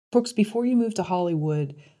Brooks, before you moved to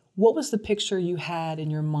Hollywood, what was the picture you had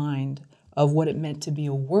in your mind of what it meant to be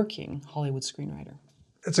a working Hollywood screenwriter?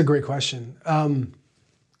 That's a great question.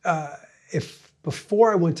 If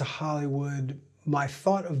before I went to Hollywood, my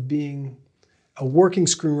thought of being a working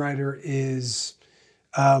screenwriter is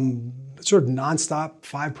sort of nonstop,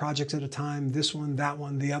 5 projects at a time, this one, that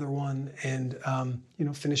one, the other one, and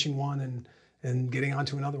finishing one and getting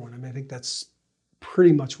onto another one. I mean, I think that's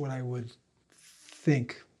pretty much what I would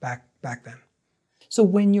think back then. So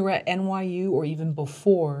when you were at NYU or even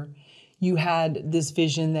before, you had this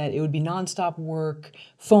vision that it would be nonstop work,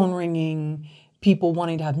 phone ringing, people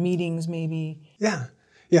wanting to have meetings maybe. Yeah.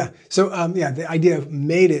 So the idea of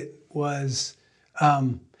made it was,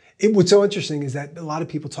 what's so interesting is that a lot of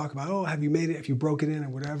people talk about, oh, have you made it, if you broke it in or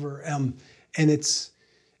whatever. And it's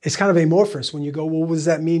kind of amorphous when you go, well, what does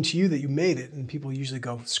that mean to you that you made it? And people usually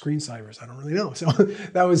go, screensavers, I don't really know. So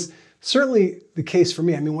that was certainly the case for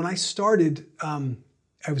me. I mean, when I started,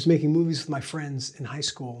 I was making movies with my friends in high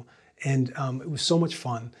school, and it was so much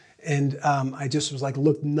fun. And I just was like,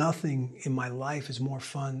 look, nothing in my life is more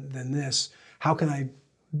fun than this. How can I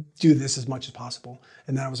do this as much as possible?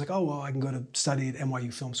 And then I was like, oh, well, I can go to study at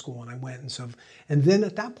NYU Film School. And I went and then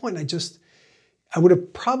at that point, I would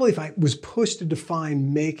have probably, if I was pushed to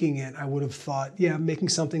define making it, I would have thought, yeah, making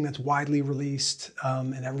something that's widely released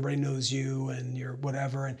and everybody knows you and you're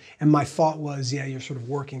whatever. And my thought was, yeah, you're sort of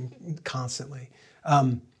working constantly.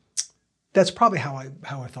 That's probably how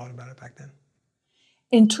I thought about it back then.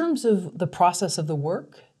 In terms of the process of the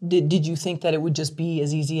work, did you think that it would just be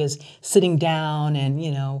as easy as sitting down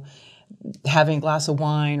and, having a glass of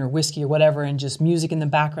wine or whiskey or whatever and just music in the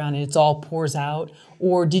background and it's all pours out?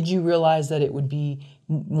 Or did you realize that it would be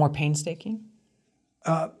more painstaking?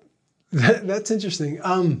 That's interesting.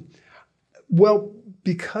 Well,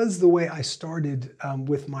 because the way I started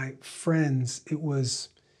with my friends,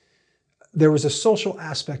 there was a social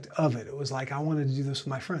aspect of it. It was like, I wanted to do this with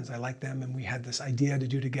my friends. I liked them and we had this idea to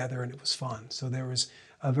do together and it was fun. So there was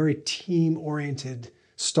a very team-oriented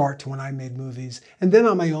start to when I made movies. And then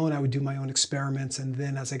on my own, I would do my own experiments. And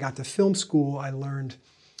then as I got to film school, I learned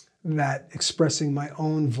that expressing my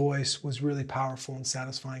own voice was really powerful and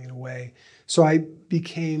satisfying in a way. So I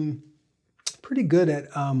became pretty good at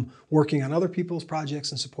working on other people's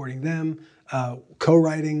projects and supporting them,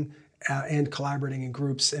 co-writing and collaborating in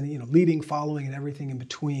groups, and leading, following, and everything in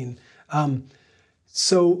between.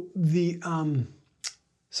 So the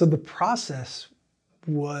process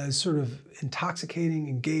was sort of intoxicating,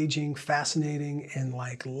 engaging, fascinating, and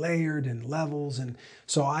like layered and levels. And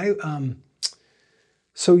so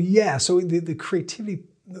the creativity,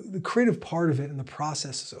 the creative part of it and the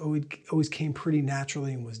process always came pretty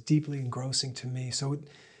naturally and was deeply engrossing to me. So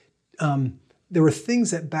there were things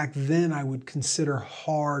that back then I would consider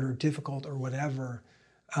hard or difficult or whatever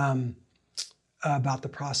about the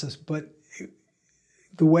process, but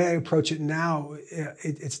the way I approach it now,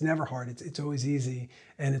 it's never hard. It's always easy,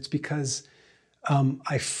 and it's because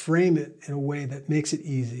I frame it in a way that makes it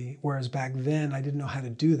easy, whereas back then I didn't know how to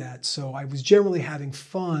do that. So I was generally having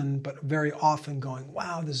fun, but very often going,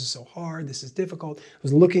 wow, this is so hard, this is difficult. I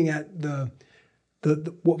was looking at the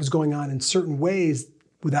what was going on in certain ways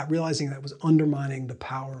without realizing that was undermining the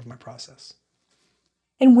power of my process.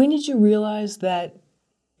 And when did you realize that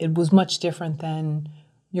it was much different than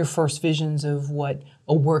your first visions of what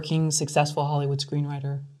a working, successful Hollywood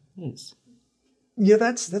screenwriter is? Yeah,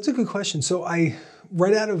 that's a good question. So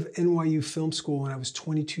right out of NYU Film School when I was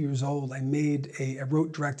 22 years old, I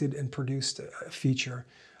wrote, directed, and produced a feature.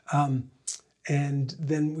 And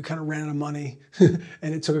then we kind of ran out of money and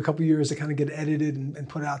it took a couple years to kind of get edited and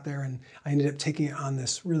put out there. And I ended up taking it on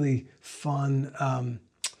this really fun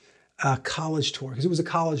college tour, because it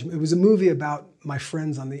was a movie about my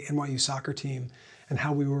friends on the NYU soccer team and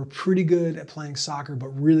how we were pretty good at playing soccer, but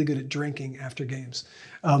really good at drinking after games.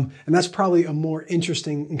 And that's probably a more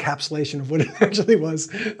interesting encapsulation of what it actually was.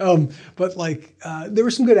 But there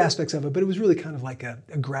were some good aspects of it, but it was really kind of like a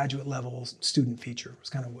graduate level student feature. It was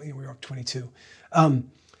kind of, we were up 22.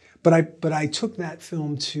 But I took that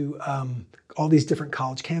film to all these different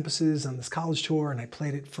college campuses on this college tour, and I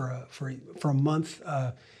played it for a month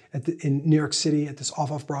in New York City at this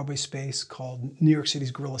off-Broadway space called New York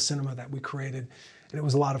City's Guerrilla Cinema that we created. And it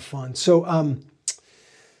was a lot of fun. So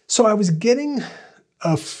I was getting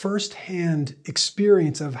a firsthand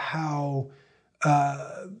experience of how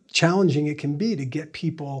challenging it can be to get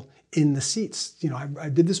people in the seats. I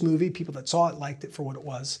did this movie, people that saw it liked it for what it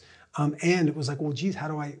was. And it was like, well, geez, how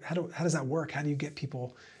does that work? How do you get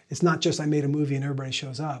people? It's not just I made a movie and everybody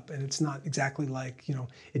shows up, and it's not exactly like,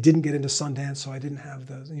 it didn't get into Sundance, so I didn't have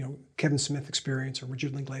the, Kevin Smith experience or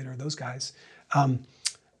Richard Linklater, those guys.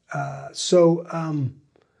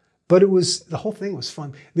 But it was, the whole thing was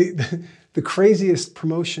fun. The craziest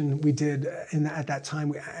promotion we did at that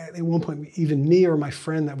time, at one point, even me or my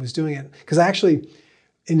friend that was doing it, because I actually,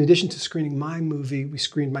 in addition to screening my movie, we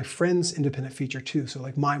screened my friend's independent feature too. So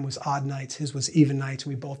like mine was Odd Nights, his was Even Nights,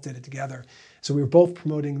 and we both did it together. So we were both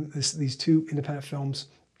promoting these two independent films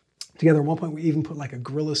together. At one point, we even put like a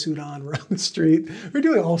gorilla suit on around the street. We were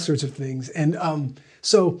doing all sorts of things. And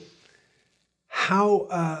so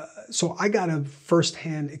I got a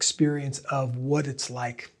firsthand experience of what it's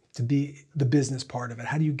like to be the business part of it.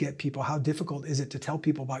 How do you get people, how difficult is it to tell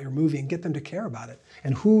people about your movie and get them to care about it?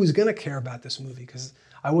 And who is gonna care about this movie? Because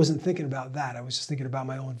I wasn't thinking about that. I was just thinking about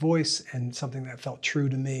my own voice and something that felt true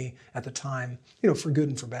to me at the time, for good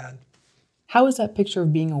and for bad. How is that picture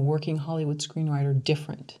of being a working Hollywood screenwriter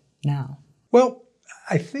different now? Well,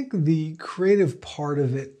 I think the creative part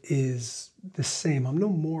of it is the same. I'm no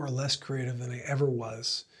more or less creative than I ever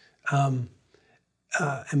was. And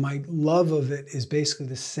my love of it is basically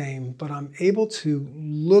the same, but I'm able to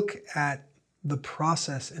look at the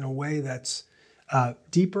process in a way that's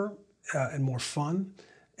deeper and more fun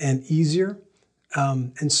and easier.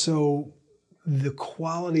 And so the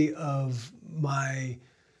quality of my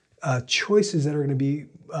choices that are going to be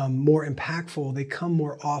more impactful, they come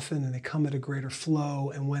more often and they come at a greater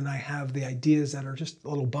flow. And when I have the ideas that are just a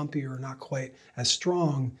little bumpy or not quite as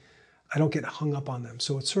strong, I don't get hung up on them.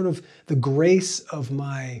 So it's sort of the grace of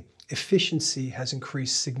my efficiency has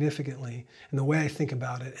increased significantly in the way I think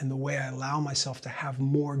about it and the way I allow myself to have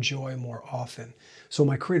more joy more often. So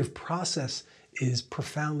my creative process is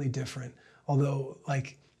profoundly different. Although,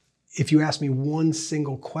 like, if you ask me one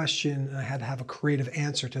single question and I had to have a creative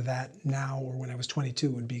answer to that now or when I was 22,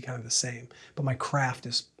 it would be kind of the same. But my craft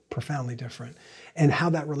is profoundly different. And how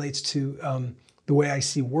that relates to the way I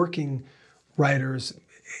see working writers,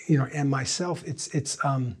 and myself, it's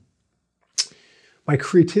my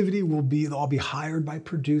creativity will be, I'll be hired by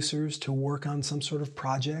producers to work on some sort of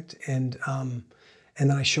project, and then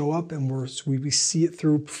I show up and we see it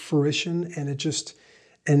through fruition, and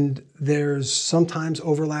there's sometimes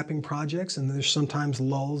overlapping projects and there's sometimes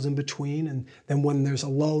lulls in between, and then when there's a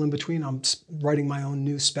lull in between, I'm writing my own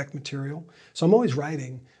new spec material. So I'm always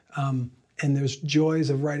writing, and there's joys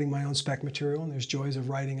of writing my own spec material and there's joys of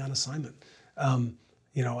writing on assignment.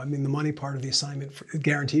 The money part of the assignment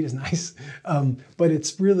guaranteed is nice, but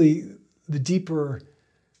it's really the deeper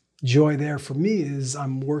joy there for me is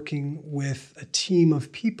I'm working with a team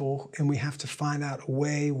of people and we have to find out a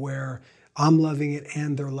way where I'm loving it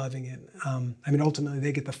and they're loving it. Ultimately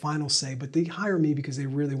they get the final say, but they hire me because they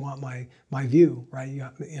really want my view, right?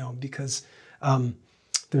 Because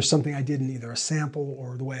there's something I did in either a sample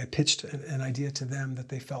or the way I pitched an idea to them that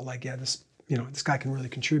they felt like, yeah, this guy can really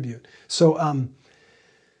contribute. So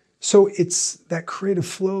it's that creative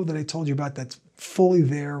flow that I told you about that's fully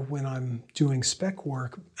there when I'm doing spec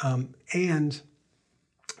work, and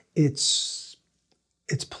it's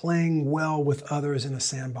playing well with others in a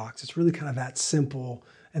sandbox. It's really kind of that simple,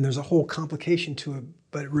 and there's a whole complication to it,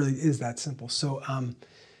 but it really is that simple. So,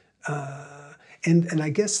 and I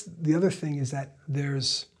guess the other thing is that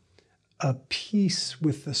there's a piece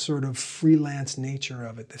with the sort of freelance nature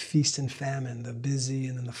of it, the feast and famine, the busy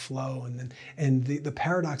and then the flow. And the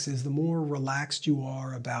paradox is the more relaxed you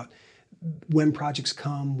are about when projects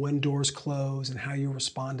come, when doors close, and how you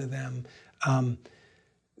respond to them,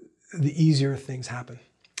 the easier things happen.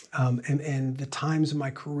 And the times in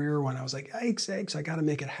my career when I was like, eggs, I got to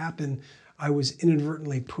make it happen, I was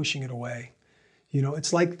inadvertently pushing it away.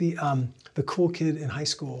 It's like the cool kid in high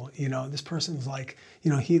school. This person was like,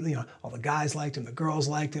 all the guys liked him, the girls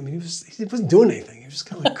liked him, and he wasn't doing anything. He was just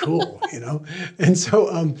kind of like cool, And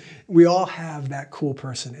so we all have that cool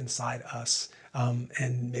person inside us,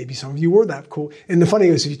 and maybe some of you were that cool. And the funny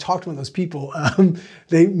thing is, if you talk to one of those people,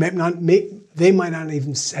 they might not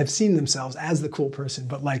even have seen themselves as the cool person,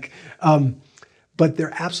 but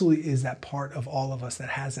there absolutely is that part of all of us that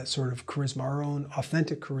has that sort of charisma, our own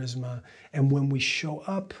authentic charisma. And when we show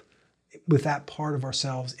up with that part of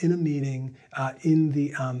ourselves in a meeting, in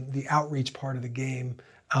the outreach part of the game,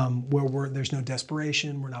 where there's no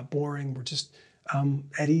desperation, we're not boring, we're just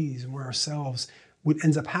at ease and we're ourselves, what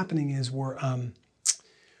ends up happening is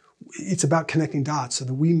it's about connecting dots so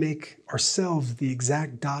that we make ourselves the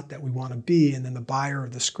exact dot that we want to be, and then the buyer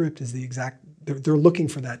of the script is the exact, they're looking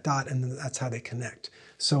for that dot, and then that's how they connect.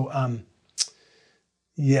 So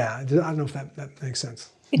yeah, I don't know if that makes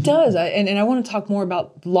sense. It does, and I want to talk more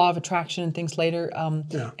about law of attraction and things later.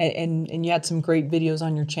 Yeah. And you had some great videos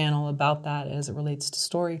on your channel about that as it relates to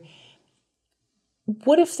story.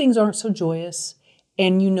 What if things aren't so joyous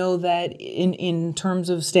and you know that in terms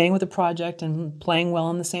of staying with the project and playing well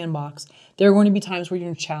in the sandbox, there are going to be times where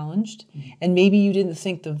you're challenged, and maybe you didn't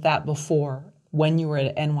think of that before when you were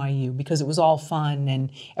at NYU because it was all fun and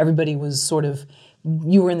everybody was sort of,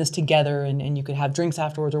 you were in this together and you could have drinks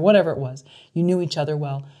afterwards or whatever it was. You knew each other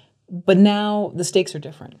well. But now the stakes are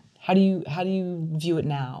different. How do you view it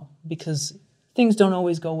now? Because things don't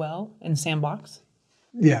always go well in Sandbox.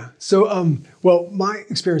 Yeah. So, well, my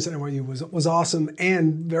experience at NYU was awesome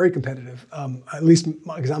and very competitive. At least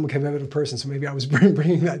because I'm a competitive person, so maybe I was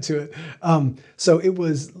bringing that to it. So it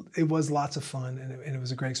was lots of fun and it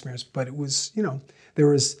was a great experience. But it was, there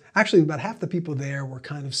was actually about half the people there were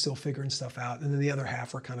kind of still figuring stuff out, and then the other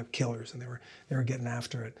half were kind of killers and they were getting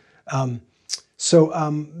after it.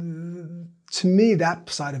 To me, that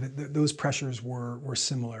side of it, those pressures were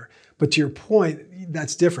similar. But to your point,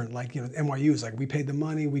 that's different. Like, NYU is like, we paid the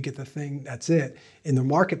money, we get the thing, that's it. In the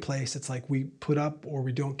marketplace, it's like we put up or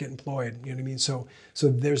we don't get employed. You know what I mean? So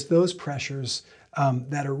there's those pressures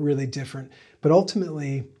that are really different. But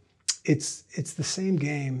ultimately, it's the same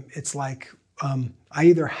game. It's like I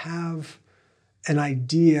either have an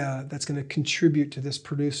idea that's going to contribute to this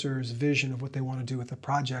producer's vision of what they want to do with the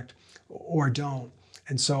project, or don't.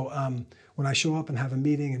 And so when I show up and have a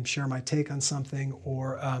meeting and share my take on something,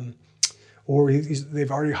 or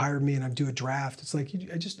they've already hired me and I do a draft, it's like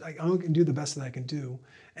I can do the best that I can do,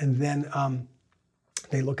 and then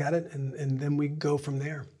they look at it and then we go from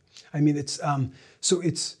there. I mean, so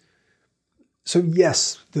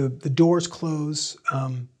yes, the doors close,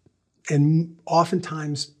 and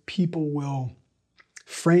oftentimes people will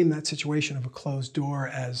frame that situation of a closed door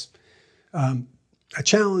as a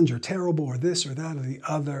challenge or terrible or this or that or the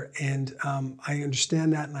other. And I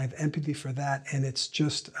understand that and I have empathy for that. And it's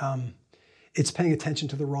just, it's paying attention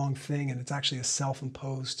to the wrong thing. And it's actually a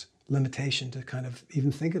self-imposed limitation to kind of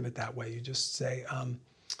even think of it that way. You just say,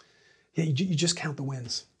 you just count the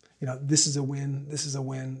wins. This is a win, this is a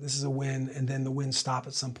win, this is a win. And then the wins stop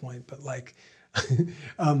at some point. But like,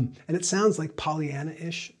 and it sounds like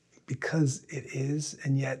Pollyanna-ish because it is.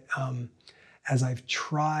 And yet, as I've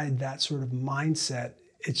tried that sort of mindset,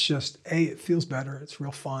 it's just, it feels better, it's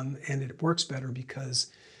real fun, and it works better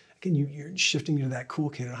because, again, you're shifting into that cool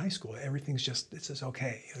kid at high school. Everything's just, it's just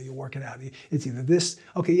okay, you work it out. It's either this,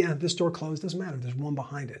 okay, yeah, this door closed, doesn't matter, there's one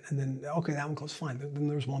behind it. And then, okay, that one closed, fine, then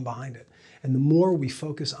there's one behind it. And the more we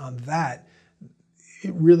focus on that,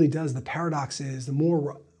 it really does. The paradox is the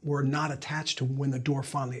more we're not attached to when the door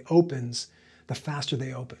finally opens, the faster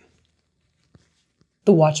they open.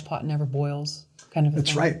 The watch pot never boils, kind of.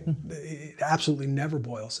 That's right. It absolutely never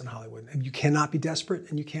boils in Hollywood. And you cannot be desperate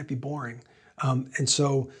and you can't be boring. And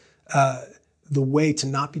so the way to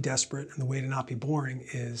not be desperate and the way to not be boring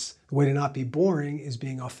is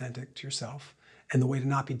being authentic to yourself. And the way to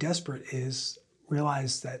not be desperate is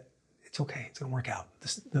realize that it's okay, it's gonna work out.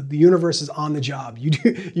 The universe is on the job. You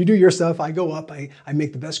do your stuff, I go up, I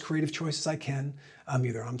make the best creative choices I can.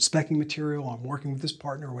 Either I'm speccing material, I'm working with this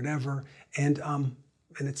partner or whatever, and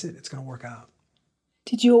it's it, it's gonna work out.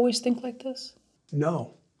 Did you always think like this?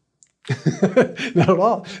 No, not at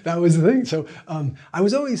all. That was the thing. So I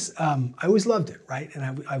always loved it, right?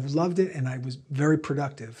 And I loved it and I was very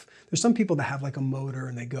productive. There's some people that have like a motor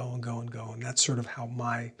and they go and go and go, and that's sort of how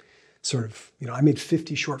my I made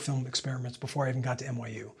 50 short film experiments before I even got to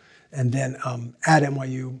NYU. And then at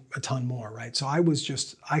NYU, a ton more, right? So I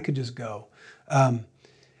could just go.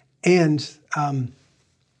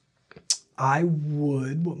 I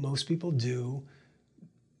would, what most people do,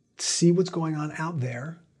 see what's going on out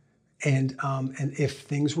there. And if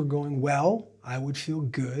things were going well, I would feel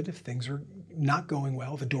good. If things were not going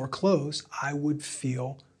well, the door closed, I would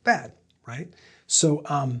feel bad, right? So,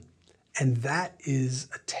 and that is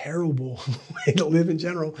a terrible way to live in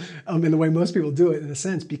general, in the way most people do it in a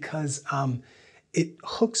sense, because it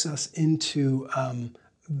hooks us into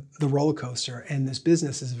the roller coaster. And this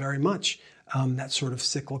business is very much that sort of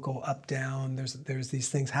cyclical up, down. There's these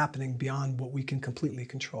things happening beyond what we can completely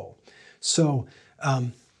control. So,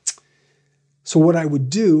 so what I would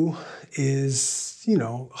do is,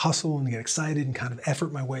 hustle and get excited and kind of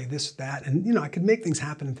effort my way, this, that. And, I could make things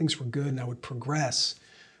happen and things were good and I would progress.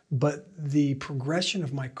 But the progression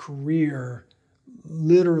of my career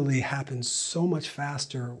literally happens so much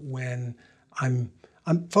faster when I'm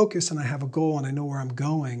focused and I have a goal and I know where I'm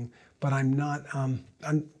going, but I'm not,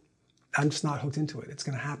 I'm just not hooked into it. It's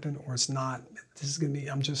going to happen or it's not. This is going to be,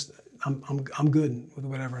 I'm good with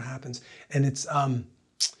whatever happens. And it's, and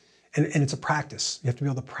it's a practice. You have to be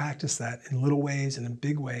able to practice that in little ways and in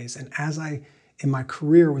big ways. And as I, in my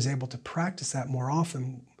career, was able to practice that more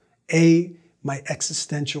often, my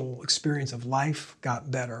existential experience of life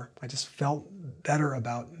got better. I just felt better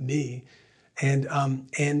about me, and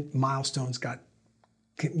milestones got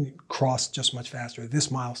crossed just much faster.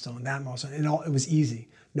 This milestone, that milestone, it was easy,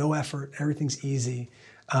 no effort, everything's easy,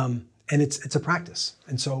 and it's a practice.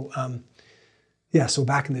 And so so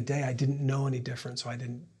back in the day, I didn't know any different, so I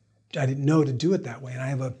didn't know to do it that way. And I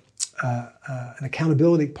have an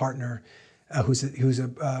accountability partner who's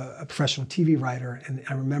a professional TV writer, and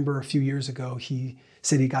I remember a few years ago he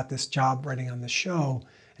said he got this job writing on the show,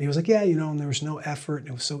 and he was like, yeah, and there was no effort, and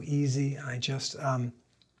it was so easy, and I just I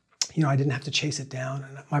didn't have to chase it down,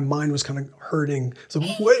 and my mind was kind of hurting. So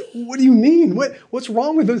what do you mean? What's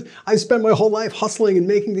wrong with this? I spent my whole life hustling and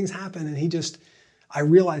making things happen, and I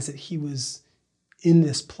realized that he was in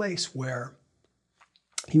this place where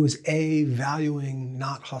he was valuing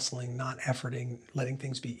not hustling, not efforting, letting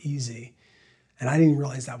things be easy. And I didn't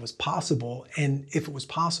realize that was possible. And if it was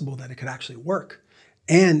possible, that it could actually work.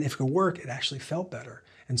 And if it could work, it actually felt better.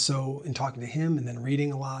 And so in talking to him and then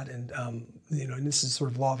reading a lot and, and this is sort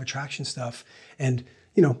of law of attraction stuff and,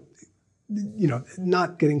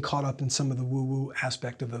 not getting caught up in some of the woo-woo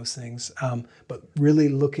aspect of those things, but really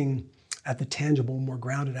looking at the tangible, more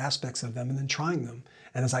grounded aspects of them and then trying them.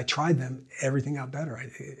 And as I tried them, everything got better.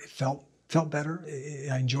 It felt better.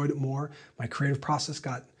 I enjoyed it more. My creative process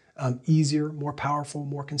got easier, more powerful,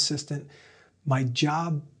 more consistent. My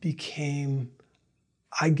job became,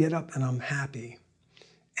 I get up and I'm happy.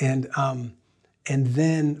 And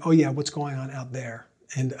then, what's going on out there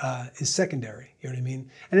and is secondary, you know what I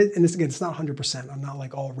mean? And it's not 100%. I'm not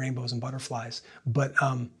like all rainbows and butterflies. But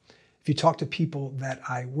if you talk to people that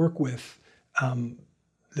I work with,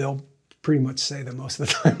 they'll pretty much say that most of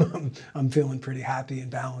the time I'm feeling pretty happy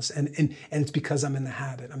and balanced. And it's because I'm in the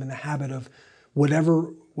habit. I'm in the habit of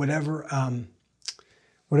whatever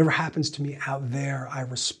happens to me out there, I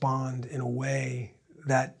respond in a way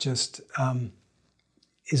that just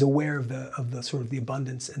is aware of the sort of the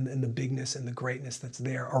abundance and the bigness and the greatness that's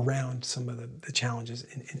there around some of the challenges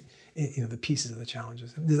and the pieces of the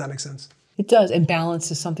challenges. Does that make sense? It does. And balance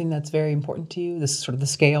is something that's very important to you. This sort of the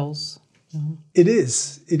scales. Mm-hmm. It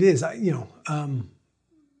is. I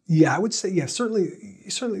would say,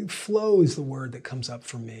 certainly flow is the word that comes up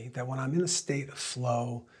for me, that when I'm in a state of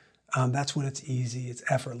flow, that's when it's easy, it's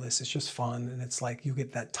effortless, it's just fun, and it's like you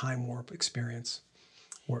get that time warp experience.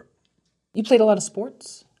 You played a lot of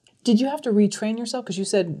sports. Did you have to retrain yourself? Because you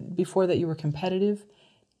said before that you were competitive.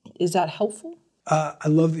 Is that helpful? I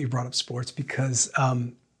love that you brought up sports because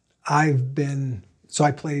I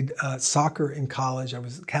played soccer in college. I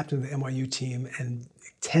was captain of the NYU team and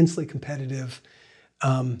intensely competitive.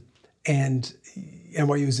 And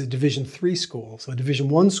NYU is a Division III school. So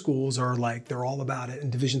Division I schools are like, they're all about it.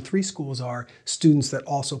 And Division III schools are students that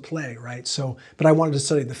also play, right? So, but I wanted to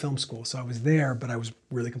study at the film school. So I was there, but I was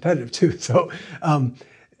really competitive too. So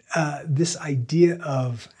this idea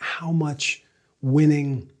of how much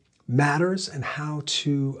winning matters and how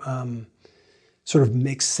to sort of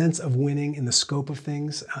make sense of winning in the scope of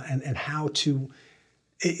things and how to,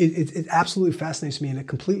 it absolutely fascinates me, and it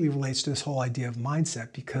completely relates to this whole idea of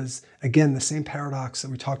mindset because, again, the same paradox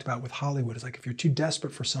that we talked about with Hollywood is like if you're too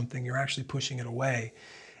desperate for something, you're actually pushing it away.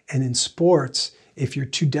 And in sports, if you're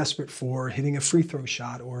too desperate for hitting a free throw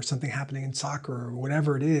shot or something happening in soccer or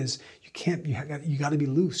whatever it is, you got to be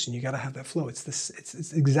loose and you got to have that flow.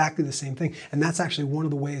 It's exactly the same thing. And that's actually one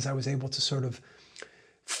of the ways I was able to sort of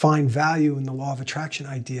find value in the law of attraction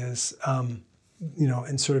ideas,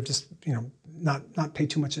 and sort of just, not pay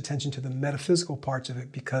too much attention to the metaphysical parts of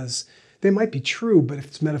it because they might be true, but if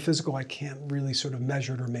it's metaphysical, I can't really sort of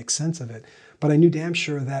measure it or make sense of it. But I knew damn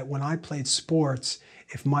sure that when I played sports,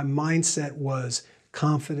 if my mindset was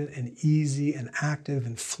confident and easy and active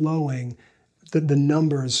and flowing, the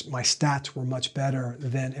numbers, my stats were much better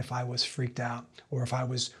than if I was freaked out or if I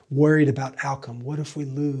was worried about outcome. What if we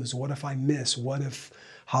lose? What if I miss? What if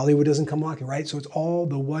Hollywood doesn't come walking, right? So it's all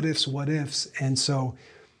the what ifs. And so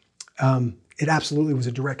it absolutely was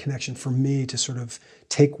a direct connection for me to sort of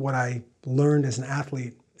take what I learned as an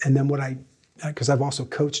athlete and then because I've also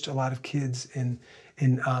coached a lot of kids in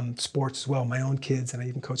sports as well, my own kids, and I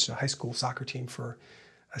even coached a high school soccer team for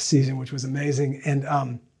a season, which was amazing. And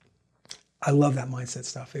I love that mindset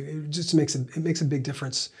stuff. It just makes a big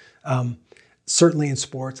difference, certainly in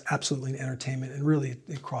sports, absolutely in entertainment, and really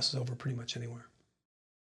it crosses over pretty much anywhere.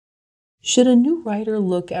 Should a new writer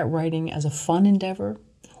look at writing as a fun endeavor?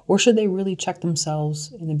 Or should they really check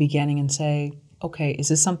themselves in the beginning and say, okay, is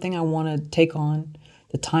this something I want to take on?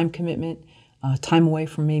 The time commitment, time away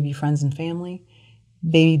from maybe friends and family.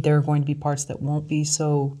 Maybe there are going to be parts that won't be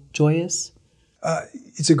so joyous.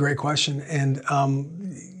 It's a great question. And,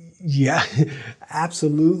 Yeah,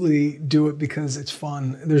 absolutely do it because it's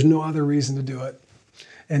fun. There's no other reason to do it.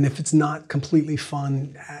 And if it's not completely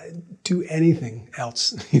fun, do anything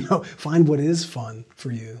else. Find what is fun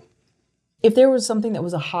for you. If there was something that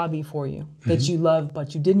was a hobby for you that you loved,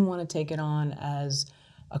 but you didn't want to take it on as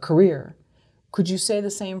a career, could you say the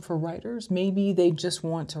same for writers? Maybe they just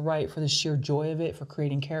want to write for the sheer joy of it, for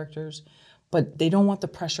creating characters, but they don't want the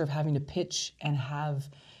pressure of having to pitch and have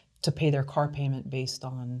to pay their car payment based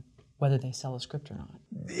on whether they sell a script or not.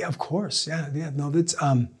 Yeah, of course. Yeah. No, that's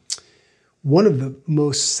one of the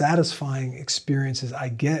most satisfying experiences I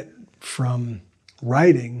get from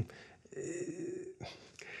writing.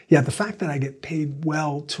 Yeah, the fact that I get paid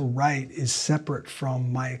well to write is separate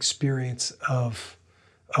from my experience of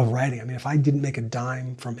writing. I mean, if I didn't make a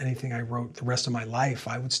dime from anything I wrote the rest of my life,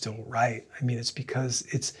 I would still write. I mean, it's because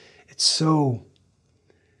it's so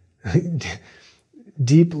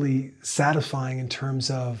deeply satisfying in terms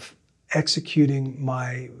of executing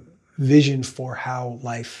my vision for how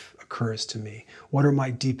life occurs to me. What are my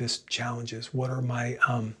deepest challenges? What are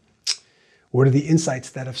the insights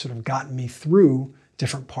that have sort of gotten me through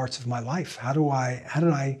different parts of my life? How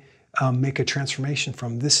did I make a transformation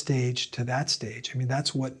from this stage to that stage? I mean,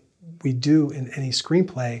 that's what we do in any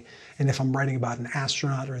screenplay. And if I'm writing about an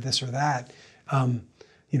astronaut or this or that,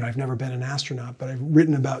 I've never been an astronaut, but I've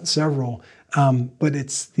written about several. But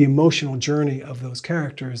it's the emotional journey of those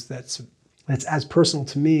characters that's as personal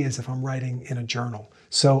to me as if I'm writing in a journal.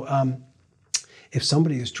 So if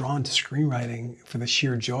somebody is drawn to screenwriting for the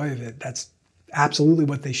sheer joy of it, that's absolutely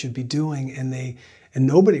what they should be doing. And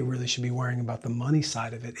nobody really should be worrying about the money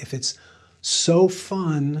side of it. If it's so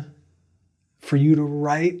fun for you to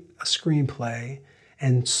write a screenplay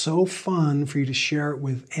and so fun for you to share it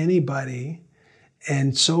with anybody,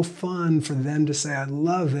 and so fun for them to say, I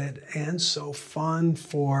love it, and so fun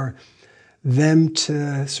for them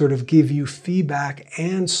to sort of give you feedback,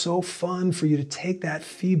 and so fun for you to take that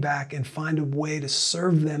feedback and find a way to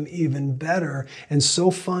serve them even better, and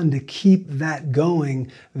so fun to keep that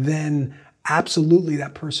going, then absolutely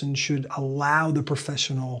that person should allow the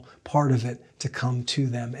professional part of it to come to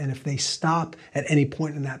them. And if they stop at any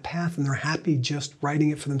point in that path and they're happy just writing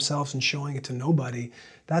it for themselves and showing it to nobody,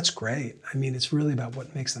 that's great. I mean, it's really about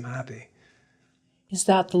what makes them happy. Is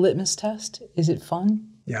that the litmus test? Is it fun?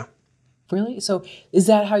 Yeah. Really? So is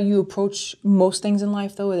that how you approach most things in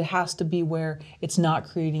life, though? It has to be where it's not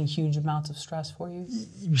creating huge amounts of stress for you?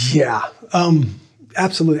 Yeah,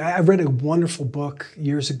 absolutely. I read a wonderful book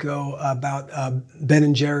years ago about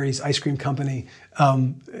Ben & Jerry's ice cream company.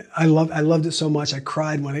 I loved it so much. I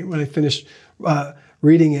cried when I finished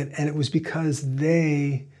reading it, and it was because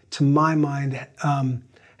they, to my mind,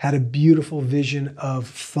 had a beautiful vision of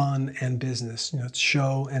fun and business. It's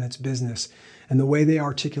show and it's business. And the way they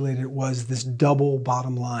articulated it was this double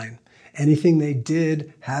bottom line. Anything they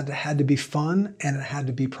did had to be fun and it had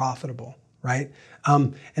to be profitable, right?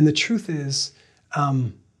 And the truth is,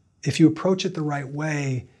 if you approach it the right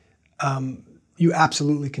way, you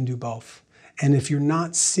absolutely can do both. And if you're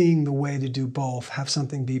not seeing the way to do both, have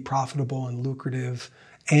something be profitable and lucrative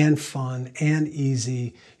and fun and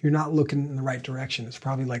easy, you're not looking in the right direction. It's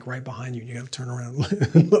probably like right behind you. You got to turn around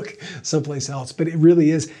and look someplace else. But it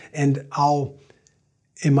really is. And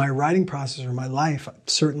in my writing process or my life,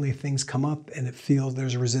 certainly things come up and it feels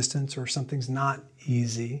there's a resistance or something's not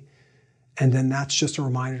easy. And then that's just a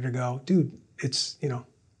reminder to go, dude, it's,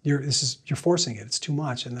 you're forcing it. It's too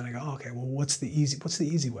much. And then I go, okay, well, what's the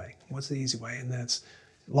easy way? What's the easy way? And that's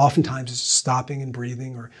oftentimes it's stopping and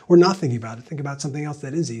breathing or not thinking about it. Think about something else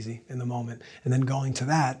that is easy in the moment and then going to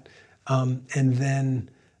that. And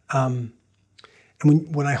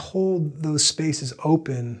when I hold those spaces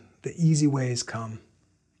open, the easy ways come.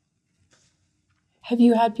 Have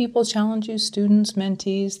you had people challenge you, students,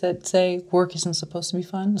 mentees, that say work isn't supposed to be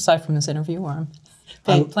fun, aside from this interview where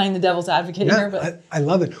I'm playing the devil's advocate here? But I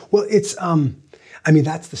love it. Well, it's,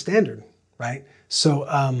 that's the standard, right? So,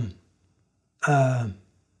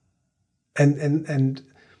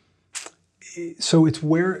 so it's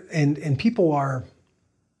where, and people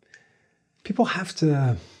have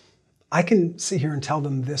to, I can sit here and tell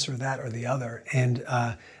them this or that or the other, and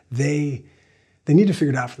they need to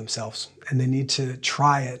figure it out for themselves, and they need to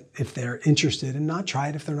try it if they're interested and not try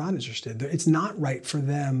it if they're not interested. It's not right for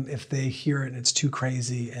them if they hear it and it's too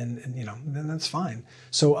crazy, and then that's fine.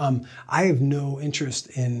 So I have no interest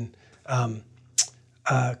in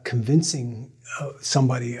convincing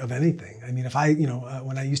somebody of anything. I mean, if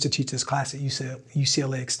when I used to teach this class at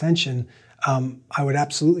UCLA Extension, I would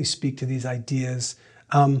absolutely speak to these ideas,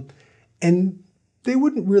 and they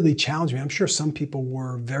wouldn't really challenge me. I'm sure some people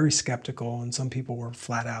were very skeptical and some people were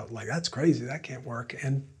flat out like, that's crazy, that can't work.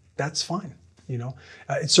 And that's fine. You know,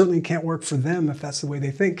 it certainly can't work for them if that's the way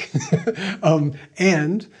they think.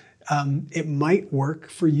 And it might work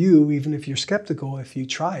for you, even if you're skeptical, if you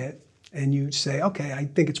try it and you say, okay, I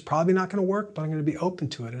think it's probably not going to work, but I'm going to be open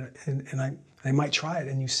to it. And I might try it,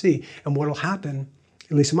 and you see. And what will happen,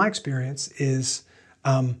 at least in my experience, is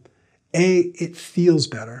it feels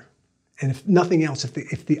better. And if nothing else,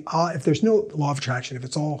 if there's no law of attraction, if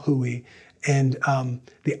it's all hooey, and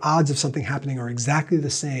the odds of something happening are exactly the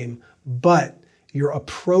same, but your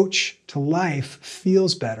approach to life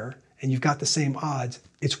feels better and you've got the same odds,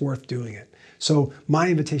 it's worth doing it. So my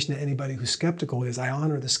invitation to anybody who's skeptical is I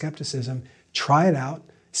honor the skepticism, try it out,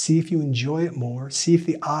 see if you enjoy it more, see if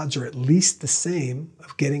the odds are at least the same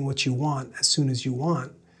of getting what you want as soon as you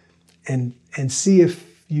want, and see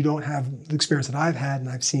if you don't have the experience that I've had, and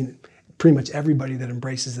I've seen pretty much everybody that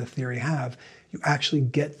embraces the theory have, you actually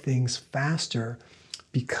get things faster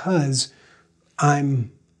because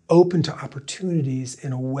I'm open to opportunities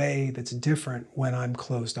in a way that's different when I'm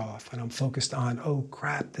closed off, when I'm focused on, oh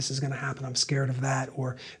crap, this is going to happen, I'm scared of that,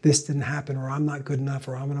 or this didn't happen, or I'm not good enough,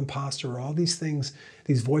 or I'm an imposter, or all these things,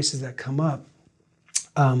 these voices that come up.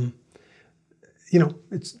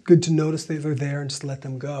 It's good to notice that they're there and just let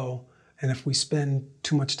them go. And if we spend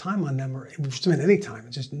too much time on them, or if we spend any time,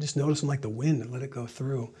 just notice them like the wind and let it go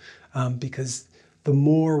through. Because the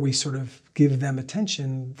more we sort of give them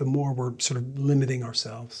attention, the more we're sort of limiting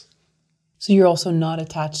ourselves. So you're also not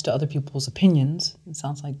attached to other people's opinions, it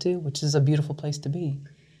sounds like too, which is a beautiful place to be.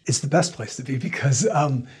 It's the best place to be because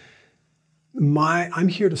I'm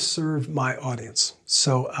here to serve my audience.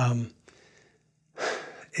 So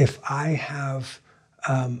if I have,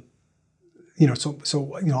 I'll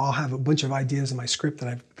have a bunch of ideas in my script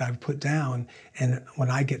that I've put down, and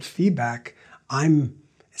when I get feedback,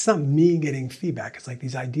 it's not me getting feedback. It's like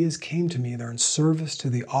these ideas came to me, they're in service to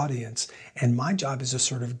the audience, and my job is to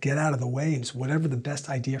sort of get out of the way and just whatever the best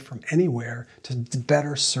idea from anywhere to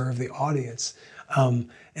better serve the audience. And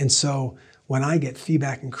so when I get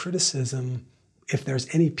feedback and criticism, if there's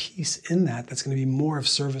any piece in that that's going to be more of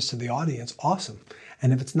service to the audience, awesome.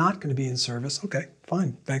 And if it's not going to be in service, okay,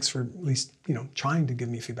 fine. Thanks for at least, trying to give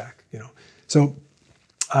me feedback, So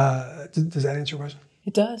does that answer your question?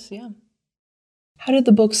 It does, yeah. How did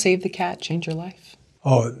the book Save the Cat change your life?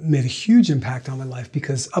 Oh, it made a huge impact on my life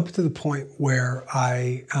because up to the point where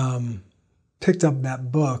I picked up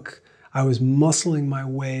that book, I was muscling my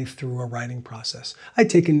way through a writing process.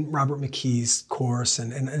 I'd taken Robert McKee's course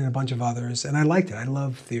and a bunch of others, and I liked it. I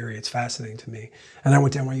love theory. It's fascinating to me. And I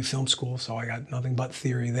went to NYU Film School, so I got nothing but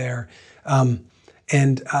theory there. And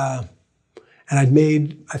I'd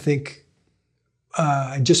made, I think,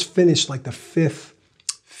 I just finished like the 5th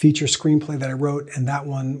feature screenplay that I wrote, and that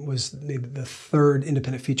one was maybe the 3rd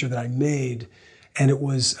independent feature that I made. And it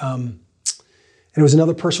was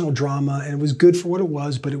another personal drama, and it was good for what it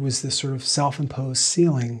was, but it was this sort of self-imposed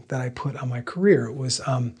ceiling that I put on my career. It was,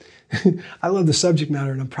 I love the subject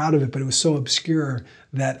matter and I'm proud of it, but it was so obscure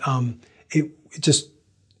that it just,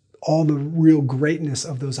 all the real greatness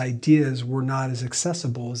of those ideas were not as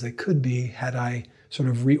accessible as they could be had I sort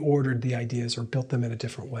of reordered the ideas or built them in a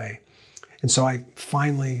different way. And so I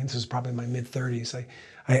finally, this was probably in my mid-30s,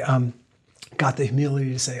 I got the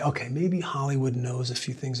humility to say, okay, maybe Hollywood knows a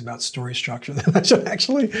few things about story structure that I should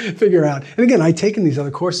actually figure out. And again, I'd taken these other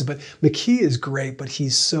courses, but McKee is great, but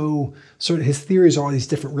he's so, sort of, his theories are all these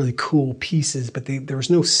different really cool pieces, but there was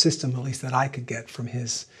no system, at least that I could get from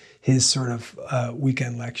his sort of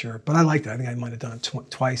weekend lecture. But I liked it. I think I might have done it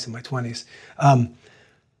twice in my 20s.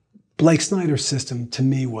 Blake Snyder's system to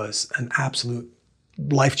me was an absolute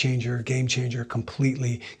life changer, game changer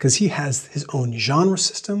completely, because he has his own genre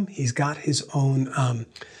system. He's got his own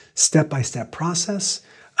step-by-step process.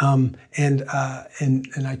 And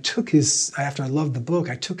I took after I loved the book,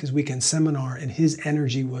 I took his weekend seminar, and his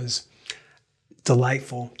energy was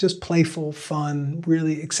delightful, just playful, fun,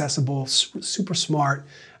 really accessible, super smart.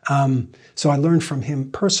 So I learned from him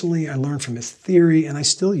personally, I learned from his theory, and I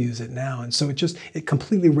still use it now. And so it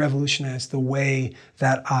completely revolutionized the way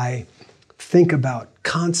that I think about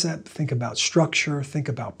concept, think about structure, think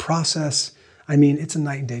about process. I mean, it's a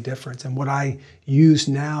night and day difference. And what I use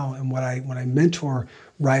now and when I mentor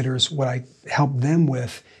writers, what I help them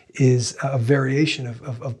with is a variation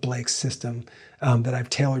of Blake's system that I've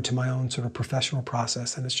tailored to my own sort of professional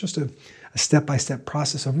process. And it's just a step-by-step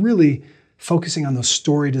process of really focusing on those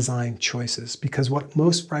story design choices. Because what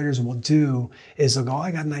most writers will do is they'll go, I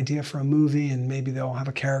got an idea for a movie, and maybe they'll have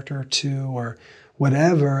a character or two or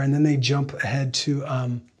whatever, and then they jump ahead to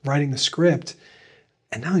writing the script.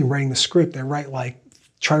 And not only writing the script, they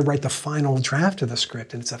try to write the final draft of the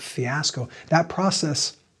script, and it's a fiasco. That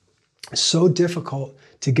process so difficult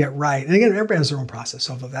to get right. And again, everybody has their own process.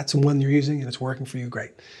 So if that's the one you're using and it's working for you,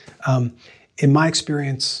 great. In my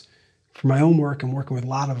experience, for my own work and working with a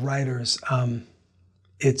lot of writers,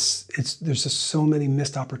 there's just so many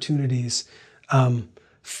missed opportunities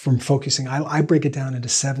from focusing. I break it down into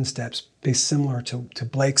 7 steps, based similar to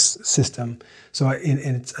Blake's system. So, and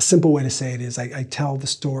it's a simple way to say it is I tell the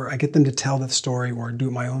story, I get them to tell the story or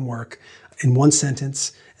do my own work in 1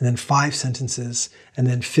 sentence, and then 5 sentences, and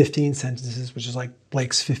then 15 sentences, which is like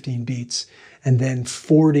Blake's 15 beats, and then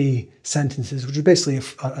 40 sentences, which is basically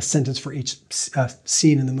a sentence for each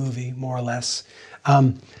scene in the movie, more or less.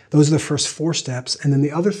 Those are the first 4 steps, and then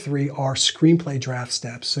the other 3 are screenplay draft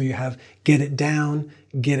steps. So you have get it down,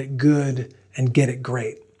 get it good, and get it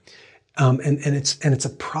great. And it's a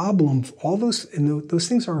problem. All those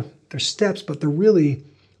things they're steps, but they're really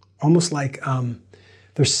almost like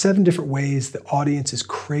there's 7 different ways the audience is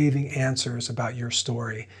craving answers about your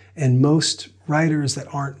story, and most writers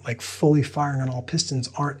that aren't like fully firing on all pistons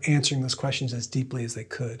aren't answering those questions as deeply as they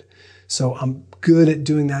could. So I'm good at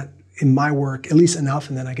doing that in my work, at least enough,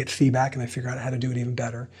 and then I get feedback and I figure out how to do it even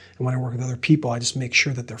better. And when I work with other people, I just make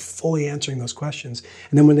sure that they're fully answering those questions.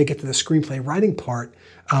 And then when they get to the screenplay writing part,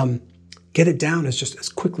 get it down as just as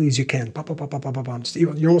quickly as you can.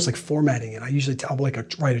 You're almost like formatting it. I usually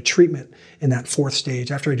write a treatment in that 4th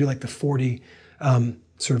stage. After I do like the 40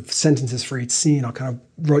 sort of sentences for each scene, I'll kind of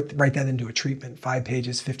write that into a treatment, 5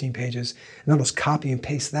 pages, 15 pages, and I'll just copy and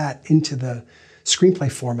paste that into the screenplay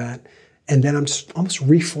format. And then I'm just almost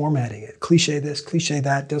reformatting it. Cliche this, cliche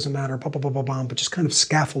that, doesn't matter, but just kind of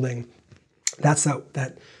scaffolding. That's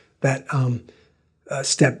that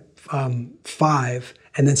step 5.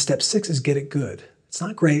 And then step 6 is get it good. It's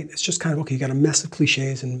not great. It's just kind of, okay, you got a mess of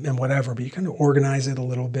cliches and whatever, but you kind of organize it a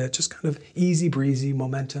little bit, just kind of easy breezy,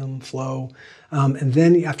 momentum, flow. And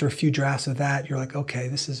then after a few drafts of that, you're like, okay,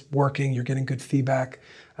 this is working. You're getting good feedback.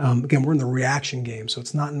 Again, we're in the reaction game, so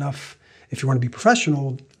it's not enough if you want to be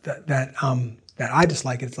professional that I just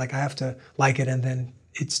like it. It's like I have to like it, and then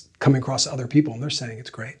it's coming across to other people, and they're saying it's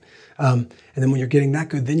great. And then when you're getting that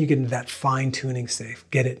good, then you get into that fine tuning stage.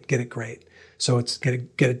 Get it great. So it's get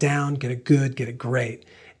it down, get it good, get it great.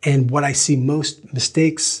 And what I see most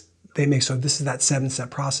mistakes they make, so this is that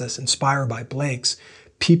 7-step process inspired by Blake's.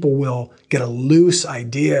 People will get a loose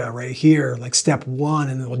idea right here, like step 1,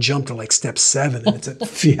 and they'll jump to like step 7, and it's a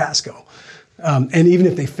fiasco. And even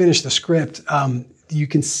if they finish the script, you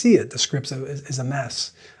can see it. The script is a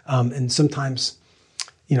mess. And sometimes,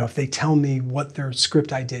 if they tell me what their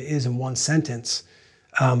script idea is in 1 sentence,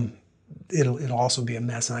 it'll also be a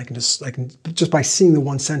mess. And I can just by seeing the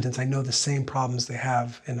 1 sentence, I know the same problems they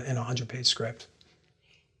have in a 100-page script.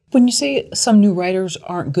 When you say some new writers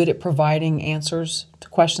aren't good at providing answers to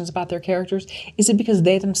questions about their characters, is it because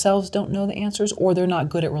they themselves don't know the answers, or they're not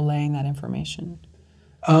good at relaying that information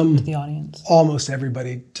to the audience? Almost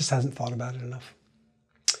everybody just hasn't thought about it enough.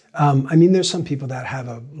 There's some people that have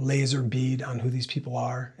a laser bead on who these people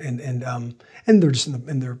are, and they're just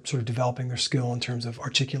they're sort of developing their skill in terms of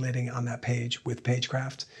articulating on that page with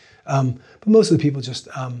pagecraft. But most of the people just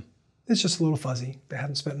it's just a little fuzzy. They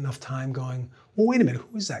haven't spent enough time going, well, wait a minute,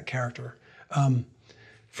 who is that character?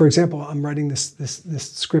 For example, I'm writing this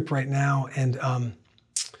script right now, and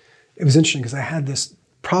it was interesting because I had this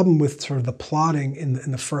problem with sort of the plotting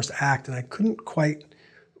in the first act, and I couldn't quite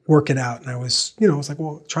work it out. And I was like,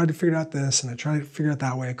 well, tried to figure out this, and I tried to figure it out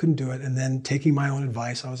that way. I couldn't do it. And then taking my own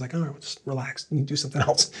advice, I was like, all right, just relax and do something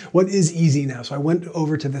else. What is easy now? So I went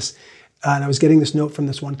over to this, and I was getting this note from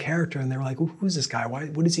this one character, and they were like, well, who's this guy?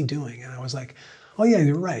 What is he doing? And I was like, oh yeah,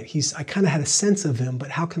 you're right. I kind of had a sense of him, but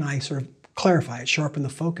how can I sort of clarify it, sharpen the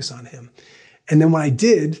focus on him? And then when I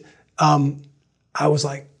did, I was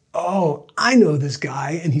like, oh, I know this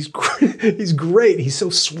guy, and he's great. He's so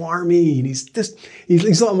swarmy, and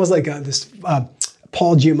he's almost like this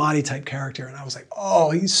Paul Giamatti type character. And I was like,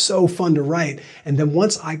 oh, he's so fun to write. And then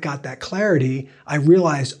once I got that clarity, I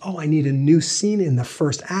realized, oh, I need a new scene in the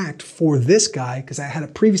first act for this guy, because I had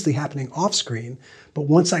it previously happening off screen. But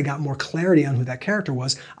once I got more clarity on who that character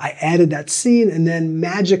was, I added that scene, and then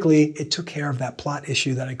magically it took care of that plot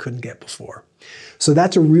issue that I couldn't get before. So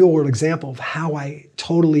that's a real world example of how I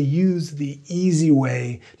totally use the easy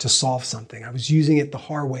way to solve something. I was using it the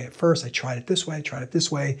hard way at first. I tried it this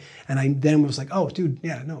way, and I then was like, oh, dude,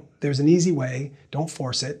 yeah, no, there's an easy way. Don't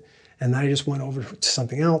force it. And then I just went over to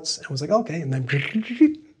something else and was like, okay, and then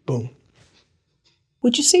boom.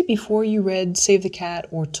 Would you say before you read Save the Cat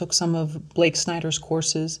or took some of Blake Snyder's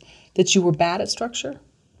courses that you were bad at structure?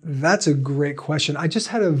 That's a great question. I just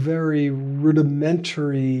had a very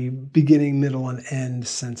rudimentary beginning, middle, and end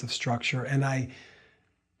sense of structure. And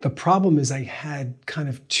The problem is I had kind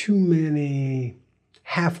of too many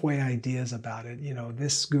halfway ideas about it. You know,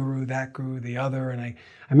 this guru, that guru, the other. And I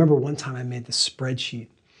remember one time I made this spreadsheet.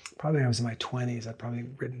 Probably when I was in my 20s. I'd probably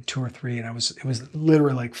written 2 or 3, and it was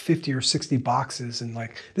literally like 50 or 60 boxes and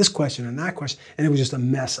like this question and that question. And it was just a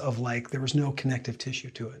mess of like, there was no connective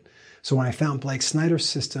tissue to it. So when I found Blake Snyder's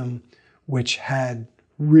system, which had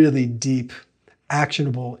really deep,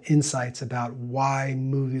 actionable insights about why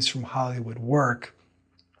movies from Hollywood work,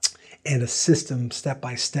 and a system step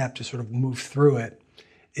by step to sort of move through it,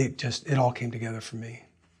 it all came together for me.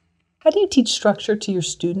 How do you teach structure to your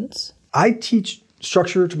students? I teach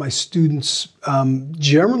structure to my students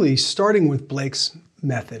generally starting with Blake's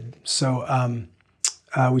method. So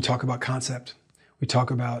we talk about concept. We talk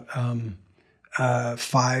about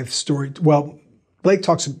 5 story. Well, Blake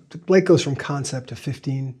goes from concept to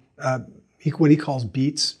 15, what he calls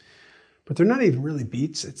beats, but they're not even really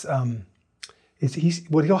beats.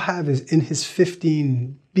 What he'll have is in his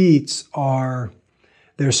 15 beats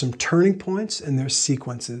there's some turning points and there's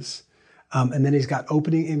sequences. And then he's got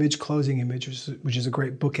opening image, closing image, which is a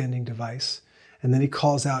great bookending device. And then he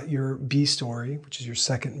calls out your B story, which is your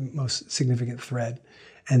second most significant thread.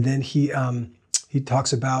 And then he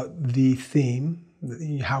talks about the theme,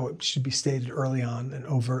 how it should be stated early on and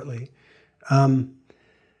overtly. And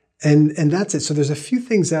that's it. So there's a few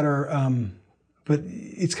things that are, but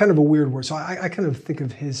it's kind of a weird word. So I kind of think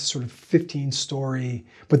of his sort of 15 story,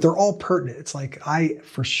 but they're all pertinent. It's like I,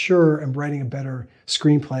 for sure, am writing a better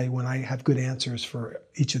screenplay when I have good answers for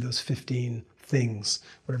each of those 15 things,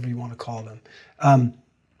 whatever you want to call them. One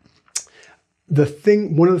of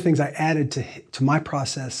the things I added to my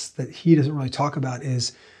process that he doesn't really talk about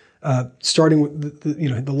is starting with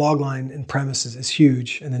the log line and premises is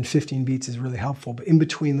huge, and then 15 beats is really helpful. But in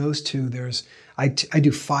between those two, I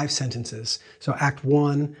do 5 sentences. So Act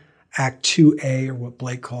 1, Act 2A, or what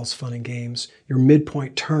Blake calls fun and games, your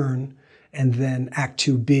midpoint turn, and then Act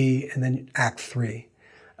 2B, and then Act 3.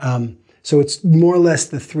 So it's more or less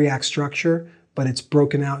the 3-act structure, but it's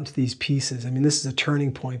broken out into these pieces. I mean, this is a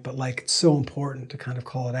turning point, but like it's so important to kind of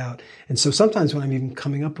call it out. And so sometimes when I'm even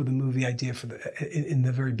coming up with a movie idea in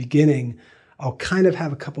the very beginning, I'll kind of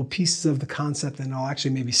have a couple pieces of the concept, and I'll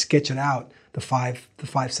actually maybe sketch it out, the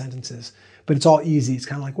five sentences. But it's all easy. It's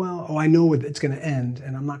kind of like, well, I know it's going to end,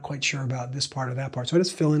 and I'm not quite sure about this part or that part. So I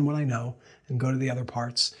just fill in what I know and go to the other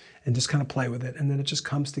parts and just kind of play with it. And then it just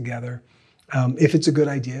comes together. If it's a good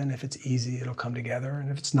idea and if it's easy, it'll come together. And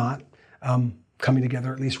if it's not coming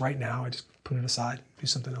together, at least right now, I just put it aside, do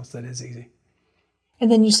something else that is easy.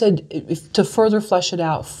 And then you said to further flesh it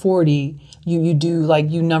out, 40, you do like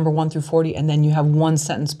you number 1 through 40, and then you have one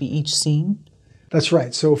sentence be each scene? That's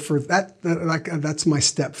right. So for that's my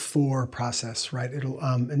step 4 process, right? It'll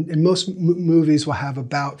and most movies will have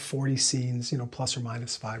about 40 scenes, plus or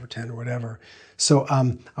minus 5 or 10 or whatever. So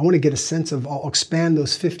I want to get a sense of, I'll expand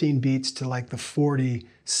those 15 beats to like the 40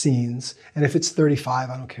 scenes. And if it's 35,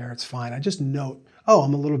 I don't care, it's fine. I just note,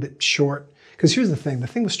 I'm a little bit short. Because here's the thing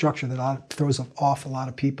with structure that throws off a lot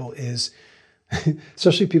of people is,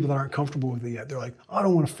 especially people that aren't comfortable with it yet. They're like, I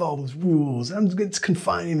don't want to follow those rules. It's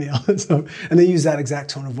confining me. And they use that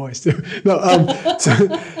exact tone of voice too. No,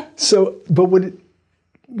 but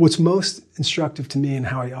what's most instructive to me, and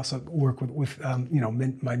how I also work with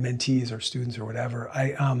my mentees or students or whatever,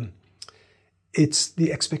 it's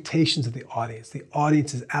the expectations of the audience. The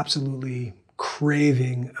audience is absolutely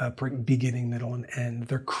craving a beginning, middle, and end.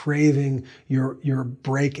 They're craving your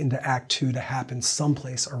break into Act 2 to happen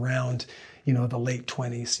someplace around the late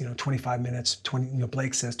 20s, 25 minutes,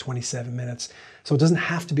 Blake says 27 minutes. So it doesn't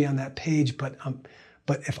have to be on that page, but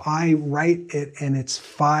if I write it and it's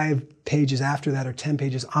 5 pages after that or 10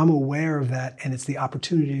 pages, I'm aware of that, and it's the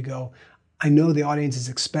opportunity to go, I know the audience is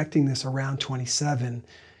expecting this around 27.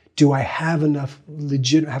 Do I have enough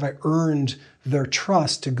have I earned their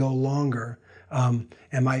trust to go longer?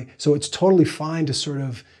 So it's totally fine to sort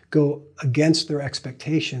of go against their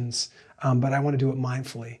expectations, but I want to do it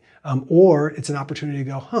mindfully. Or it's an opportunity to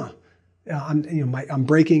go, I'm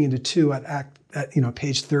breaking into 2 at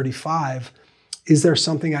page 35. Is there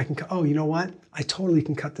something I can, you know what? I totally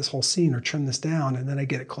can cut this whole scene or trim this down, and then I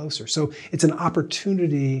get it closer. So it's an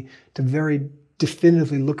opportunity to very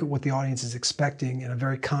definitively look at what the audience is expecting in a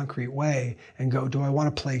very concrete way and go, do I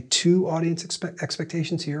want to play to audience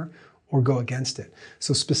expectations here or go against it?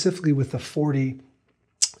 So specifically with the 40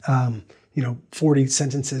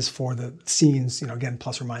 sentences for the scenes, again,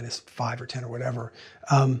 plus or minus 5 or 10 or whatever.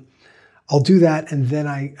 I'll do that, and then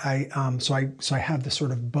I have the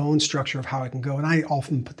sort of bone structure of how I can go, and I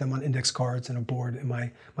often put them on index cards and a board in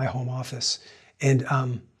my home office, and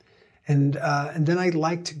And then I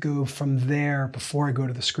like to go from there before I go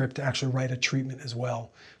to the script to actually write a treatment as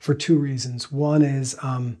well, for two reasons. One is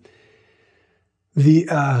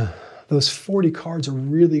those 40 cards are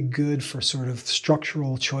really good for sort of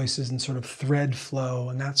structural choices and sort of thread flow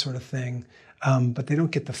and that sort of thing. But they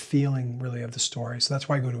don't get the feeling really of the story. So that's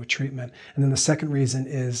why I go to a treatment. And then the second reason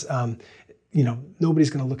is, nobody's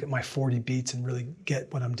going to look at my 40 beats and really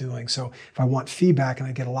get what I'm doing. So if I want feedback, and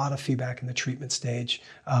I get a lot of feedback in the treatment stage,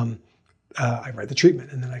 I write the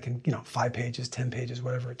treatment, and then I can, 5 pages, 10 pages,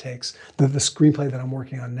 whatever it takes. The screenplay that I'm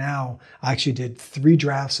working on now, I actually did 3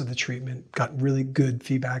 drafts of the treatment, got really good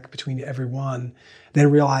feedback between every one,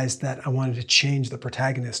 then realized that I wanted to change the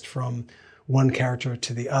protagonist from one character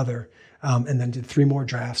to the other, and then did 3 more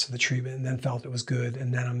drafts of the treatment, and then felt it was good,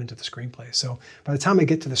 and then I'm into the screenplay. So by the time I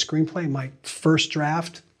get to the screenplay, my first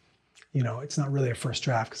draft, it's not really a first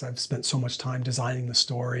draft because I've spent so much time designing the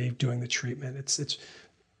story, doing the treatment. It's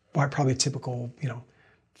probably a typical,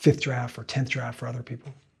 5th draft or 10th draft for other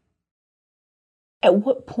people. At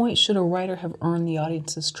what point should a writer have earned the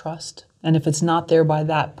audience's trust? And if it's not there by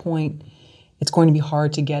that point, it's going to be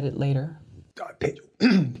hard to get it later.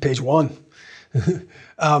 Page 1.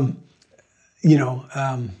 I'll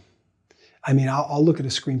look at a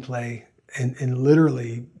screenplay and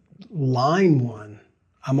literally line 1,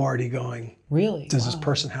 I'm already going, really? Does this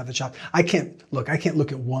person have the job? I can't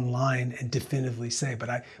look at one line and definitively say,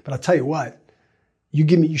 but I'll tell you what,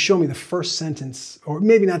 you show me the first sentence, or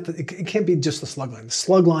maybe not, it can't be just the slug line. The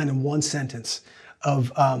slug line in one sentence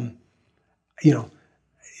of, it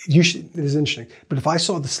is interesting. But if I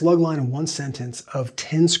saw the slug line in one sentence of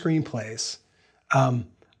 10 screenplays,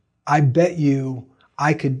 I bet you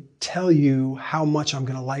I could tell you how much I'm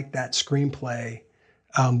going to like that screenplay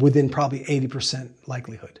within probably 80%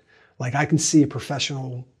 likelihood. Like I can see a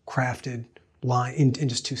professional crafted line in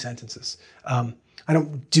just 2 sentences. I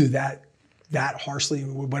don't do that harshly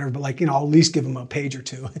or whatever, but I'll at least give them a page or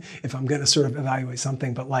 2 if I'm going to sort of evaluate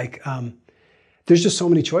something. But there's just so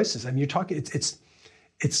many choices. I mean, you're talking, it's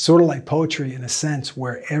sort of like poetry in a sense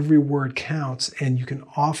where every word counts, and you can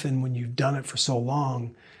often, when you've done it for so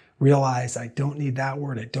long, realize I don't need that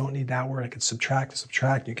word, I don't need that word, I can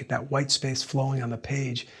subtract, you get that white space flowing on the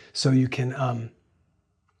page, so you can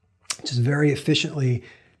just very efficiently,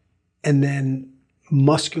 and then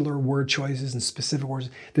muscular word choices and specific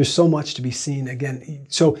words. There's so much to be seen again.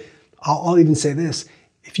 So I'll even say this,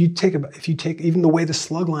 if you take even the way the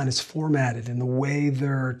slug line is formatted and the way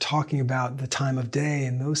they're talking about the time of day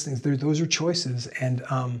and those things, those are choices, and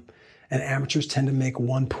amateurs tend to make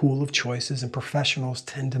one pool of choices and professionals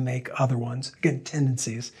tend to make other ones. Again,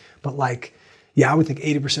 tendencies, but I would think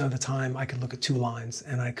 80% of the time I could look at 2 lines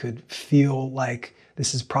and I could feel like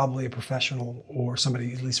this is probably a professional or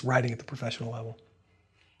somebody at least writing at the professional level.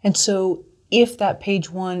 And so if that page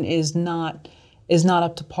 1 is not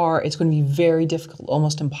up to par, it's going to be very difficult,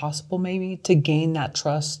 almost impossible maybe, to gain that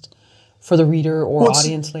trust for the reader or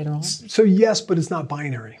audience later on? So yes, but it's not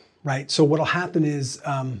binary, right? So what'll happen is,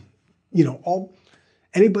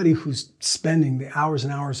 anybody who's spending the hours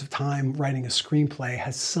and hours of time writing a screenplay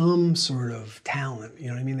has some sort of talent, you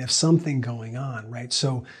know what I mean? They have something going on, right?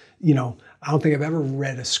 So, I don't think I've ever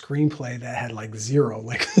read a screenplay that had 0,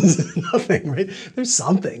 nothing, right? There's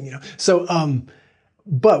something, So,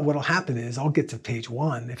 but what'll happen is I'll get to page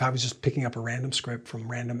 1. If I was just picking up a random script from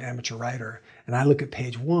random amateur writer and I look at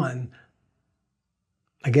page 1,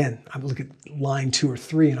 again, I look at line 2 or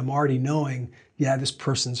 3 and I'm already knowing, yeah, this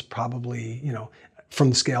person's probably, from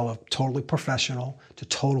the scale of totally professional to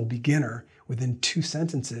total beginner, within 2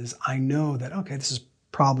 sentences, I know that, okay, this is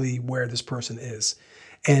probably where this person is.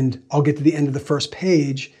 And I'll get to the end of the first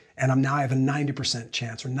page and I have a 90%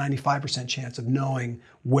 chance or 95% chance of knowing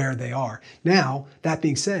where they are. Now, that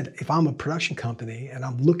being said, if I'm a production company and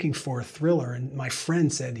I'm looking for a thriller and my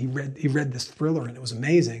friend said he read this thriller and it was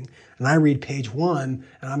amazing, and I read page 1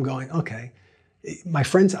 and I'm going, okay, I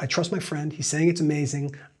trust my friend, he's saying it's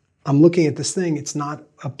amazing, I'm looking at this thing, it's not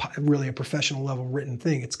really a professional level written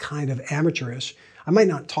thing, it's kind of amateurish. I might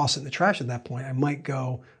not toss it in the trash at that point, I might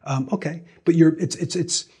go, okay, but you're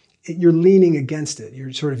leaning against it.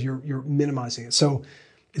 You're minimizing it. So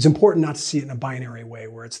it's important not to see it in a binary way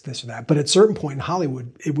where it's this or that. But at a certain point in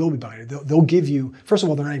Hollywood, it will be binary. They'll give you, first of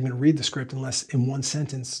all, they're not even going to read the script unless in one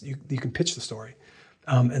sentence you can pitch the story.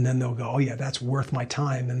 And then they'll go, oh yeah, that's worth my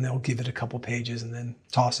time. And they'll give it a couple pages and then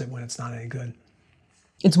toss it when it's not any good.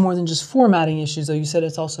 It's more than just formatting issues, though. You said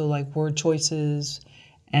it's also word choices.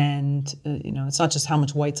 And, it's not just how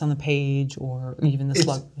much white's on the page or even the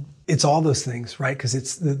slug. It's all those things, right? Because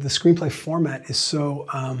it's the screenplay format is so,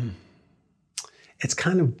 it's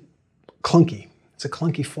kind of clunky. It's a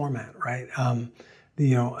clunky format, right?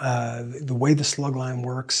 the way the slug line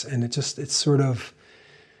works, and it's sort of,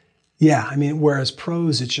 yeah, I mean, whereas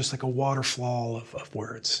prose, it's just like a waterfall of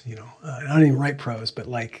words, I don't even write prose, but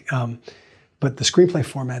but the screenplay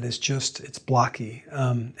format is just, it's blocky.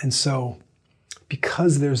 And so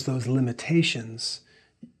because there's those limitations,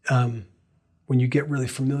 when you get really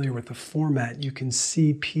familiar with the format, you can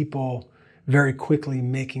see people very quickly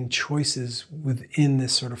making choices within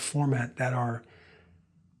this sort of format that are,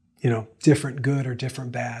 different good or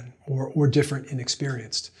different bad or different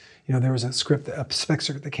inexperienced. There was a spec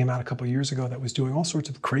script that came out a couple of years ago that was doing all sorts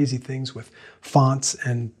of crazy things with fonts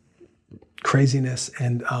and craziness.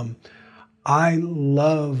 And I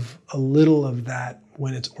love a little of that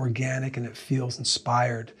when it's organic and it feels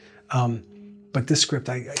inspired. But this script,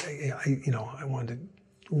 I wanted to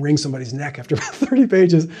wring somebody's neck after about 30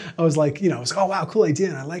 pages. I was like, it was, oh wow, cool idea,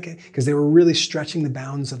 and I like it, because they were really stretching the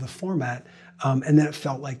bounds of the format. And then it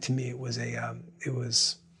felt like, to me, it was, at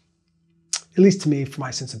least to me, for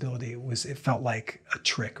my sensibility, it felt like a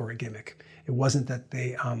trick or a gimmick. It wasn't that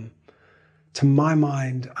they, to my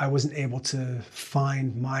mind, I wasn't able to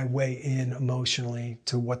find my way in emotionally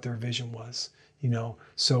to what their vision was,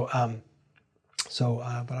 So,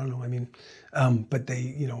 but I don't know. I mean, but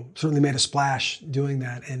they, certainly made a splash doing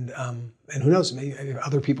that, and who knows? Maybe if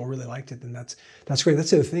other people really liked it, then that's great.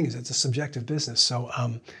 That's the other thing, is it's a subjective business. So,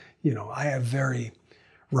 I have very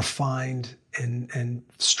refined and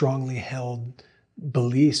strongly held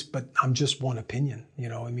beliefs, but I'm just one opinion.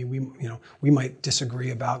 I mean, we might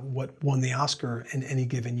disagree about what won the Oscar in any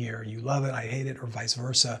given year. You love it, I hate it, or vice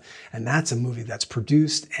versa. And that's a movie that's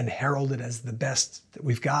produced and heralded as the best that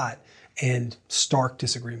we've got, and stark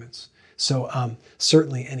disagreements. So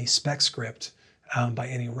certainly any spec script by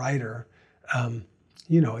any writer,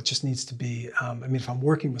 it just needs to be, I mean, if I'm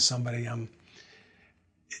working with somebody,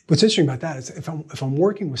 what's interesting about that is if I'm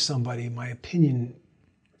working with somebody, my opinion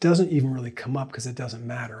doesn't even really come up, because it doesn't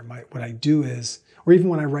matter. What I do is, or even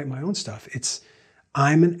when I write my own stuff,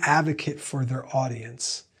 I'm an advocate for their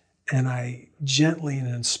audience, and I gently, in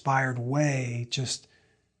an inspired way, just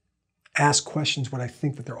ask questions what I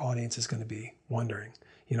think that their audience is going to be wondering.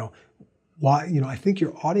 Why, I think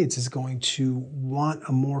your audience is going to want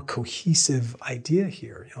a more cohesive idea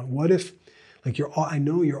here. What if, I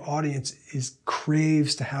know your audience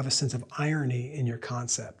craves to have a sense of irony in your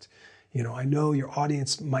concept. I know your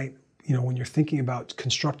audience might, when you're thinking about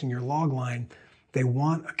constructing your log line, they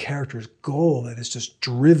want a character's goal that is just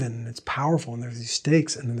driven and it's powerful, and there's these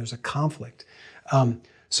stakes, and then there's a conflict.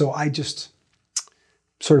 So I just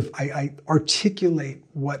I articulate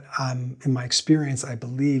what in my experience, I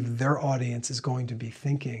believe their audience is going to be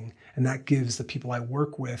thinking, and that gives the people I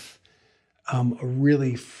work with a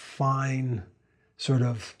really fine sort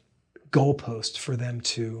of goalpost for them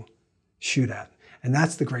to shoot at. And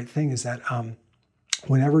that's the great thing, is that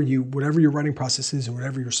whatever your writing process is, and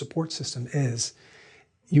whatever your support system is,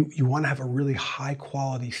 you want to have a really high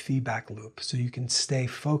quality feedback loop, so you can stay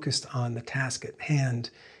focused on the task at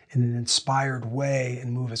hand in an inspired way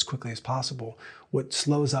and move as quickly as possible. What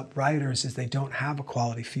slows up writers is they don't have a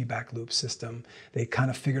quality feedback loop system. They kind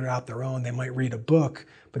of figure it out their own. They might read a book,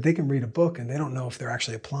 but they can read a book and they don't know if they're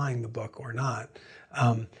actually applying the book or not.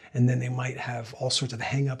 And then they might have all sorts of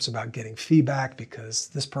hangups about getting feedback because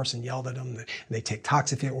this person yelled at them, and they take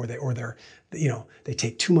toxic feedback, they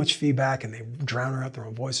take too much feedback and they drown out their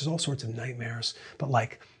own voice. There's all sorts of nightmares. But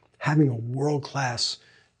having a world-class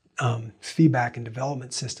feedback and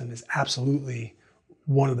development system is absolutely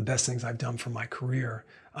one of the best things I've done for my career.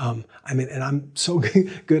 And I'm so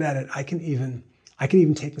good at it. I can even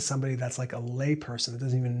take somebody that's like a lay person that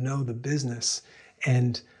doesn't even know the business,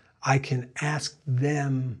 and I can ask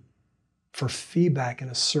them for feedback in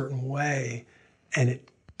a certain way, and it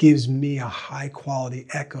gives me a high quality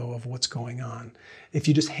echo of what's going on. If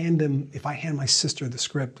I hand my sister the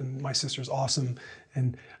script, and my sister's awesome,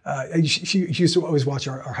 and she used to always watch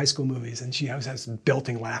our high school movies, and she always has this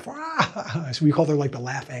belting laugh. So we called her like the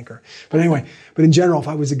laugh anchor. But anyway, in general, if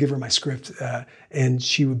I was to give her my script, and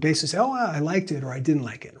she would basically say, oh, I liked it, or I didn't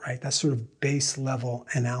like it, right? That's sort of base level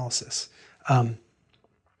analysis.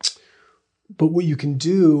 But what you can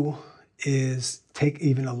do is take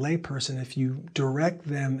even a layperson, if you direct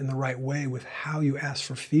them in the right way with how you ask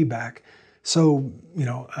for feedback. So,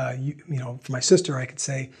 for my sister, I could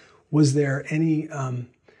say, was there any,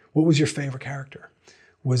 what was your favorite character?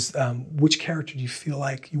 Which character do you feel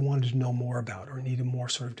like you wanted to know more about or needed more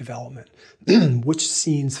sort of development? Which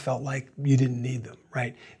scenes felt like you didn't need them,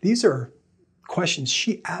 right? These are questions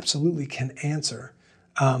she absolutely can answer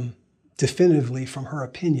definitively from her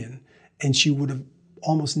opinion, and she would have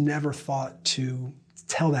almost never thought to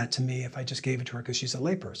tell that to me if I just gave it to her because she's a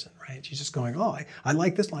layperson, right? She's just going, oh, I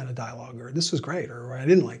like this line of dialogue, or this was great, or I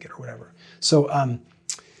didn't like it, or whatever. So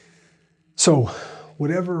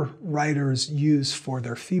whatever writers use for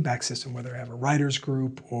their feedback system, whether they have a writer's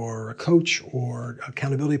group or a coach or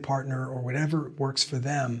accountability partner or whatever works for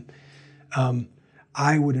them,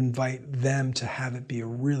 I would invite them to have it be a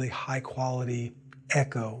really high quality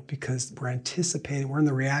echo, because we're in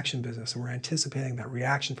the reaction business, and we're anticipating that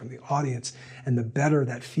reaction from the audience. And the better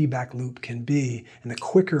that feedback loop can be, and the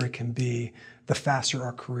quicker it can be, the faster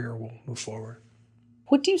our career will move forward.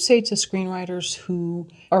 What do you say to screenwriters who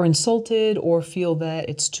are insulted or feel that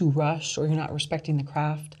it's too rushed or you're not respecting the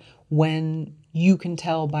craft, when you can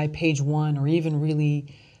tell by page 1 or even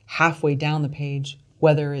really halfway down the page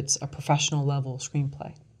whether it's a professional level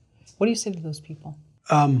screenplay? What do you say to those people?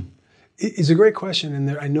 It's a great question,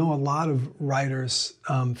 and I know a lot of writers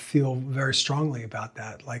feel very strongly about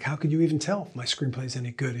that. Like, how could you even tell if my screenplay is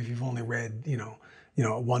any good if you've only read,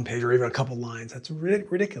 a one page or even a couple lines? That's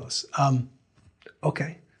ridiculous.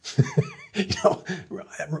 Okay,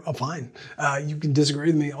 fine. You can disagree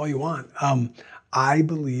with me all you want. I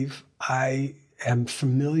believe I am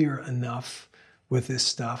familiar enough with this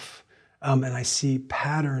stuff, and I see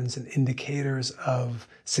patterns and indicators of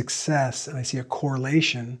success, and I see a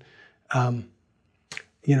correlation. And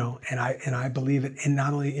I believe it, and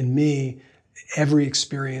not only in me, every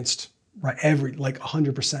experienced, right, like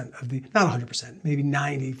 100% of the, not 100%, maybe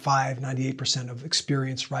 95, 98% of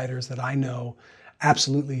experienced writers that I know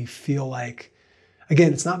absolutely feel like,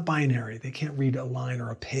 again, it's not binary. They can't read a line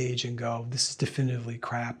or a page and go, this is definitively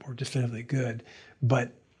crap or definitively good.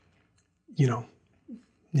 But,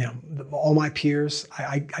 all my peers,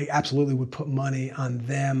 I absolutely would put money on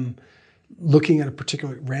them looking at a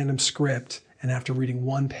particular random script, and after reading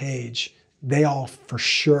one page, they all for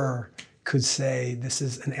sure could say this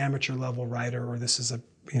is an amateur level writer, or this is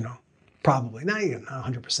probably not even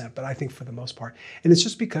 100%, but I think for the most part. And it's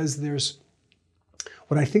just because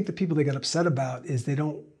what I think the people they get upset about is they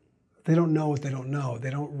don't know what they don't know.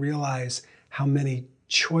 They don't realize how many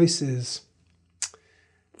choices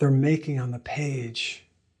they're making on the page.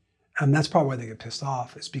 And that's probably why they get pissed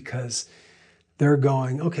off, is because they're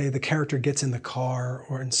going, okay, the character gets in the car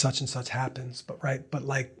and such happens. But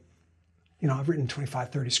like, I've written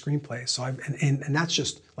 25, 30 screenplays. So and that's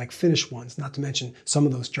just like finished ones, not to mention some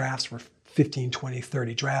of those drafts were 15, 20,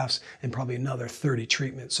 30 drafts and probably another 30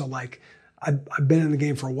 treatments. So like, I've been in the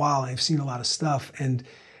game for a while, and I've seen a lot of stuff, and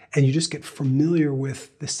you just get familiar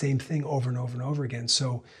with the same thing over and over and over again.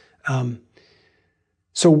 So, a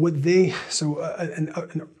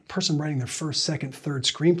person writing their first, second, third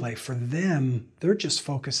screenplay, for them, they're just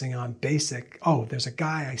focusing on basic, oh, there's a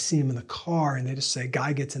guy, I see him in the car, and they just say,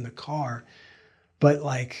 guy gets in the car. But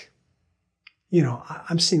like,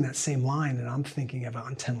 I'm seeing that same line, and I'm thinking of it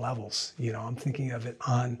on 10 levels. I'm thinking of it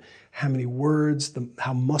on how many words,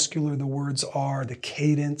 how muscular the words are, the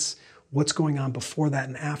cadence, what's going on before that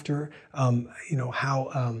and after,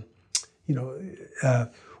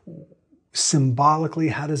 symbolically,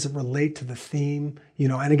 how does it relate to the theme?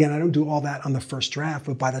 And again, I don't do all that on the first draft,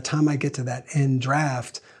 but by the time I get to that end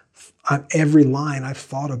draft, on every line I've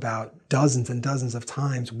thought about dozens and dozens of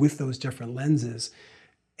times with those different lenses.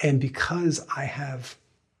 And because I have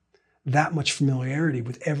that much familiarity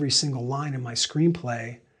with every single line in my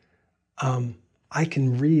screenplay, I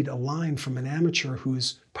can read a line from an amateur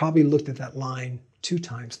who's probably looked at that line 2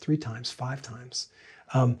 times, 3 times, 5 times.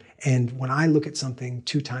 And when I look at something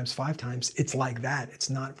 2 times, 5 times, it's like that. It's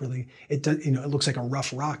not really, it looks like a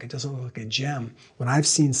rough rock. It doesn't look like a gem. When I've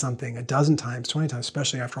seen something a dozen times, 20 times,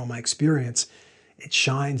 especially after all my experience, it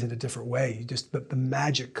shines in a different way. The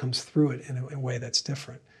magic comes through it in a way that's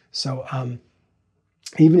different. So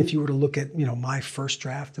even if you were to look at my first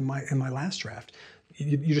draft and my last draft,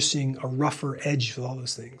 you're just seeing a rougher edge with all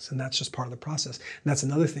those things, and that's just part of the process. And that's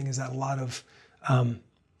another thing, is that a lot of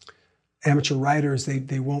amateur writers,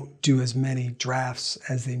 they won't do as many drafts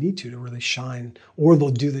as they need to really shine, or they'll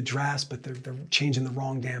do the drafts, but they're changing the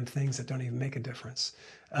wrong damn things that don't even make a difference,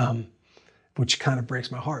 which kind of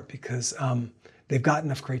breaks my heart, because they've got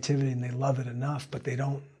enough creativity and they love it enough, but they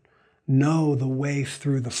don't know the way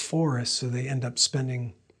through the forest, so they end up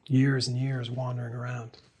spending years and years wandering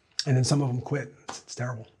around. And then some of them quit. It's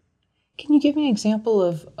terrible. Can you give me an example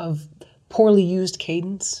of poorly used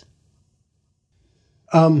cadence?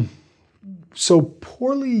 So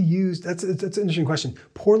poorly used, that's an interesting question.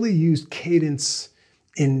 Poorly used cadence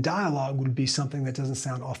in dialogue would be something that doesn't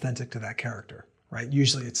sound authentic to that character, right?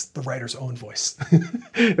 Usually it's the writer's own voice.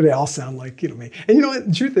 They all sound like me. And you know what,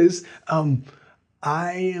 the truth is,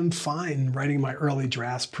 I am fine writing my early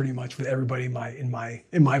drafts pretty much with everybody in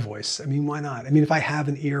my voice. I mean, why not? I mean, if I have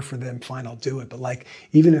an ear for them, fine, I'll do it. But like,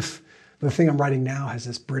 even if the thing I'm writing now has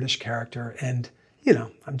this British character, and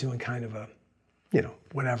I'm doing kind of a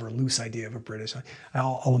whatever loose idea of a British.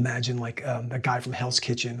 I'll imagine like a guy from Hell's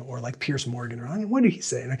Kitchen or like Piers Morgan, or what did he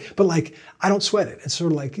say? But like, I don't sweat it. It's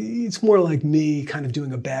sort of like, it's more like me kind of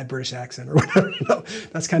doing a bad British accent or whatever.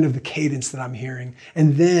 That's kind of the cadence that I'm hearing.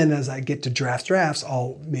 And then as I get to drafts,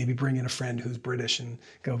 I'll maybe bring in a friend who's British and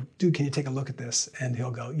go, dude, can you take a look at this? And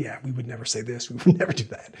he'll go, yeah, we would never say this. We would never do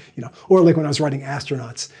that. Or like when I was writing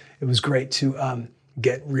astronauts, it was great to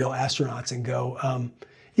get real astronauts and go,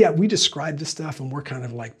 yeah, we describe this stuff and we're kind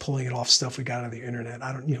of like pulling it off stuff we got out of the internet.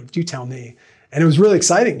 I don't, you tell me. And it was really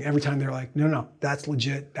exciting every time they were like, no, that's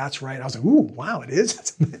legit. That's right. I was like, ooh, wow, it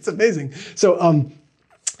is. It's amazing. So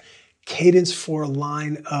cadence for a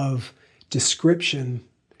line of description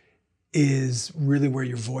is really where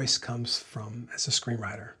your voice comes from as a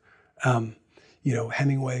screenwriter.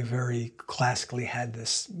 Hemingway very classically had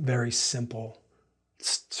this very simple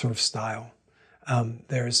sort of style.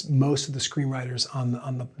 There's most of the screenwriters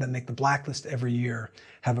that make the blacklist every year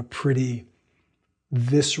have a pretty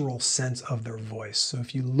visceral sense of their voice. So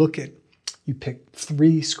if you pick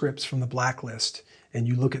 3 scripts from the blacklist and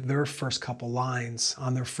you look at their first couple lines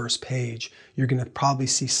on their first page, you're going to probably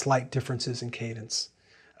see slight differences in cadence,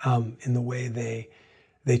 in the way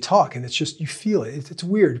they talk. And it's just, you feel it. It's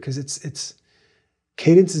weird because it's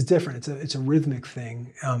cadence is different. It's a rhythmic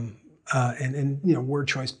thing. And word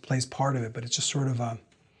choice plays part of it, but it's just sort of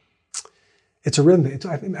it's a rhythm.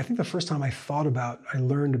 I think the first time I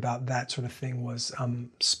learned about that sort of thing was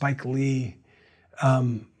Spike Lee,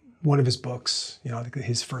 one of his books,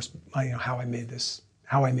 his first, How I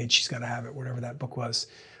Made She's Gotta Have It, whatever that book was.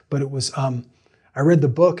 But it was, I read the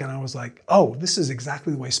book and I was like, oh, this is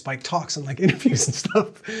exactly the way Spike talks in like interviews and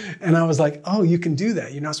stuff. And I was like, oh, you can do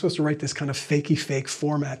that. You're not supposed to write this kind of fakey fake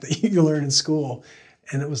format that you learn in school.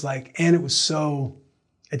 And it was like,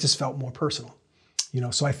 it just felt more personal,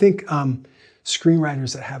 So I think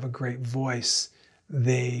screenwriters that have a great voice,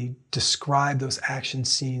 they describe those action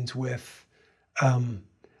scenes with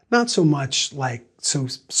not so much like so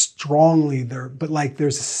strongly but like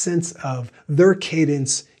there's a sense of their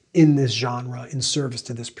cadence in this genre in service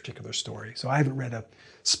to this particular story. So I haven't read a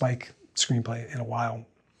Spike screenplay in a while,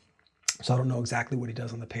 so I don't know exactly what he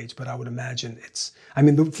does on the page, but I would imagine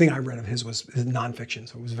the thing I read of his was nonfiction,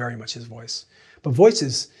 so it was very much his voice. But voice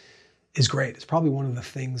is great. It's probably one of the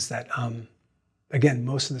things that, again,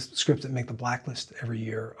 most of the scripts that make the blacklist every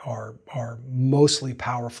year are mostly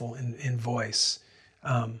powerful in voice,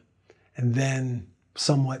 and then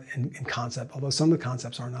somewhat in concept, although some of the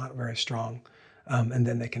concepts are not very strong, and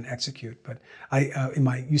then they can execute. But in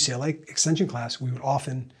my UCLA extension class, we would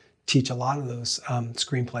often teach a lot of those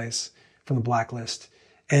screenplays from the blacklist.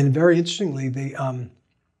 And very interestingly, the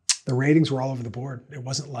ratings were all over the board. It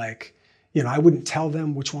wasn't like, I wouldn't tell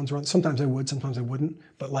them which ones were on. Sometimes I would, sometimes I wouldn't.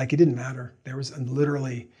 But like, it didn't matter. There was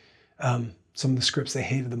literally some of the scripts they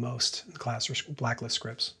hated the most in the class were blacklist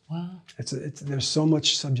scripts. Wow. There's so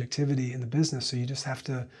much subjectivity in the business. So you just have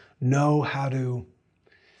to know how to,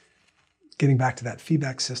 getting back to that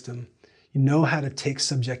feedback system, you know how to take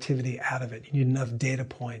subjectivity out of it. You need enough data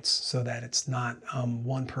points so that it's not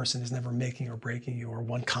one person is never making or breaking you, or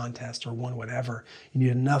one contest or one whatever. You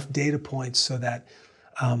need enough data points so that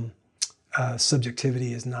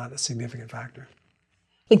subjectivity is not a significant factor.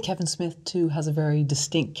 I think Kevin Smith, too, has a very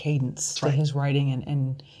distinct cadence to his writing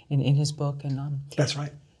and in his book. And That's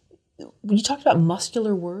right. You talked about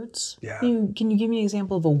muscular words. Yeah. Can you give me an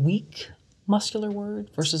example of a weak muscular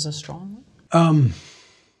word versus a strong one?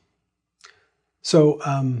 So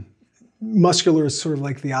muscular is sort of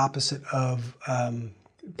like the opposite of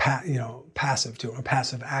passive too, or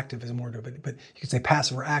passive active is more good, but you could say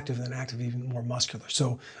passive or active, and then active even more muscular.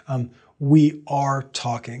 So we are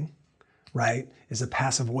talking, right, is a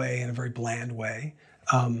passive way in a very bland way.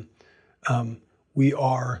 We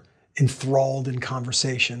are enthralled in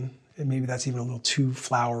conversation, and maybe that's even a little too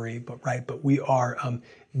flowery, but we are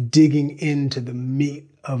digging into the meat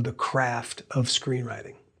of the craft of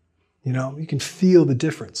screenwriting. You can feel the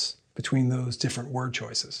difference between those different word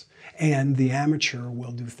choices. And the amateur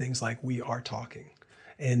will do things like we are talking.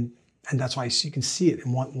 And that's why you can see it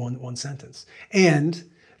in one sentence. And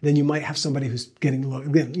then you might have somebody who's getting,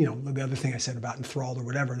 again, the other thing I said about enthralled or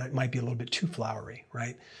whatever, that might be a little bit too flowery,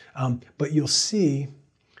 right? But you'll see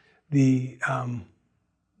the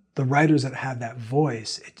writers that have that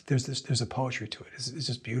voice, there's a poetry to it. It's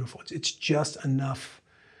just beautiful. It's just enough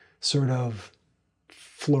sort of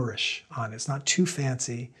flourish on it. It's not too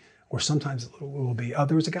fancy, or sometimes it will be.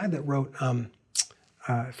 There was a guy that wrote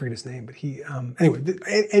I forget his name, but he, anyway,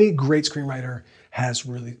 any great screenwriter has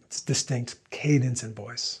really distinct cadence and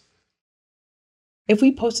voice. If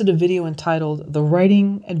we posted a video entitled "The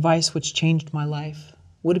Writing Advice Which Changed My Life,"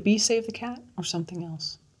 would it be Save the Cat or something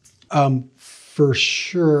else? For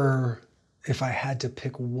sure, if I had to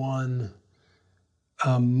pick one,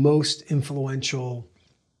 most influential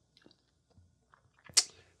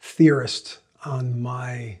theorist on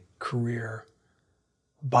my career,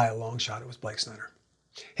 by a long shot, it was Blake Snyder.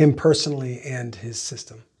 Him personally and his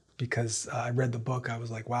system. Because I read the book, I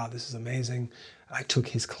was like, wow, this is amazing. I took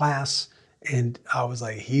his class and I was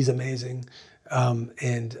like, he's amazing.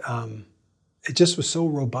 It just was so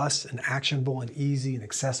robust and actionable and easy and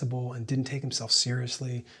accessible and didn't take himself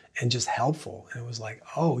seriously and just helpful. And it was like,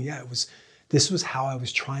 oh yeah, this was how I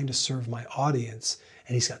was trying to serve my audience.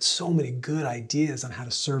 And he's got so many good ideas on how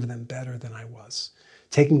to serve them better than I was.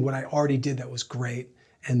 Taking what I already did that was great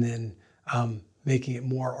and then making it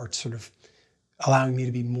more or sort of allowing me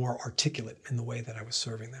to be more articulate in the way that I was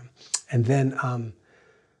serving them. And then a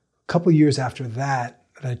couple years after that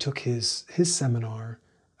I took his seminar,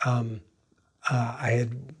 I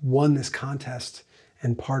had won this contest,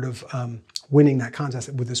 and part of winning that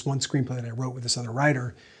contest with this one screenplay that I wrote with this other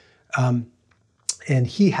writer, and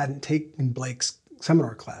he hadn't taken Blake's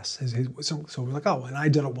seminar class. So we're like, oh, and I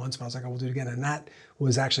did it once, but I was like, I will do it again. And that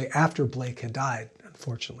was actually after Blake had died,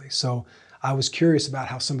 unfortunately. So I was curious about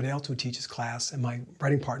how somebody else would teach his class, and my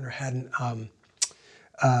writing partner hadn't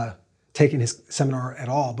taken his seminar at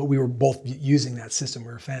all, but we were both using that system.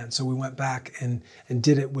 We were fans. So we went back and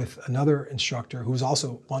did it with another instructor who was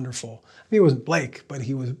also wonderful. I mean, it wasn't Blake, but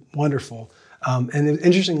he was wonderful.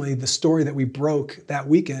 Interestingly, the story that we broke that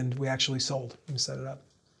weekend, we actually sold and set it up.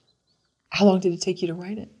 How long did it take you to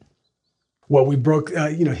write it? Well, we broke,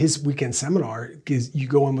 his weekend seminar is you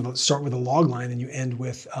go in start with a log line and you end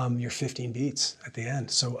with your 15 beats at the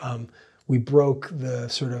end. So we broke the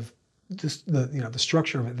sort of the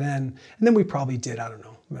structure of it then, and then we probably did, I don't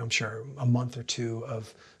know, I'm sure a month or two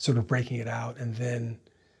of sort of breaking it out, and then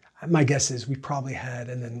my guess is we probably had,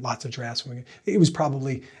 and then lots of drafts. It was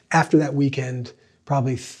probably after that weekend,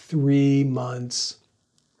 probably 3 months.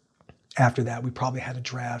 After that, we probably had a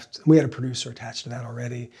draft. We had a producer attached to that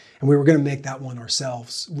already, and we were going to make that one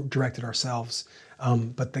ourselves, direct it ourselves.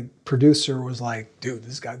 But the producer was like, "Dude,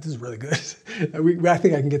 this is really good. I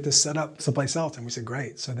think I can get this set up someplace else." And we said,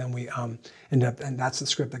 "Great." So then we ended up, and that's the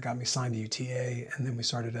script that got me signed to UTA. And then we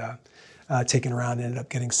started taking around, and ended up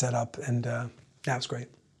getting set up, and that was great.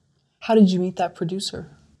 How did you meet that producer?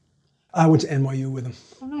 I went to NYU with him.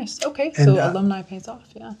 Oh, nice. Okay, so alumni pays off,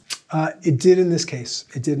 yeah. It did in this case.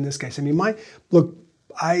 It did in this case. I mean, I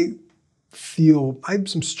have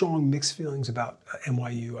some strong mixed feelings about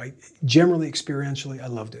NYU. I generally, experientially, I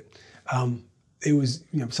loved it. It was,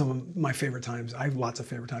 some of my favorite times. I have lots of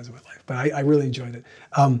favorite times in my life, but I really enjoyed it.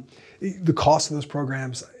 The cost of those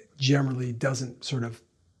programs generally doesn't sort of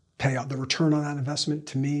pay out. The return on that investment,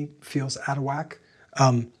 to me, feels out of whack.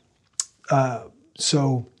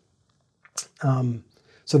 So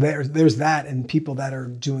there's that, and people that are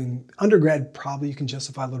doing undergrad, probably you can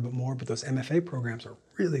justify a little bit more, but those MFA programs are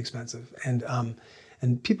really expensive. And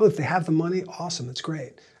people, if they have the money, awesome, that's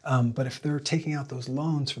great. But if they're taking out those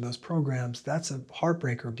loans for those programs, that's a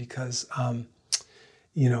heartbreaker because, no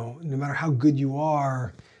matter how good you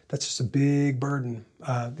are, that's just a big burden.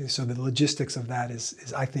 So the logistics of that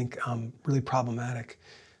is I think, really problematic.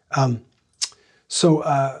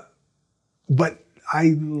 But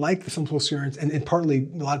I like the film school experience, and partly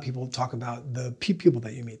a lot of people talk about the people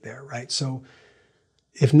that you meet there, right? So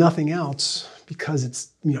if nothing else, because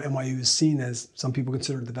it's, NYU is seen as, some people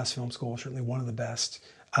consider it the best film school, certainly one of the best,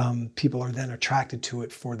 people are then attracted to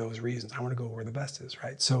it for those reasons. I want to go where the best is,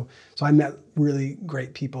 right? So I met really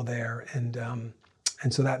great people there, and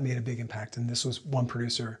so that made a big impact. And this was one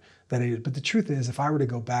producer that I did. But the truth is, if I were to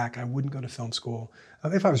go back, I wouldn't go to film school.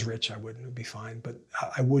 If I was rich, I wouldn't, it would be fine, but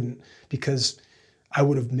I wouldn't, because I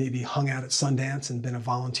would have maybe hung out at Sundance and been a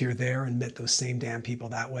volunteer there and met those same damn people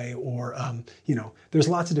that way. Or, there's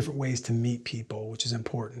lots of different ways to meet people, which is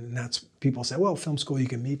important. And that's, people say, well, film school, you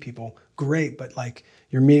can meet people. Great, but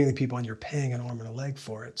you're meeting the people and you're paying an arm and a leg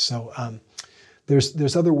for it. So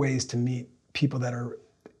there's other ways to meet people that are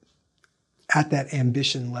at that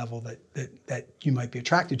ambition level that you might be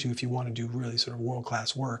attracted to if you want to do really sort of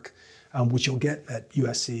world-class work, which you'll get at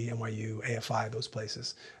USC, NYU, AFI, those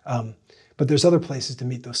places. But there's other places to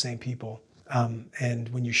meet those same people. And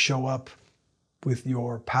when you show up with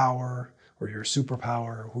your power or your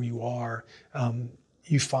superpower, or who you are,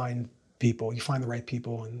 you find the right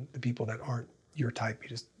people, and the people that aren't your type, you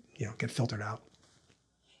just, get filtered out.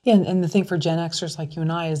 Yeah, and the thing for Gen Xers like you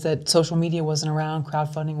and I is that social media wasn't around,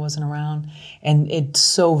 crowdfunding wasn't around, and it's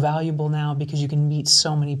so valuable now because you can meet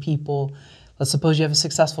so many people. Let's suppose you have a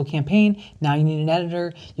successful campaign. Now you need an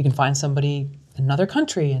editor. You can find somebody in another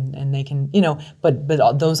country, and they can, but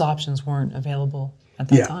those options weren't available at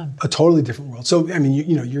that Yeah, time. a totally different world. So, I mean,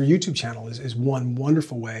 your YouTube channel is one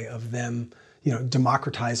wonderful way of them,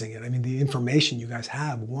 democratizing it. I mean, the information you guys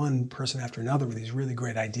have, one person after another with these really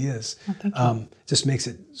great ideas, Oh, thank you. just makes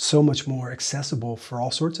it so much more accessible for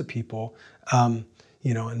all sorts of people, and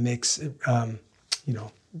makes it,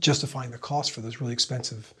 justifying the cost for those really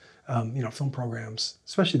expensive, film programs,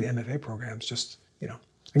 especially the MFA programs. Just,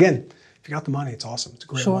 again, if you got the money, it's awesome. It's a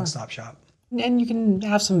great Sure. one-stop shop. And you can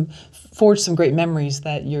have forge some great memories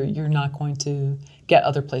that you're not going to get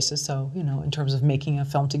other places. So, in terms of making a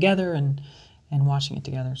film together and watching it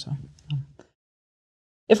together. So,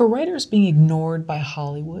 if a writer is being ignored by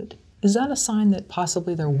Hollywood, is that a sign that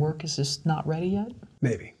possibly their work is just not ready yet?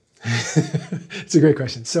 Maybe. It's a great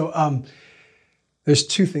question. So there's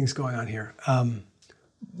two things going on here.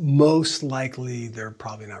 Most likely, they're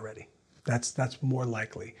probably not ready. That's more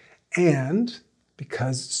likely. And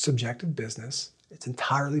because it's subjective business, it's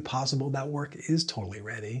entirely possible that work is totally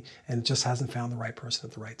ready and it just hasn't found the right person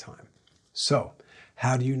at the right time. So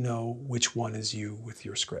how do you know which one is you with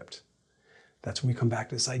your script? That's when we come back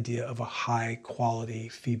to this idea of a high quality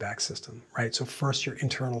feedback system, right? So first your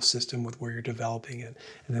internal system with where you're developing it.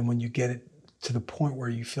 And then when you get it to the point where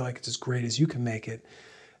you feel like it's as great as you can make it,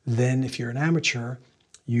 then if you're an amateur,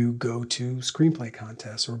 you go to screenplay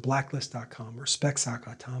contests or blacklist.com or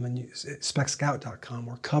specscout.com and specscout.com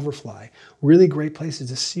or Coverfly. Really great places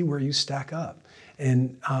to see where you stack up.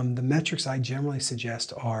 And the metrics I generally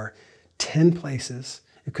suggest are 10 places.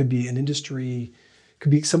 It could be an industry,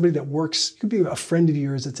 could be somebody that works, it could be a friend of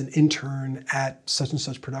yours that's an intern at such and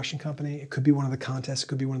such production company. It could be one of the contests. It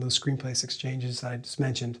could be one of those screenplays exchanges that I just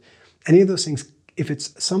mentioned. Any of those things, if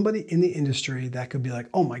it's somebody in the industry that could be like,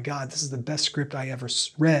 oh my God, this is the best script I ever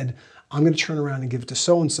read, I'm going to turn around and give it to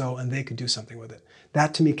so-and-so and they could do something with it.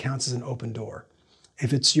 That to me counts as an open door.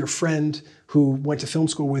 If it's your friend who went to film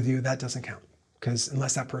school with you, that doesn't count. Because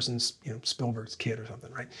unless that person's, Spielberg's kid or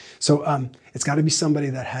something, right? So it's got to be somebody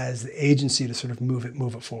that has the agency to sort of move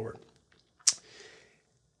it forward.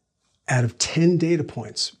 Out of 10 data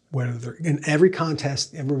points, whether they're in every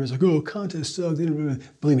contest, everybody's like, oh, contest sucks.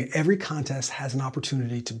 Believe me, every contest has an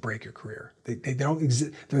opportunity to break your career. They don't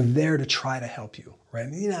exist. They're there to try to help you, right?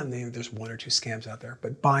 Maybe there's one or two scams out there,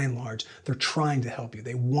 but by and large, they're trying to help you.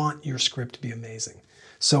 They want your script to be amazing.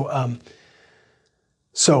 So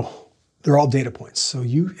they're all data points. So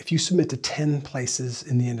if you submit to 10 places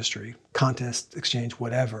in the industry, contest, exchange,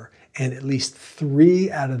 whatever, and at least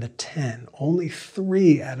 3 out of the 10, only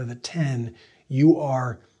 3 out of the 10, you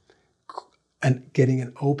are getting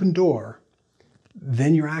an open door,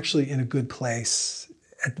 then you're actually in a good place.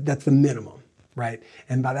 That's the minimum, right?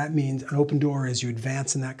 And by that means an open door is you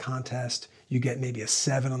advance in that contest, you get maybe a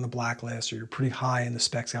 7 on the blacklist, or you're pretty high in the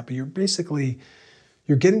specs out, but you're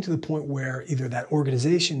getting to the point where either that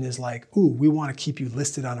organization is like, ooh, we want to keep you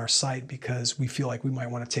listed on our site because we feel like we might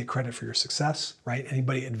want to take credit for your success, right?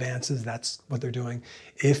 Anybody advances, that's what they're doing.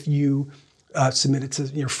 If you submit it to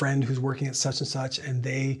your friend who's working at such and such and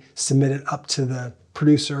they submit it up to the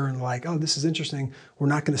producer and like, oh, this is interesting. We're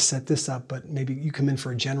not going to set this up, but maybe you come in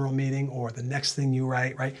for a general meeting or the next thing you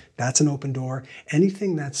write, right? That's an open door.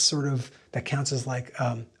 Anything that's that counts as like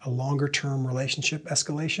a longer term relationship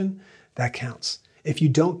escalation, that counts. If you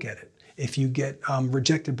don't get it, if you get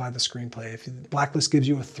rejected by the screenplay, if the blacklist gives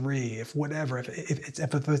you a 3, if whatever, if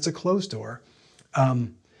it's a closed door,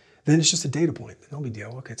 then it's just a data point. No big deal.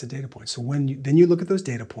 Okay, it's a data point. So then you look at those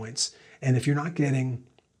data points, and if you're only getting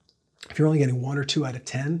 1 or 2 out of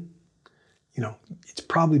 10, it's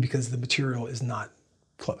probably because the material is not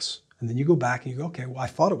close. And then you go back and you go, okay, well, I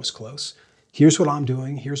thought it was close. Here's what I'm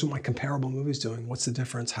doing. Here's what my comparable movie's doing. What's the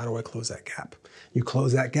difference? How do I close that gap? You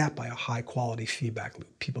close that gap by a high quality feedback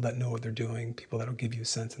loop. People that know what they're doing, people that'll give you a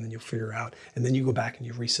sense, and then you'll figure out. And then you go back and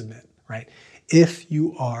you resubmit, right? If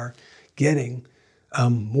you are getting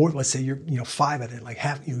more, let's say you're 5 at it, like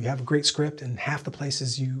half, you have a great script and half the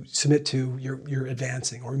places you submit to, you're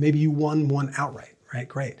advancing, or maybe you won one outright, right?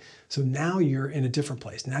 Great. So now you're in a different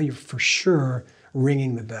place. Now you're for sure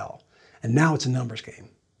ringing the bell. And now it's a numbers game.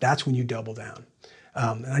 That's when you double down.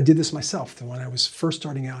 And I did this myself. When I was first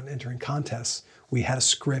starting out and entering contests, we had a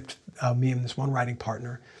script, me and this one writing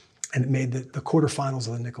partner, and it made the quarterfinals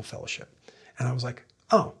of the Nicholl Fellowship. And I was like,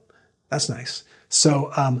 oh, that's nice. So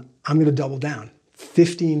I'm going to double down.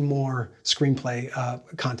 15 more screenplay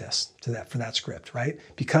contests for that script, right?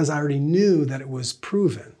 Because I already knew that it was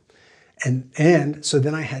proven. And so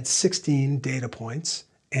then I had 16 data points.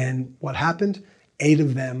 And what happened? 8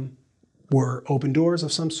 of them were open doors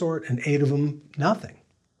of some sort, and 8 of them, nothing.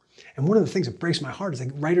 And one of the things that breaks my heart is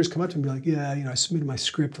like writers come up to me and be like, yeah, I submitted my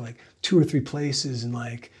script to like 2 or 3 places and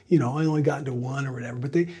like, I only got into 1 or whatever.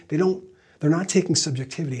 But they're not taking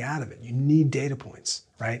subjectivity out of it. You need data points,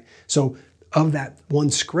 right? So of that one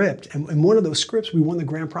script, and one of those scripts, we won the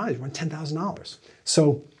grand prize, we won $10,000.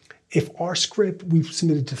 So if our script, we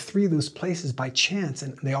submitted to 3 of those places by chance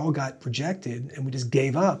and they all got rejected and we just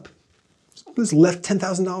gave up, we just left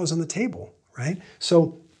 $10,000 on the table, right?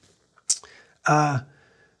 So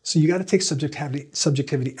you got to take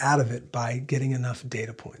subjectivity out of it by getting enough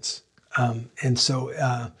data points.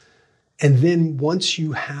 And then once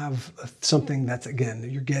you have something that's, again,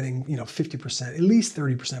 you're getting 50%, at least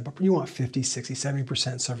 30%, but you want 50, 60,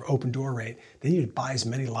 70% sort of open door rate, then you buy as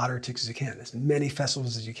many lottery tickets as you can, as many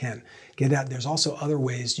festivals as you can. Get out. There's also other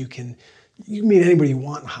ways you can meet anybody you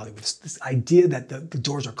want in Hollywood. This idea that the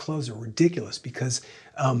doors are closed are ridiculous because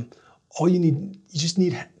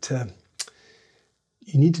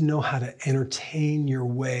you need to know how to entertain your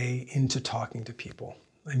way into talking to people.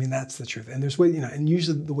 I mean, that's the truth. And there's and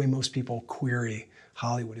usually the way most people query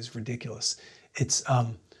Hollywood is ridiculous. It's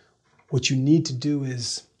what you need to do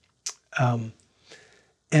is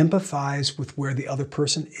empathize with where the other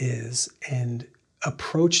person is and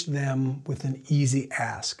approach them with an easy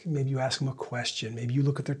ask. Maybe you ask them a question. Maybe you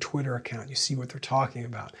look at their Twitter account, you see what they're talking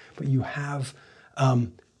about. But you have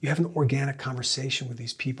an organic conversation with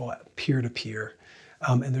these people peer to peer.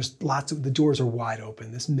 And there's the doors are wide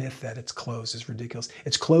open. This myth that it's closed is ridiculous.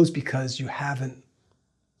 It's closed because you haven't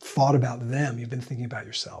thought about them. You've been thinking about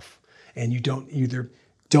yourself. And you either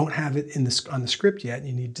don't have it on the script yet, and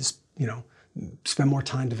you need to, spend more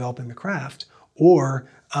time developing the craft, or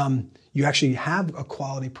you actually have a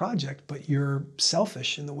quality project, but you're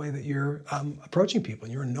selfish in the way that you're approaching people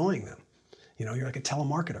and you're annoying them. You're like a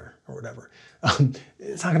telemarketer or whatever.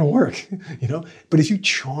 It's not going to work, But if you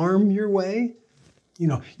charm your way,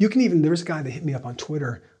 you can even, there was a guy that hit me up on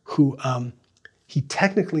Twitter who he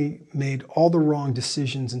technically made all the wrong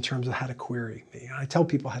decisions in terms of how to query me. I tell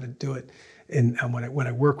people how to do it when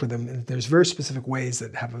I work with them, and there's very specific ways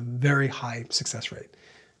that have a very high success rate.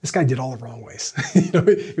 This guy did all the wrong ways. He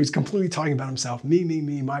was completely talking about himself, me,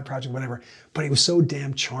 my project, whatever. But he was so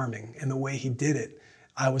damn charming in the way he did it.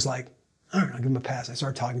 I was like, all right, I'll give him a pass. I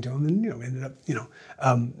started talking to him, and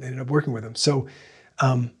ended up working with him. So.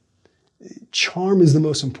 Charm is the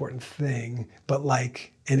most important thing,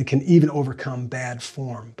 and it can even overcome bad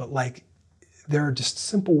form. But there are just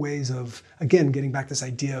simple ways of, again, getting back to this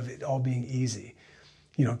idea of it all being easy.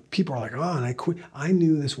 People are like, oh, and I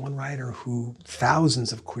knew this one writer who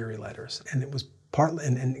thousands of query letters, and it was partly,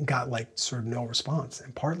 and got sort of no response,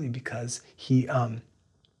 and partly because he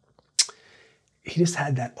just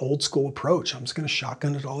had that old school approach. I'm just going to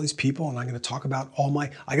shotgun it to all these people and I'm going to talk about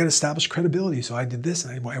I got to establish credibility. So I did this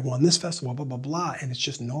and I won this festival, blah, blah, blah. And it's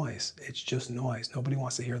just noise. It's just noise. Nobody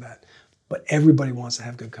wants to hear that. But everybody wants to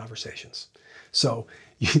have good conversations. So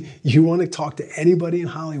you want to talk to anybody in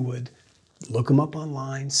Hollywood, look them up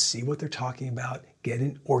online, see what they're talking about,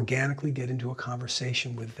 organically get into a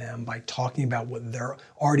conversation with them by talking about what they're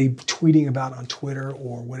already tweeting about on Twitter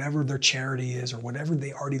or whatever their charity is or whatever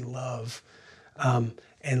they already love.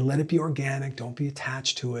 And let it be organic. Don't be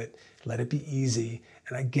attached to it. Let it be easy.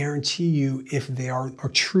 And I guarantee you, if they are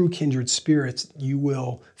true kindred spirits, you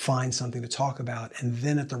will find something to talk about. And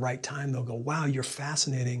then at the right time, they'll go, wow, you're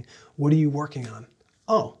fascinating. What are you working on?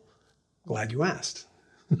 Oh, glad you asked.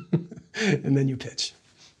 And then you pitch.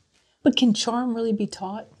 But can charm really be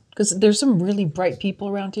taught? Because there's some really bright people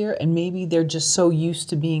around here, and maybe they're just so used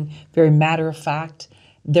to being very matter of fact.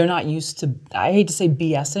 They're not used to, I hate to say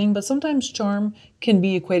BSing, but sometimes charm can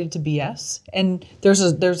be equated to BS. And there's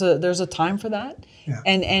a time for that. Yeah.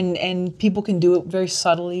 And people can do it very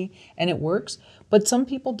subtly and it works. But some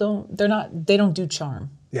people don't, they don't do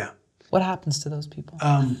charm. Yeah. What happens to those people?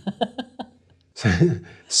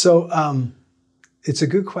 So it's a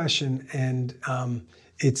good question, and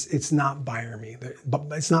it's not binary.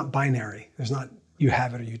 It's not binary. There's not you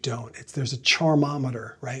have it or you don't. There's a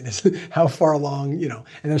charmometer, right? It's how far along, and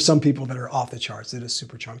there's some people that are off the charts that are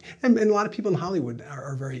super charming. And a lot of people in Hollywood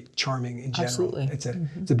are very charming in general. Absolutely. It's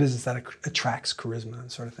a business that attracts charisma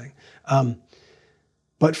and sort of thing.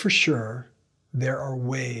 But for sure, there are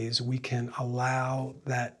ways we can allow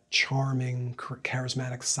that charming,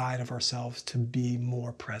 charismatic side of ourselves to be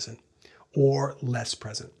more present or less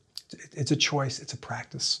present. It's a choice, it's a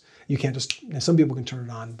practice. You can't just, some people can turn it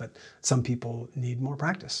on, but some people need more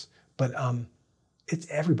practice. But it's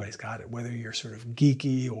everybody's got it, whether you're sort of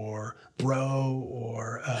geeky or bro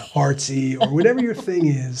or artsy or whatever your thing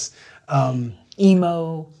is.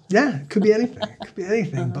 Emo. Yeah, it could be anything. It could be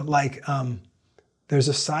anything. But like, there's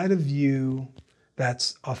a side of you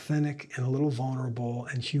that's authentic and a little vulnerable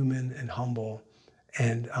and human and humble.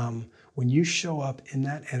 And when you show up in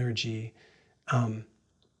that energy,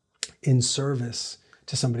 in service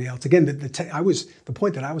to somebody else. Again, the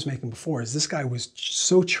point that I was making before is this guy was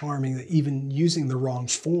so charming that even using the wrong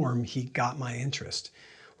form, he got my interest.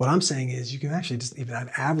 What I'm saying is you can actually just even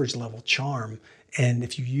have average level charm, and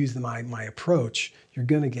if you use my approach, you're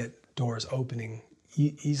going to get doors opening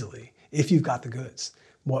easily if you've got the goods.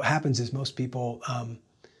 What happens is most people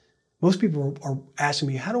are asking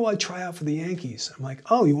me, how do I try out for the Yankees? I'm like,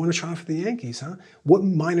 oh, you want to try out for the Yankees, huh? What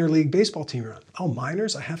minor league baseball team are you on? Oh,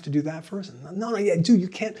 minors? I have to do that first? No, yeah, dude, you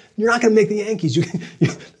can't. You're not going to make the Yankees. You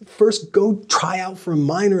first go try out for a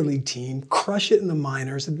minor league team, crush it in the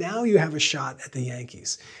minors, and now you have a shot at the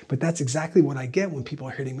Yankees. But that's exactly what I get when people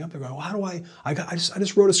are hitting me up. They're going, well, how do I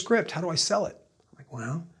just wrote a script. How do I sell it? I'm like,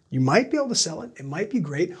 well, you might be able to sell it. It might be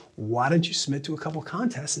great. Why don't you submit to a couple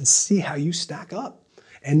contests and see how you stack up?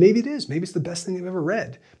 And maybe it is. Maybe it's the best thing they've ever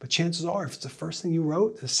read. But chances are, if it's the first thing you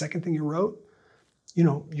wrote, the second thing you wrote,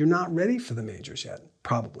 you're not ready for the majors yet,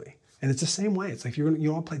 probably. And it's the same way. It's like if you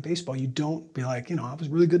want to play baseball, you don't be like, I was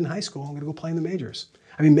really good in high school. I'm going to go play in the majors.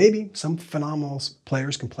 I mean, maybe some phenomenal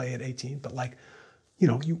players can play at 18, but like,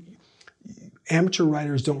 amateur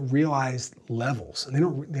writers don't realize levels, and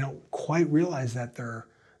they don't quite realize that they're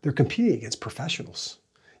competing against professionals.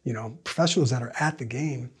 Professionals that are at the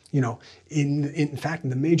game, in fact, in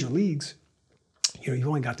the major leagues, you've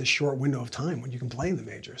only got this short window of time when you can play in the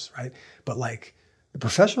majors, right? But like the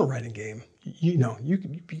professional writing game, you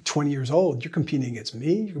could be 20 years old, you're competing against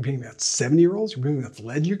me, you're competing against 70-year-olds, you're competing against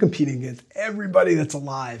legends, you're competing against everybody that's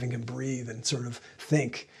alive and can breathe and sort of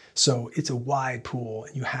think. So it's a wide pool,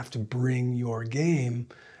 and you have to bring your game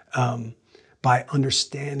by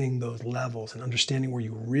understanding those levels and understanding where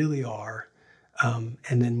you really are. And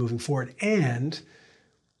then moving forward. And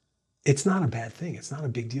it's not a bad thing. It's not a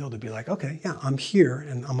big deal to be like, okay, yeah, I'm here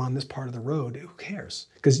and I'm on this part of the road. Who cares?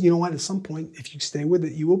 Because you know what? At some point, if you stay with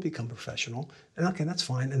it, you will become professional. And okay, that's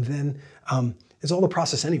fine. And then it's all the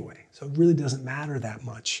process anyway. So it really doesn't matter that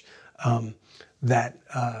much. It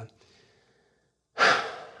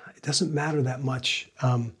doesn't matter that much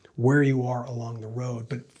where you are along the road.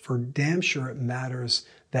 But for damn sure, it matters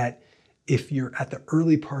that if you're at the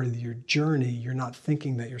early part of your journey, you're not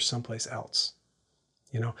thinking that you're someplace else,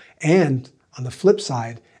 And on the flip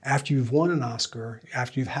side, after you've won an Oscar,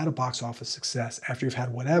 after you've had a box office success, after you've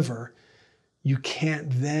had whatever, you can't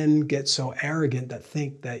then get so arrogant that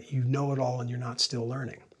think that you know it all and you're not still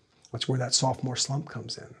learning. That's where that sophomore slump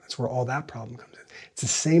comes in. That's where all that problem comes in. It's the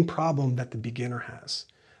same problem that the beginner has.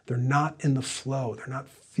 They're not in the flow. They're not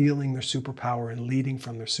feeling their superpower and leading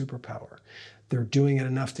from their superpower. They're doing it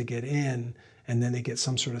enough to get in, and then they get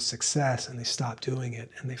some sort of success and they stop doing it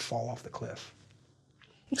and they fall off the cliff.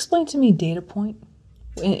 Explain to me data point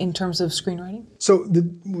in terms of screenwriting. So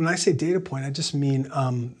when I say data point, I just mean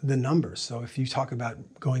the numbers. So if you talk about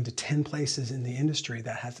going to 10 places in the industry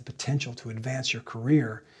that has the potential to advance your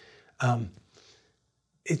career,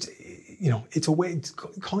 it's a way,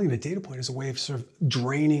 calling it a data point is a way of sort of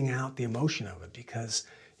draining out the emotion of it, because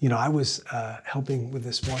I was helping with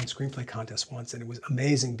this one screenplay contest once, and it was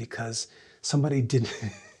amazing because somebody didn't.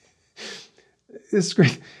 the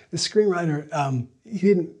screenwriter,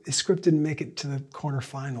 his script didn't make it to the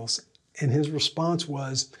quarterfinals, and his response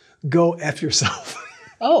was, "Go F yourself."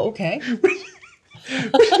 Oh, okay.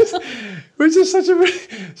 which is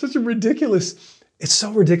such a ridiculous. It's so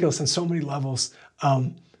ridiculous on so many levels.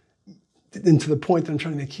 And to the point that I'm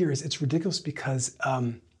trying to make here is, it's ridiculous because.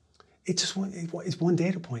 It's one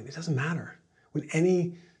data point. It doesn't matter. When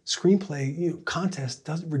any screenplay contest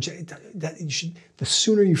doesn't reject that, the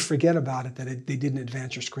sooner you forget about it, that they didn't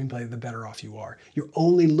advance your screenplay, the better off you are. You're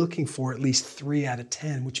only looking for at least 3 out of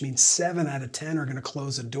 10, which means 7 out of 10 are going to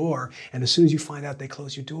close a door. And as soon as you find out they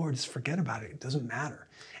close your door, just forget about it. It doesn't matter.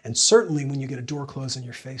 And certainly when you get a door closed in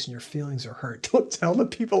your face and your feelings are hurt, don't tell the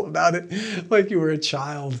people about it like you were a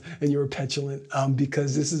child and you were petulant,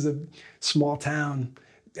 because this is a small town.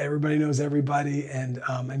 Everybody knows everybody, and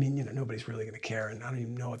nobody's really going to care. And I don't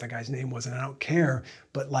even know what that guy's name was, and I don't care.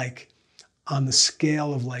 But like, on the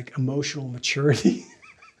scale of like emotional maturity,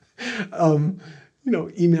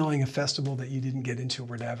 emailing a festival that you didn't get into or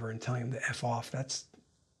whatever, and telling them to F off, that's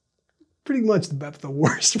pretty much the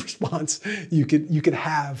worst response you could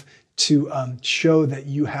have to show that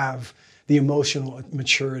you have the emotional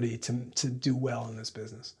maturity to do well in this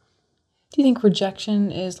business. Do you think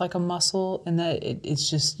rejection is like a muscle, and that it's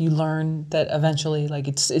just you learn that eventually, like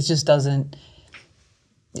it just doesn't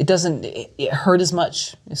it hurt as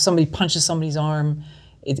much if somebody punches somebody's arm?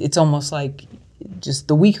 It's almost like just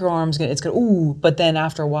the weaker arm's gonna ooh, but then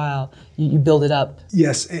after a while you build it up.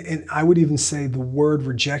 Yes, and I would even say the word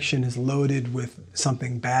rejection is loaded with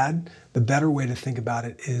something bad. The better way to think about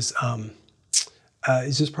it is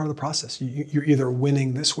just part of the process. You're either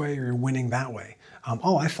winning this way or you're winning that way.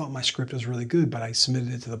 Oh, I thought my script was really good, but I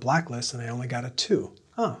submitted it to the blacklist and I only got a 2.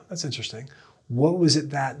 Oh, that's interesting. What was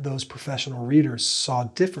it that those professional readers saw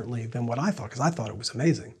differently than what I thought? Because I thought it was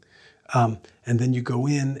amazing. And then you go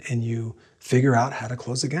in and you figure out how to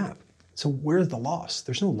close the gap. So where's the loss?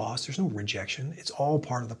 There's no loss. There's no rejection. It's all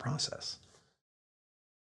part of the process.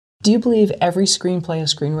 Do you believe every screenplay a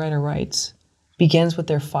screenwriter writes begins with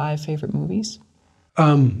their 5 favorite movies?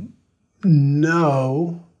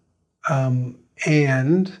 No.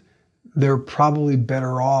 And they're probably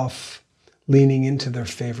better off leaning into their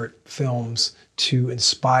favorite films to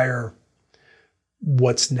inspire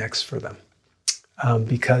what's next for them.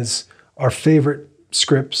 Because our favorite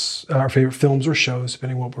scripts, our favorite films or shows,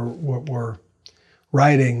 depending on what we're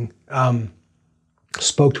writing,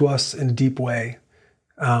 spoke to us in a deep way.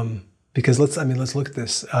 Because let's look at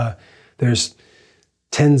this. There's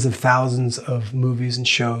tens of thousands of movies and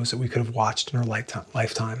shows that we could have watched in our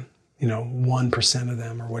lifetime. 1% of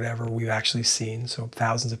them or whatever we've actually seen. So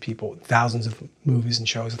thousands of people, thousands of movies and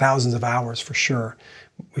shows, thousands of hours for sure.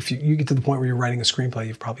 If you get to the point where you're writing a screenplay,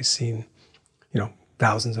 you've probably seen,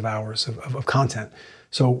 thousands of hours of content.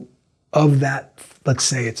 So of that, let's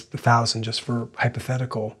say it's 1,000 just for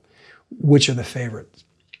hypothetical, which are the favorites?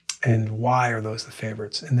 And why are those the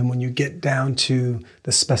favorites? And then when you get down to the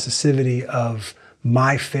specificity of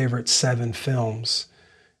my favorite 7 films,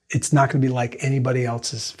 it's not going to be like anybody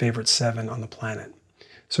else's favorite 7 on the planet.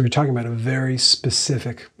 So you're talking about a very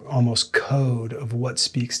specific, almost code of what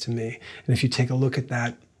speaks to me. And if you take a look at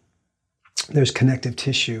that, there's connective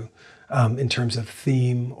tissue in terms of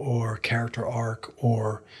theme or character arc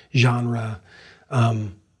or genre,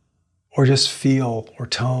 or just feel or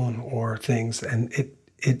tone or things. And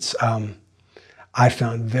it's I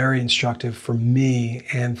found very instructive for me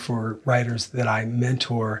and for writers that I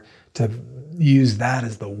mentor to use that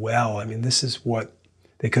as the well. I mean, this is what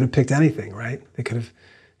they could have picked anything, right? They could have,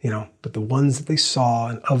 but the ones that they saw,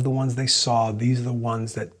 and of the ones they saw, these are the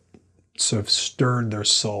ones that sort of stirred their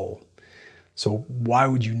soul. So why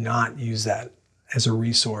would you not use that as a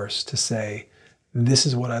resource to say, this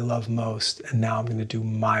is what I love most, and now I'm going to do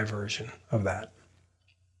my version of that?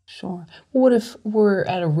 Sure. Well, what if we're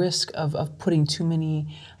at a risk of putting too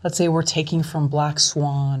many, let's say we're taking from Black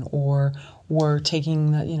Swan, or we're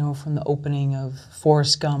taking from the opening of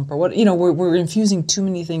Forrest Gump, or what, we're infusing too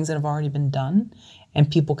many things that have already been done,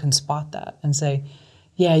 and people can spot that and say,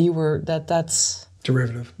 yeah, that's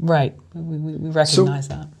derivative. Right. We recognize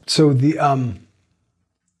that. So the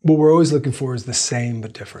what we're always looking for is the same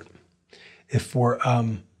but different. If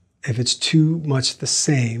it's too much the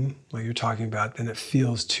same, like you're talking about, then it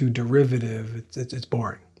feels too derivative. It's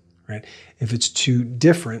boring, right? If it's too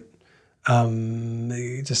different,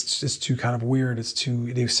 it's too kind of weird. It's too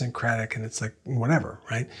idiosyncratic, and it's like whatever,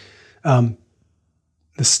 right?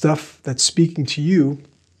 The stuff that's speaking to you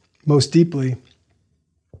most deeply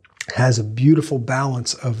has a beautiful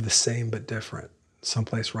balance of the same but different,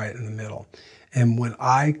 someplace right in the middle. And when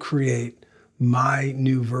I create my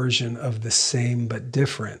new version of the same but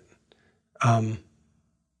different,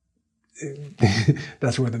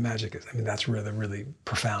 that's where the magic is. I mean, that's where the really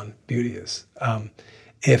profound beauty is.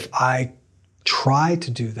 If I try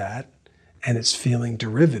to do that and it's feeling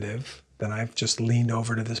derivative, then I've just leaned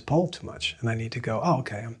over to this pole too much, and I need to go, oh,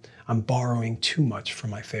 okay, I'm borrowing too much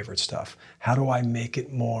from my favorite stuff. How do I make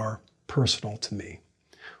it more personal to me?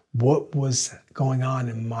 What was going on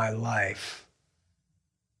in my life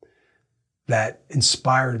that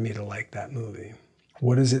inspired me to like that movie?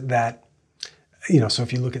 What is it that, so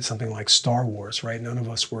if you look at something like Star Wars, right? None of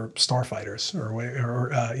us were starfighters, or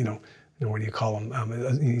what do you call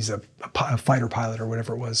him? He's a fighter pilot or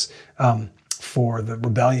whatever it was for the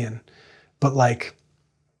rebellion. But like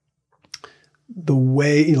the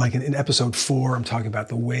way, like in episode 4, I'm talking about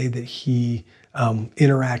the way that he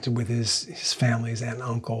interacted with his family, his aunt and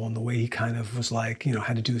uncle, and the way he kind of was like,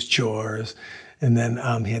 had to do his chores. And then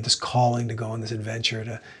he had this calling to go on this adventure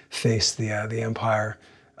to face the Empire.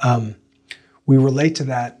 We relate to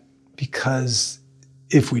that because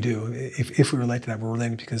if we relate to that, we're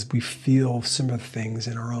relating because we feel similar things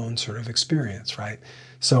in our own sort of experience, right?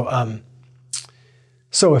 So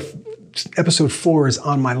if episode 4 is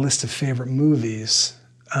on my list of favorite movies,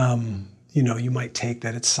 You know, you might take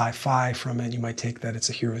that it's sci-fi from it. You might take that it's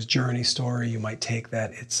a hero's journey story. You might take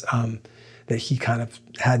that it's that he kind of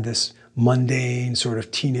had this mundane sort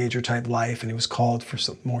of teenager type life and he was called for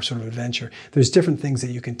some more sort of adventure. There's different things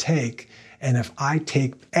that you can take. And if I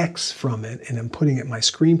take X from it and I'm putting it in my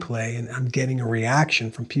screenplay and I'm getting a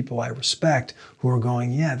reaction from people I respect who are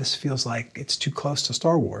going, yeah, this feels like it's too close to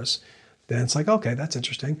Star Wars, then it's like, okay, that's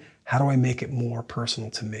interesting. How do I make it more personal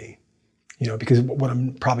to me? You know, because what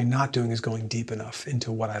I'm probably not doing is going deep enough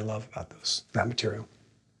into what I love about that material.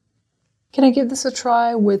 Can I give this a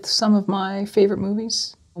try with some of my favorite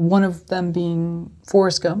movies? One of them being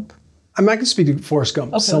Forrest Gump. I mean, I can speak to Forrest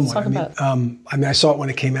Gump somewhat. Let's talk about it. I mean, I saw it when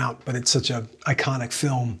it came out, but it's such an iconic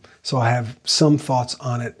film, so I have some thoughts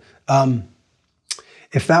on it.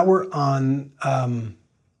 If that were on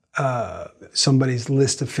somebody's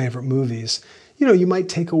list of favorite movies, you know, you might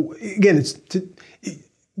take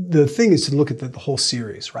the thing is to look at the whole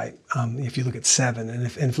series, right? If you look at Seven, and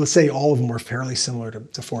if let's say all of them were fairly similar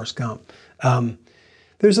to Forrest Gump,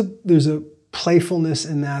 there's a playfulness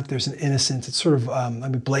in that. There's an innocence. It's sort of I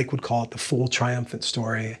mean, Blake would call it the full triumphant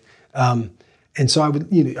story, and so I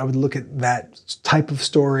would look at that type of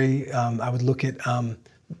story. I would look at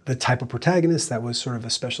the type of protagonist that was sort of a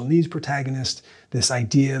special needs protagonist. This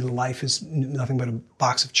idea that life is nothing but a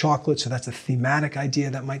box of chocolates. So that's a thematic idea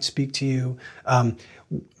that might speak to you.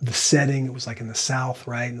 The setting, it was like in the South,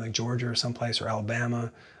 right? In like Georgia or someplace, or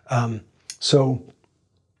Alabama. So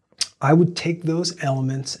I would take those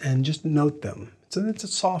elements and just note them. So it's a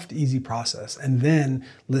soft, easy process. And then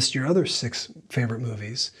list your other 6 favorite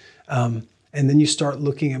movies. And then you start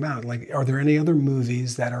looking about, like, are there any other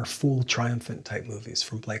movies that are full triumphant type movies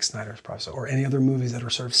from Blake Snyder's process? Or any other movies that are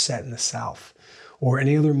sort of set in the South? Or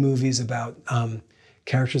any other movies about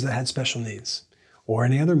characters that had special needs? Or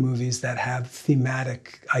any other movies that have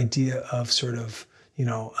thematic idea of sort of,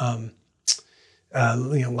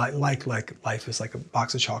 like life is like a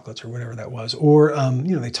box of chocolates or whatever that was. Or,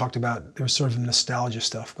 they talked about, there was sort of nostalgia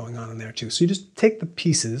stuff going on in there too. So you just take the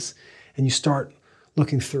pieces and you start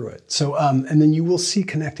looking through it. So, and then you will see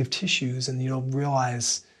connective tissues and you'll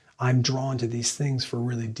realize I'm drawn to these things for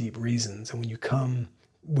really deep reasons. And when you come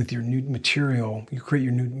with your new material, you create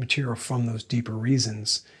your new material from those deeper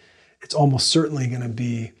reasons, it's almost certainly going to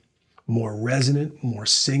be more resonant, more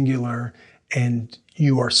singular, and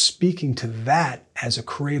you are speaking to that as a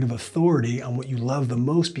creative authority on what you love the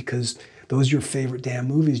most because those are your favorite damn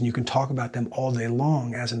movies and you can talk about them all day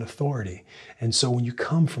long as an authority. And so when you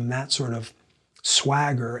come from that sort of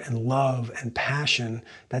swagger and love and passion,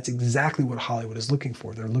 that's exactly what Hollywood is looking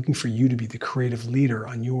for. They're looking for you to be the creative leader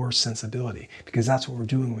on your sensibility because that's what we're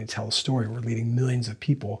doing when we tell a story. We're leading millions of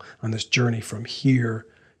people on this journey from here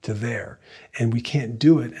to there. And we can't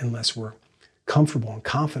do it unless we're comfortable and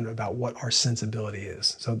confident about what our sensibility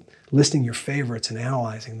is. So listing your favorites and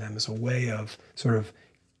analyzing them is a way of sort of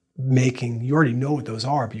making, you already know what those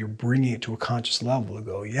are, but you're bringing it to a conscious level to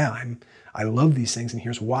go, yeah, I love these things and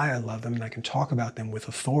here's why I love them and I can talk about them with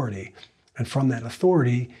authority. And from that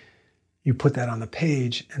authority, you put that on the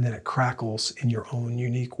page and then it crackles in your own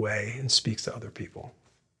unique way and speaks to other people.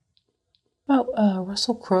 About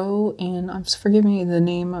Russell Crowe, and forgive me the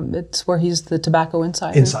name. It's where he's the tobacco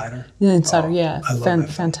insider. Insider. The insider, yeah. I love that film.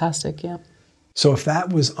 Fantastic, yeah. So if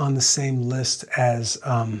that was on the same list as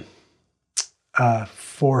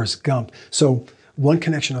Forrest Gump, so one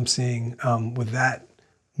connection I'm seeing with that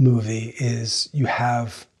movie is you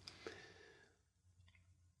have,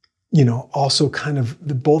 also kind of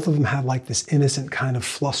both of them have like this innocent kind of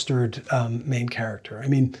flustered main character. I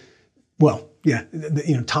mean, well, yeah,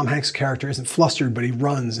 Tom Hanks' character isn't flustered, but he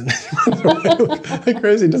runs and like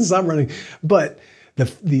crazy. He doesn't stop running. But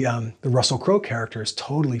the Russell Crowe character is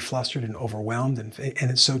totally flustered and overwhelmed,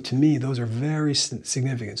 and so to me, those are very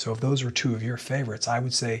significant. So if those are 2 of your favorites, I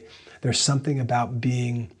would say there's something about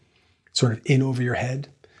being sort of in over your head,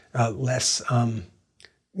 less,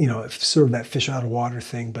 sort of that fish out of water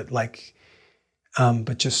thing, but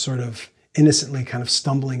but just sort of innocently kind of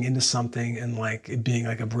stumbling into something and like it being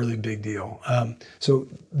like a really big deal. So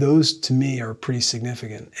those to me are pretty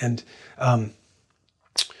significant. And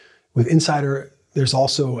with Insider, there's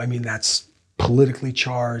also, I mean, that's politically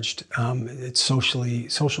charged. It's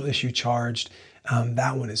social issue charged.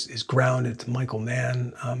 That one is grounded to Michael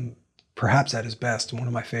Mann, perhaps at his best, one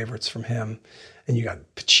of my favorites from him. And you got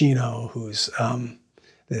Pacino, who's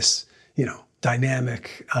this,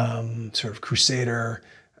 dynamic sort of crusader,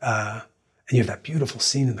 and you have that beautiful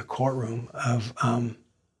scene in the courtroom of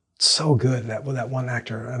so good. That one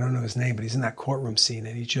actor, I don't know his name, but he's in that courtroom scene,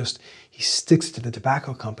 and he sticks to the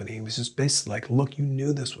tobacco company. He was just basically like, look, you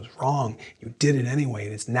knew this was wrong. You did it anyway,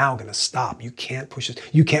 and it's now going to stop. You can't push us.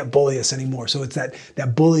 You can't bully us anymore. So it's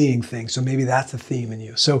that bullying thing. So maybe that's the theme in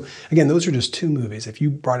you. So again, those are just 2 movies. If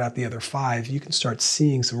you brought out the other 5, you can start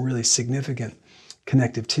seeing some really significant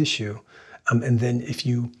connective tissue. And then if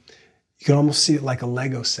you can almost see it like a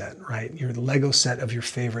Lego set, right? You're the Lego set of your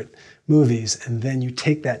favorite movies, and then you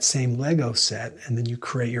take that same Lego set and then you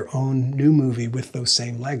create your own new movie with those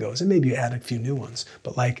same Legos, and maybe you add a few new ones.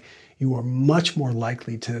 But like, you are much more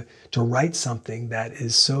likely to write something that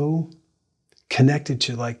is so connected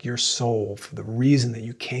to like your soul, for the reason that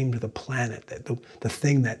you came to the planet, that the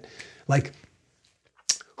thing that, like,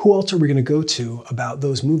 who else are we going to go to about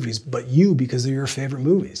those movies but you, because they're your favorite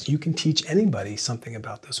movies? You can teach anybody something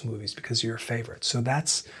about those movies because you're your favorite. So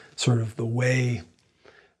that's sort of the way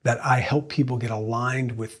that I help people get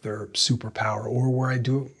aligned with their superpower, or where I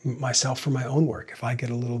do it myself for my own work. If I get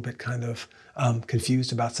a little bit kind of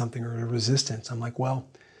confused about something or a resistance, I'm like, well,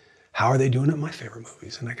 how are they doing it in my favorite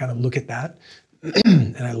movies? And I kind of look at that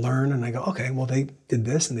and I learn, and I go, okay, well, they did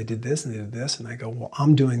this and they did this and they did this. And I go, well,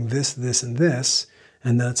 I'm doing this, this, and this.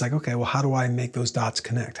 And then it's like, okay, well, how do I make those dots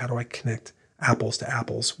connect? How do I connect apples to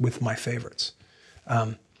apples with my favorites?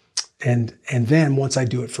 And then once I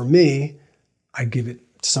do it for me, I give it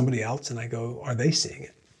to somebody else and I go, are they seeing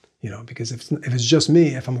it? Because if it's just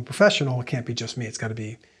me, if I'm a professional, it can't be just me. It's got to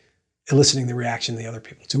be eliciting the reaction of the other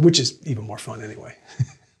people too, which is even more fun anyway.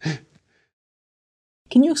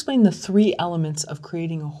 Can you explain the 3 elements of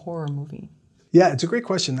creating a horror movie? Yeah, it's a great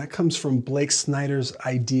question. That comes from Blake Snyder's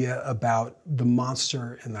idea about the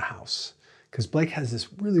monster in the house. Because Blake has this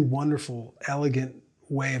really wonderful, elegant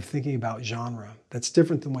way of thinking about genre that's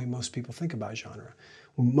different than the way most people think about genre.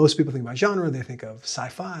 When most people think about genre, they think of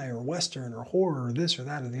sci-fi or Western or horror or this or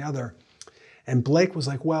that or the other. And Blake was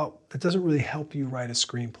like, well, that doesn't really help you write a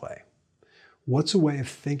screenplay. What's a way of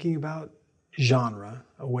thinking about genre,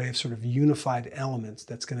 a way of sort of unified elements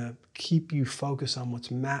that's going to keep you focused on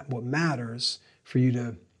what matters for you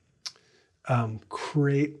to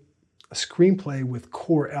create a screenplay with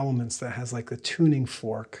core elements that has like the tuning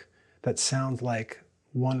fork that sounds like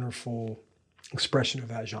wonderful expression of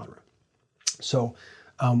that genre. So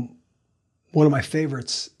one of my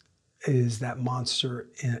favorites is that monster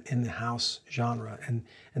in the house genre, and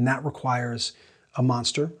that requires a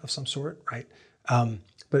monster of some sort, right?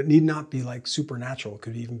 But it need not be like supernatural. It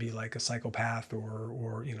could even be like a psychopath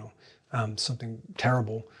or something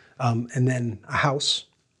terrible. And then a house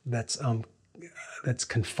that's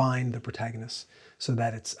confined the protagonist so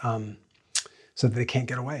that it's so that they can't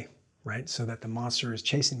get away, right? So that the monster is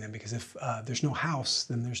chasing them, because if there's no house,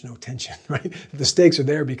 then there's no tension, right? The stakes are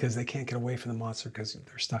there because they can't get away from the monster because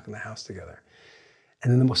they're stuck in the house together.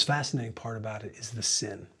 And then the most fascinating part about it is the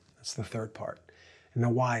sin. That's the third part. And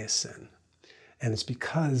now, why is sin? And it's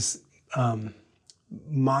because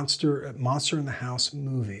Monster in the House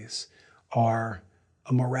movies are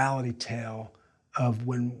a morality tale of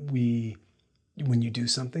when you do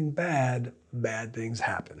something bad, bad things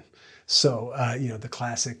happen. So, the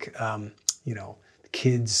classic,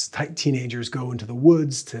 teenagers go into the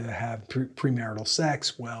woods to have premarital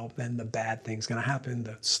sex. Well, then the bad thing's going to happen.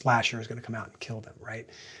 The slasher is going to come out and kill them, right?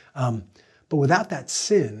 But without that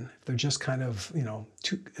sin, they're just kind of,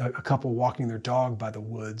 a couple walking their dog by the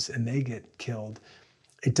woods and they get killed.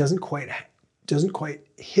 It doesn't quite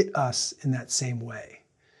hit us in that same way,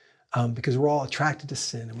 because we're all attracted to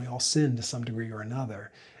sin and we all sin to some degree or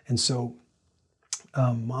another. And so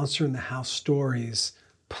Monster in the House stories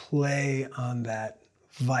play on that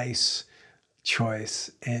vice,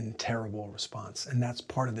 choice, and terrible response. And that's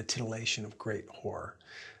part of the titillation of great horror.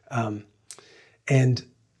 And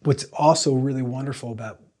what's also really wonderful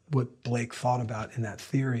about what Blake thought about in that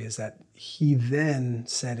theory is that he then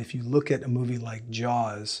said, if you look at a movie like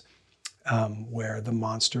Jaws, where the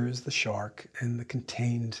monster is the shark and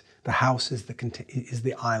the house is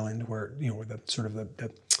the island where, where the sort of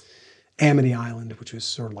the Amity Island, which was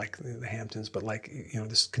sort of like the Hamptons, but like,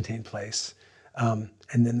 this contained place. And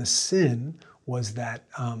then the sin was that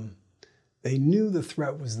they knew the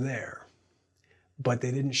threat was there, but they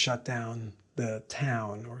didn't shut down the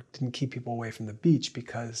town or didn't keep people away from the beach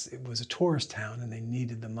because it was a tourist town and they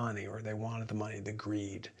needed the money, or they wanted the money. The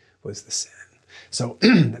greed was the sin. So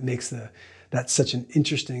that makes that's such an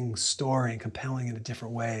interesting story and compelling in a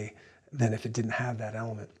different way than if it didn't have that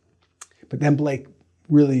element. But then Blake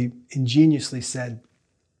really ingeniously said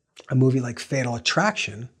a movie like Fatal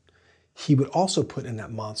Attraction, he would also put in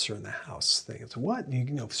that monster in the house thing. It's what?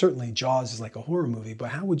 Certainly Jaws is like a horror movie, but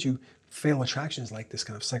how would you, Fatal Attraction is like this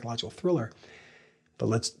kind of psychological thriller. But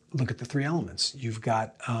let's look at the three elements. You've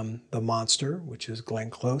got the monster, which is Glenn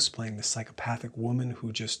Close playing the psychopathic woman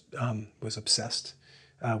who just was obsessed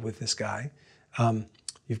with this guy.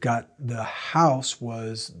 You've got the house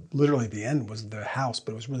was literally the end was the house,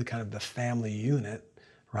 but it was really kind of the family unit,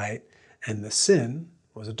 right? And the sin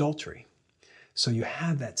was adultery. So you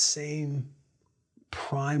have that same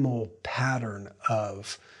primal pattern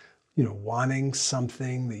of, wanting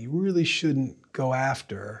something that you really shouldn't go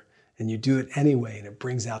after, and you do it anyway, and it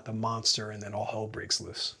brings out the monster, and then all hell breaks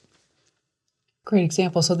loose. Great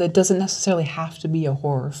example. So that doesn't necessarily have to be a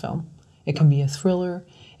horror film. It can be a thriller.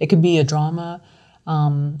 It could be a drama.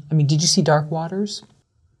 Did you see Dark Waters?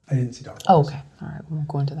 I didn't see Dark Waters. Oh, okay. All right. We won't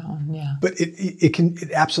go into that one. Yeah. But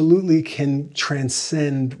it absolutely can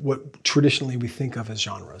transcend what traditionally we think of as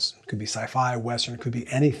genres. It could be sci-fi, Western, it could be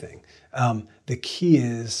anything. The key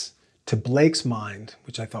is, to Blake's mind,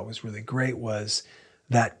 which I thought was really great, was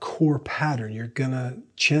that core pattern.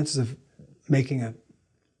 Chances of writing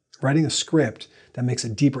a script that makes a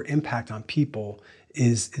deeper impact on people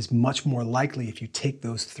is much more likely if you take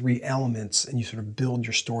those three elements and you sort of build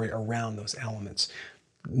your story around those elements,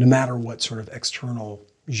 no matter what sort of external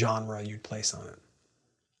genre you'd place on it.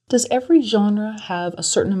 Does every genre have a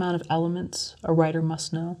certain amount of elements a writer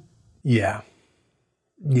must know? Yeah,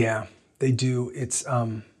 they do. It's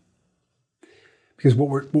because what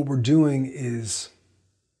we're doing is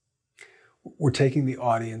we're taking the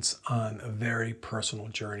audience on a very personal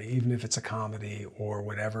journey, even if it's a comedy or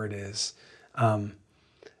whatever it is.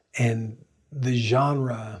 And the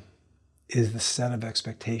genre is the set of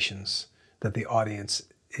expectations that the audience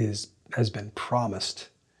has been promised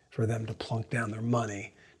for them to plunk down their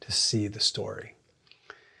money to see the story.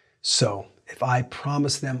 So if I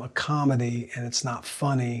promise them a comedy and it's not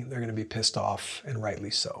funny, they're going to be pissed off, and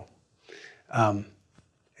rightly so.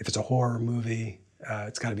 If it's a horror movie,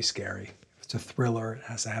 it's got to be scary. If it's a thriller, it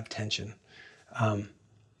has to have tension.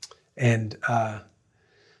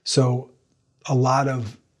 So a lot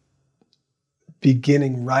of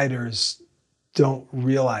beginning writers don't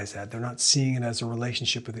realize that. They're not seeing it as a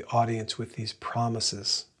relationship with the audience with these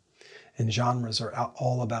promises. And genres are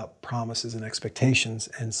all about promises and expectations.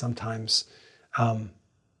 And sometimes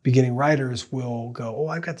beginning writers will go, oh,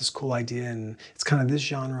 I've got this cool idea, and it's kind of this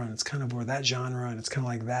genre, and it's kind of or that genre, and it's kind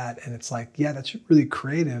of like that. And it's like, yeah, that's really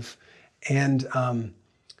creative. And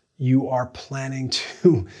you are planning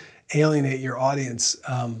to alienate your audience,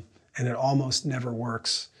 and it almost never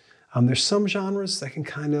works. There's some genres that can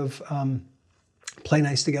kind of play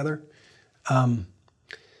nice together. One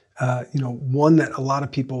that a lot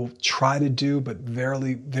of people try to do but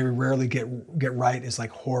very rarely get right is like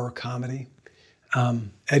horror comedy.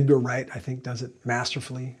 Edgar Wright, I think, does it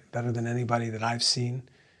masterfully, better than anybody that I've seen.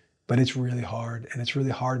 But it's really hard, and it's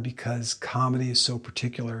really hard because comedy is so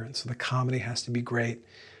particular, and so the comedy has to be great.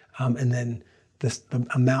 And then the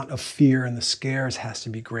amount of fear and the scares has to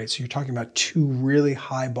be great. So you're talking about two really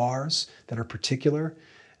high bars that are particular.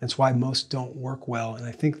 That's why most don't work well. And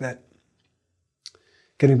I think that,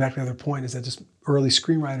 getting back to the other point, is that just early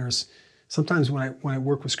screenwriters, sometimes when I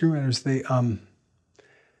work with screenwriters, they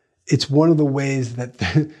it's one of the ways that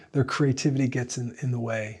their creativity gets in the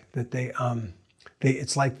way. That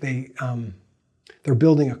it's like they're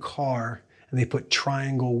building a car and they put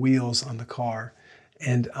triangle wheels on the car,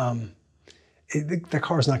 and the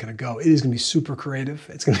car is not going to go. It is going to be super creative.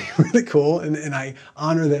 It's going to be really cool, and I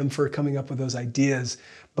honor them for coming up with those ideas.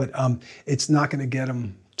 But it's not going to get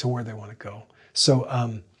them to where they want to go.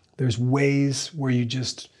 So there's ways where you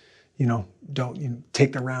just don't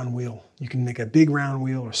take the round wheel. You can make a big round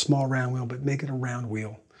wheel or a small round wheel, but make it a round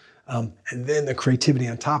wheel. And then the creativity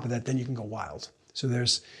on top of that, then you can go wild. So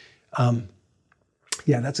there's,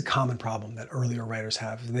 that's a common problem that earlier writers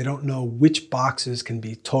have. They don't know which boxes can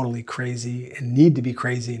be totally crazy and need to be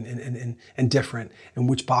crazy and different, and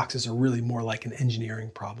which boxes are really more like an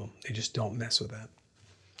engineering problem. They just don't mess with that.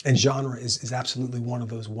 And genre is absolutely one of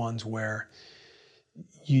those ones where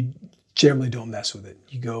you generally don't mess with it.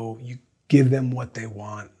 You give them what they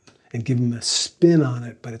want and give them a spin on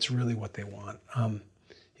it, but it's really what they want.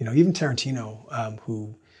 Even Tarantino,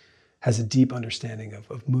 who has a deep understanding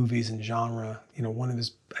of movies and genre, one of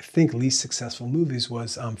his, I think, least successful movies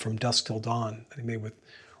was From Dusk Till Dawn that he made with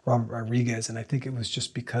Robert Rodriguez. And I think it was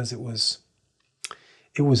just because it was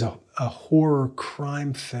a horror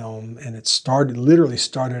crime film, and it literally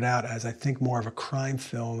started out as, I think, more of a crime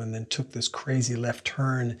film, and then took this crazy left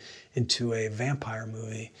turn into a vampire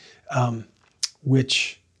movie,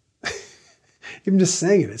 which, even just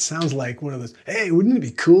saying it sounds like one of those, hey, wouldn't it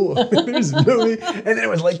be cool? There's a movie, and then it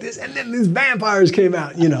was like this, and then these vampires came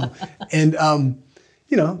out, And,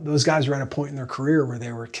 those guys were at a point in their career where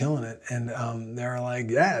they were killing it, and they're like,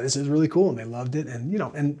 yeah, this is really cool, and they loved it, and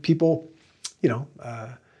and people,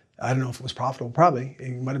 I don't know if it was profitable. Probably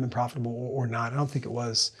it might have been profitable or not. I don't think it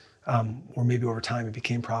was, or maybe over time it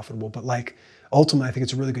became profitable. But like ultimately, I think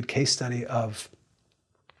it's a really good case study of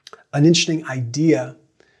an interesting idea,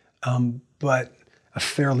 but a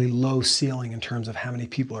fairly low ceiling in terms of how many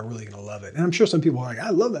people are really going to love it. And I'm sure some people are like, I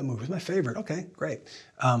love that movie. It's my favorite. Okay, great.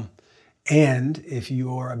 And if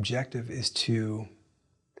your objective is to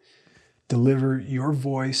deliver your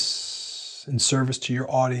voice and service to your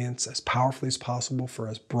audience as powerfully as possible for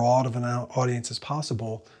as broad of an audience as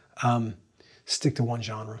possible, stick to one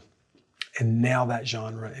genre and nail that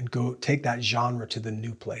genre and go take that genre to the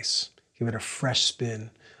new place. Give it a fresh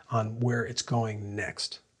spin on where it's going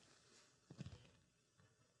next.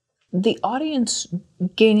 The audience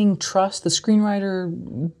gaining trust, the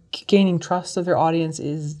screenwriter gaining trust of their audience,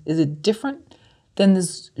 is it different than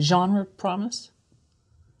this genre promise?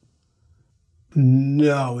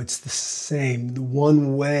 No, it's the same. The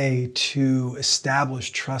one way to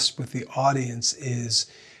establish trust with the audience is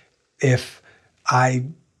if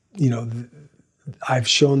I've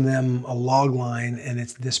shown them a log line and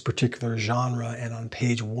it's this particular genre, and on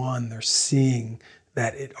page 1 they're seeing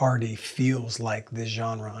that it already feels like this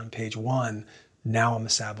genre on page 1. Now I'm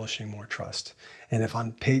establishing more trust. And if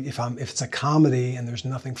it's a comedy and there's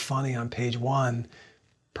nothing funny on page 1,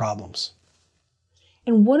 problems.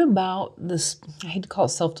 And what about this, I hate to call it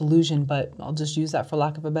self-delusion, but I'll just use that for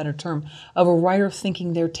lack of a better term, of a writer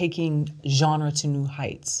thinking they're taking genre to new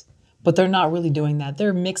heights, but they're not really doing that.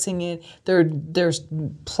 They're mixing it, they're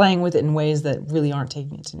playing with it in ways that really aren't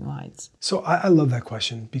taking it to new heights. So I love that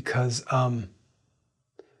question because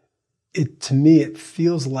to me, it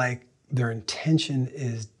feels like their intention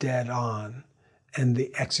is dead on and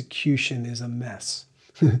the execution is a mess.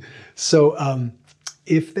 So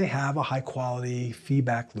if they have a high quality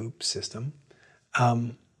feedback loop system,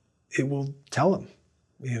 it will tell them,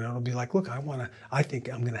 it'll be like, look, I think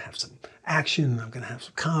I'm going to have some action, I'm going to have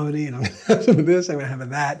some comedy, and I'm going to have some of this, I'm going to have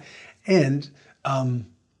that. And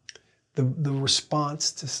the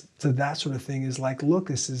response to that sort of thing is like, look,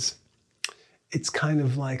 it's kind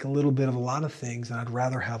of like a little bit of a lot of things, and I'd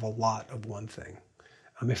rather have a lot of one thing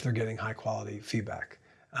if they're getting high quality feedback.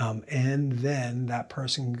 And then that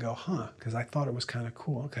person can go, because I thought it was kind of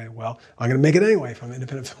cool. Okay, well, I'm going to make it anyway if I'm an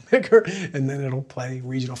independent filmmaker, and then it'll play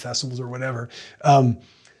regional festivals or whatever,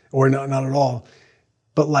 or not at all.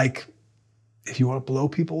 But like, if you want to blow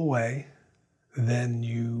people away, then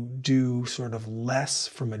you do sort of less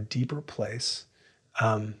from a deeper place,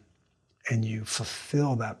 and you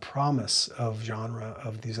fulfill that promise of genre,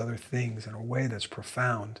 of these other things, in a way that's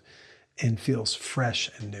profound and feels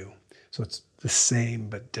fresh and new. So it's the same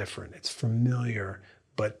but different. It's familiar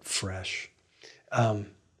but fresh. Genre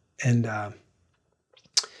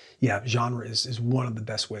is one of the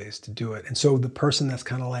best ways to do it. And so the person that's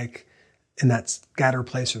kind of like in that scatter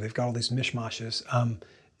place, or they've got all these mishmashes,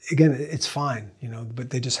 again, it's fine, but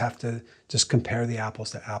they just have to just compare the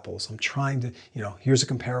apples to apples. I'm trying to, here's a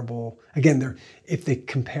comparable. Again, if they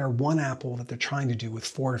compare one apple that they're trying to do with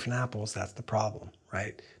 4 different apples, that's the problem,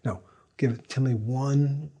 right? No, tell me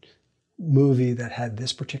one movie that had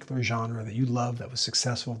this particular genre that you loved, that was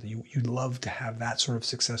successful, that you'd love to have that sort of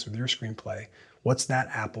success with your screenplay. What's that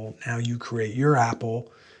apple? Now you create your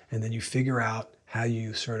apple, and then you figure out how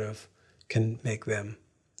you sort of can make them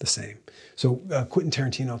the same. So Quentin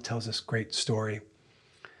Tarantino tells this great story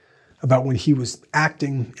about when he was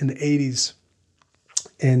acting in the 80s,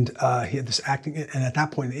 and he had this acting, and at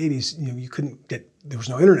that point in the 80s, you couldn't there was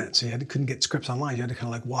no internet, so couldn't get scripts online. You had to kind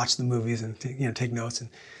of like watch the movies and take notes.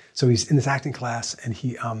 And so he's in this acting class, and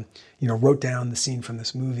he wrote down the scene from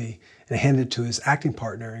this movie and handed it to his acting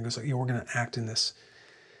partner, and goes like, we're going to act in this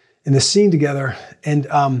scene together. And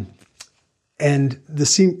the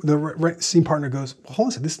scene partner goes, well, hold on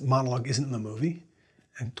a second, this monologue isn't in the movie.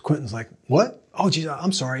 And Quentin's like, what? Oh, geez,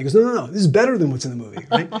 I'm sorry. He goes, no, this is better than what's in the movie,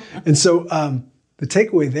 right? And so the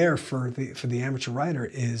takeaway there for the amateur writer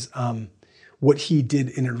is what he did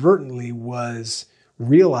inadvertently was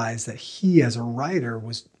realize that he, as a writer,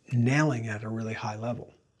 was nailing it at a really high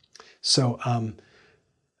level. So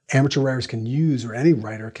amateur writers can use, or any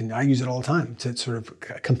writer can, I use it all the time, to sort of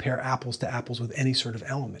compare apples to apples with any sort of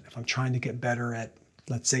element. If I'm trying to get better at,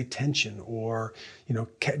 let's say, tension, or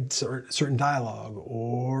certain dialogue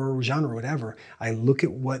or genre, whatever, I look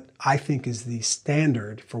at what I think is the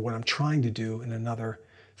standard for what I'm trying to do in another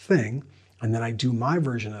thing, and then I do my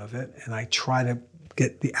version of it, and I try to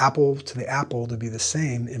get the apple to the apple to be the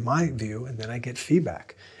same in my view, and then I get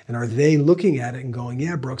feedback. And are they looking at it and going,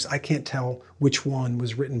 yeah, Brooks, I can't tell which one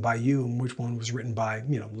was written by you and which one was written by,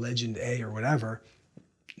 Legend A or whatever.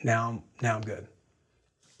 Now I'm good.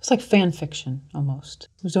 It's like fan fiction almost.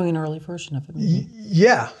 I was doing an early version of it. Maybe.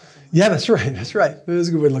 Yeah, that's right. That's right. That's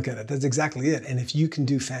a good way to look at it. That's exactly it. And if you can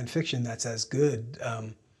do fan fiction that's as good,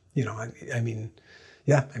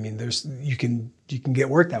 there's you can get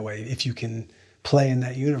work that way if you can play in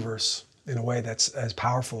that universe in a way that's as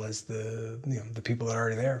powerful as the people that are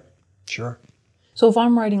already there. Sure. So if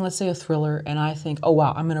I'm writing, let's say, a thriller, and I think, oh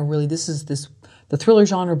wow, I'm going to the thriller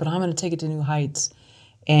genre, but I'm going to take it to new heights.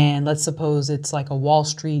 And let's suppose it's like a Wall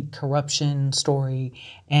Street corruption story,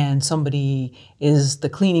 and somebody is the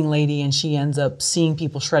cleaning lady and she ends up seeing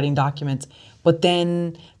people shredding documents. But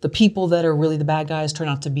then the people that are really the bad guys turn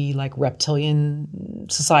out to be like reptilian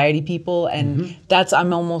society people. And that's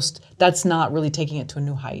not really taking it to a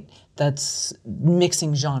new height. That's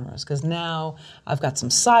mixing genres, because now I've got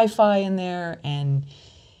some sci-fi in there and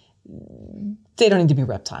they don't need to be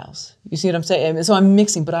reptiles. You see what I'm saying? So I'm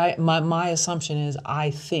mixing, but my assumption is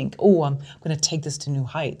I think, I'm going to take this to new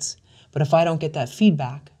heights. But if I don't get that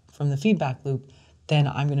feedback from the feedback loop, then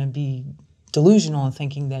I'm going to be delusional in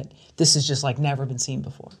thinking that this is just like never been seen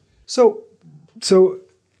before. So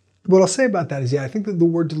what I'll say about that is, I think that the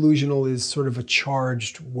word delusional is sort of a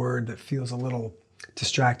charged word that feels a little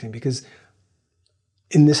distracting, because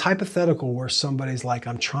in this hypothetical where somebody's like,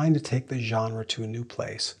 I'm trying to take the genre to a new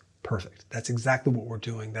place, perfect. That's exactly what we're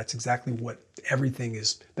doing. That's exactly what everything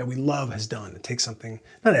is that we love has done. It takes something,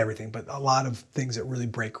 not everything, but a lot of things that really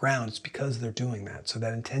break ground. It's because they're doing that. So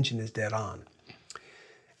that intention is dead on.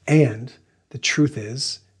 And the truth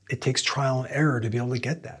is, it takes trial and error to be able to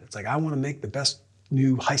get that. It's like, I want to make the best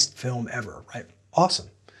new heist film ever, right? Awesome.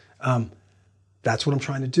 That's what I'm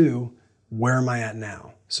trying to do. Where am I at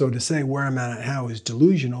now? So to say where I'm at now is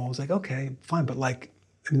delusional. It's like, okay, fine. But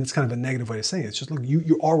that's kind of a negative way to say it. It's just, look,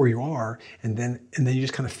 you are where you are. And then you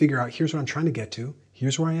just kind of figure out, here's what I'm trying to get to.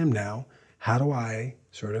 Here's where I am now. How do I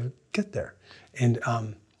sort of get there?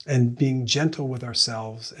 And being gentle with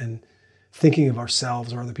ourselves and thinking of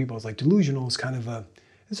ourselves or other people as like delusional is kind of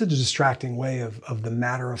it's a distracting way of the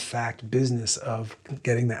matter-of-fact business of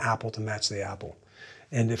getting the apple to match the apple.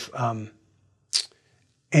 And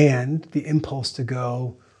and the impulse to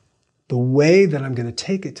go, the way that I'm going to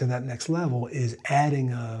take it to that next level is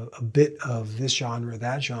adding a bit of this genre,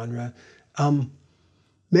 that genre.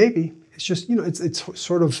 Maybe it's just, it's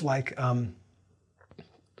sort of like,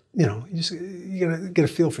 you gotta get a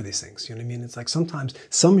feel for these things. You know what I mean? It's like sometimes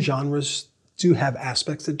some genres do have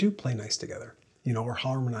aspects that do play nice together, or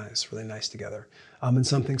harmonize really nice together. And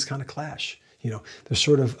some things kind of clash. There's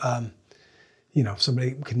sort of,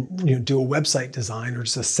 somebody can do a website design or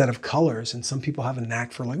just a set of colors, and some people have a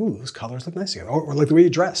knack for like, ooh, those colors look nice together, or like the way you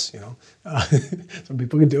dress. Some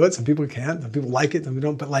people can do it, some people can't, some people like it, some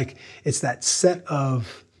people don't. But it's that set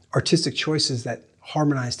of artistic choices that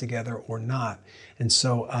harmonize together or not. And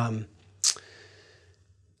so,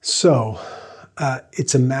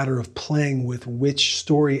 it's a matter of playing with which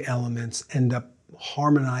story elements end up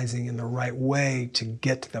harmonizing in the right way to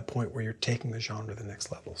get to that point where you're taking the genre to the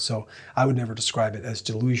next level. So I would never describe it as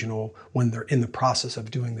delusional when they're in the process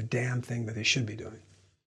of doing the damn thing that they should be doing.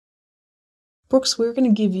 Brooks, we're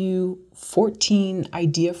going to give you 14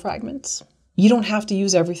 idea fragments. You don't have to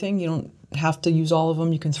use everything. You don't have to use all of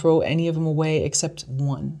them. You can throw any of them away except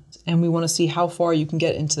one. And we want to see how far you can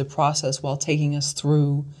get into the process while taking us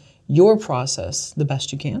through your process the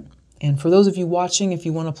best you can. And for those of you watching, if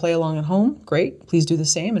you want to play along at home, great, please do the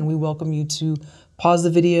same. And we welcome you to pause the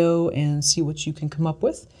video and see what you can come up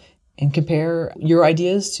with and compare your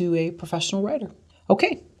ideas to a professional writer.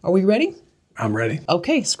 Okay, are we ready? I'm ready.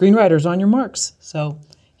 Okay, screenwriters, on your marks. So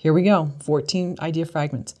here we go, 14 idea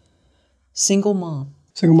fragments. Single mom.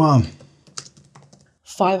 Single mom.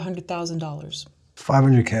 $500,000.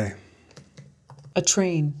 $500K. A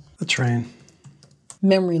train. A train.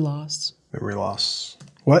 Memory loss. Memory loss.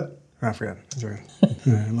 What? I forgot. Sorry.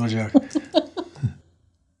 No joke.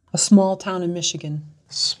 A small town in Michigan.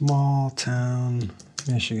 Small town,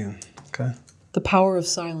 Michigan. Okay. The power of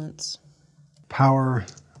silence. Power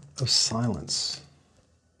of silence.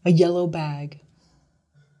 A yellow bag.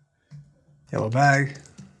 Yellow bag.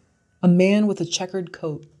 A man with a checkered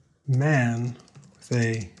coat. Man with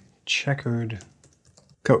a checkered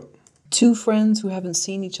coat. Two friends who haven't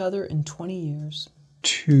seen each other in 20 years.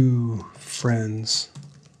 Two friends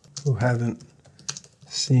who haven't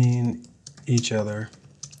seen each other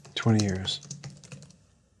 20 years.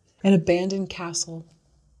 An abandoned castle.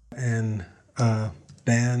 An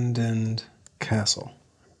abandoned castle.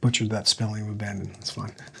 butchered that spelling of abandon. That's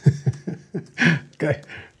fine. Okay.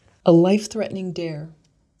 A life-threatening dare.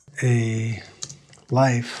 A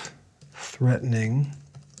life-threatening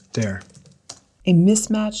dare. A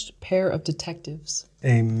mismatched pair of detectives.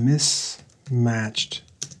 A mismatched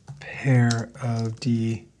pair of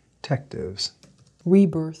detectives.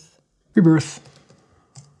 Rebirth. Rebirth.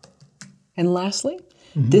 And lastly,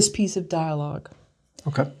 this piece of dialogue.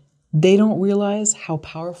 Okay. They don't realize how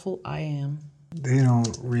powerful I am. They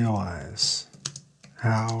don't realize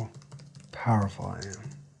how powerful I am.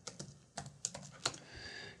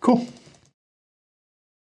 Cool.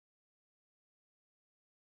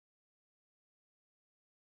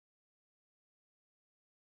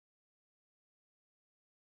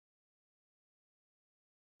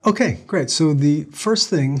 Okay, great. So the first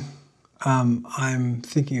thing I'm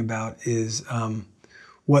thinking about is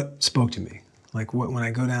what spoke to me. Like when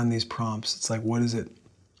I go down these prompts, it's like, what is it?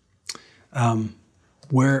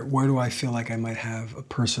 Where do I feel like I might have a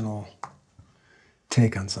personal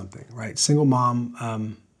take on something, right? Single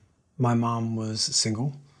mom. My mom was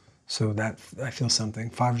single, so that I feel something.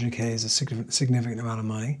 500K is a significant amount of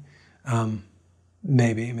money.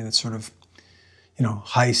 Maybe. I mean, it's sort of,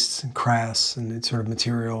 heists and crass and it's sort of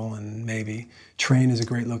material, and maybe. Train is a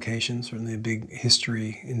great location, certainly a big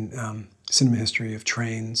history in cinema history of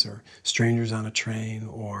trains or strangers on a train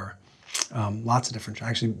or lots of different. I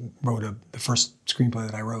actually wrote the first screenplay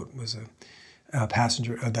that I wrote was a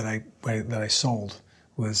passenger that I sold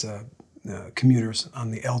was commuters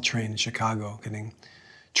on the L train in Chicago getting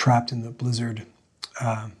trapped in the blizzard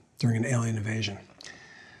during an alien invasion.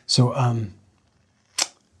 So,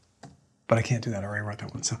 but I can't do that. I already wrote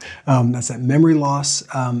that one. So that's that. Memory loss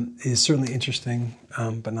is certainly interesting,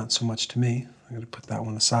 but not so much to me. I'm going to put that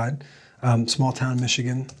one aside. Small town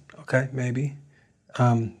Michigan. Okay, maybe.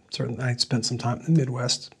 Certainly, I spent some time in the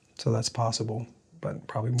Midwest, so that's possible, but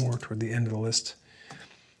probably more toward the end of the list.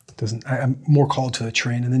 I'm more called to a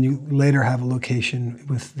train, and then you later have a location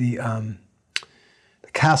with the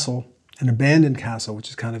castle, an abandoned castle, which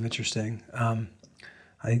is kind of interesting.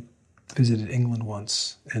 I visited England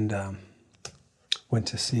once and went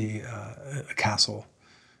to see a castle,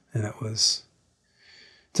 and it's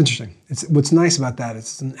interesting. What's nice about that.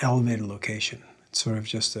 It's an elevated location. It's sort of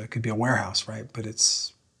just it could be a warehouse, right? But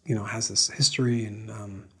it's has this history and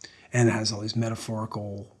it has all these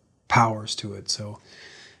metaphorical powers to it. So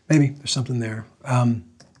maybe there's something there. The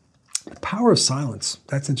power of silence.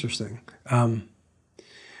 That's interesting. One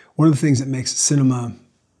of the things that makes cinema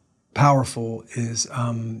powerful is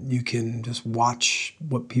you can just watch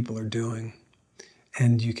what people are doing,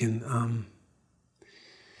 and you can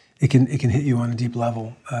it can hit you on a deep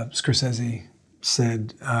level. Scorsese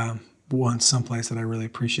said once someplace that I really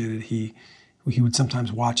appreciated, he would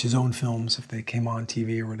sometimes watch his own films if they came on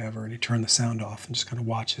TV or whatever, and he'd turn the sound off and just kind of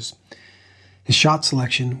watch his shot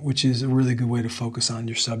selection, which is a really good way to focus on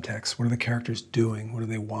your subtext. What are the characters doing? What do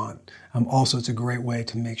they want? Also, it's a great way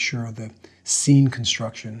to make sure the scene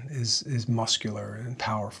construction is muscular and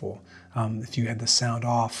powerful. If you had the sound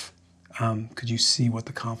off, could you see what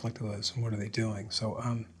the conflict was and what are they doing? So,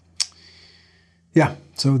 yeah,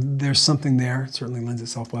 so there's something there. It certainly lends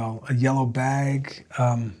itself well. A yellow bag,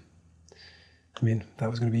 that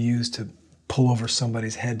was going to be used to pull over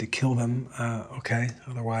somebody's head to kill them. Okay,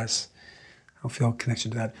 otherwise I don't feel a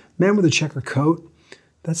connection to that. Man with a checker coat,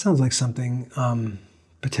 that sounds like something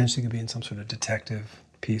potentially could be in some sort of detective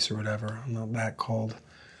piece or whatever. I'm not that called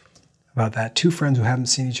about that. Two friends who haven't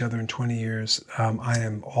seen each other in 20 years. I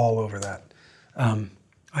am all over that. I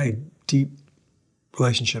had deep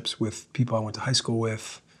relationships with people I went to high school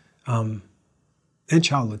with, and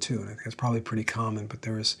childhood too. And I think it's probably pretty common. But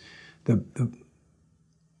there was in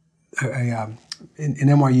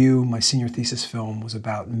NYU, my senior thesis film was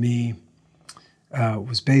about me.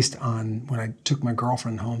 Was based on when I took my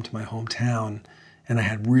girlfriend home to my hometown, and I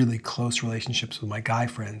had really close relationships with my guy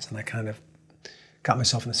friends, and I kind of got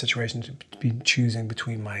myself in a situation to be choosing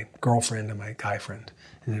between my girlfriend and my guy friend,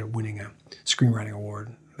 and ended up winning a screenwriting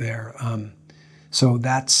award there. So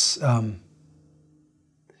that's, to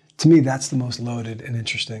me, that's the most loaded and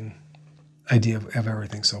interesting idea of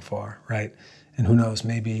everything so far, right? And who knows,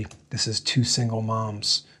 maybe this is two single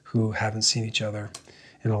moms who haven't seen each other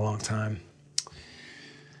in a long time.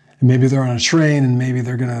 And maybe they're on a train and maybe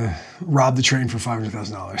they're gonna rob the train for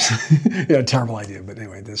 $500,000. Yeah, terrible idea, but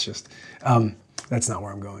anyway, that's just, that's not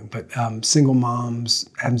where I'm going. But single moms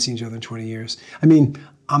haven't seen each other in 20 years.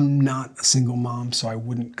 I'm not a single mom, so I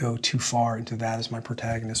wouldn't go too far into that as my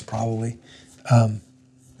protagonist, probably. I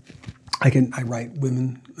write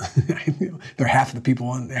women. They're half the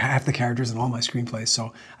people, they're half the characters in all my screenplays,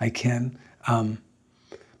 so I can.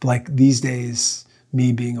 But like these days,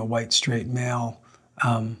 me being a white straight male,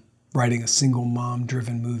 writing a single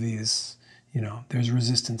mom-driven movie is, there's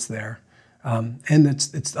resistance there, and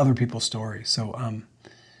it's other people's stories. So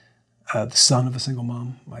the son of a single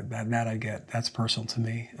mom, that I get, that's personal to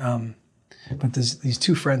me. But these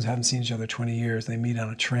two friends who haven't seen each other 20 years, they meet on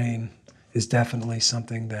a train, is definitely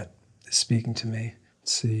something that is speaking to me.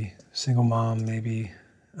 Let's see, single mom, maybe.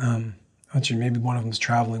 Actually, maybe one of them is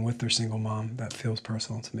traveling with their single mom. That feels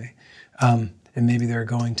personal to me. And maybe they're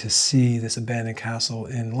going to see this abandoned castle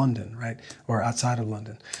in London, right? Or outside of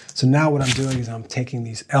London. So now what I'm doing is I'm taking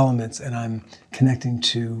these elements and I'm connecting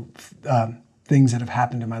to things that have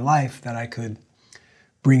happened in my life that I could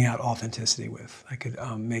bring out authenticity with. I could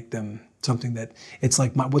make them something that, it's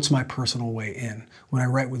like, what's my personal way in? When I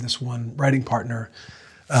write with this one writing partner,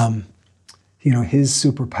 his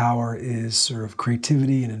superpower is sort of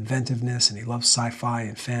creativity and inventiveness, and he loves sci-fi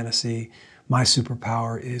and fantasy. My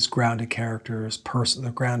superpower is grounded characters,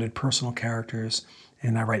 grounded personal characters,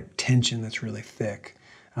 and I write tension that's really thick,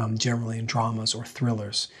 generally in dramas or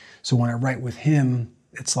thrillers. So when I write with him,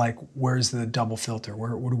 it's like, where's the double filter?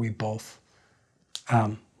 What do we both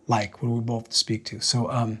like? What do we both speak to? So,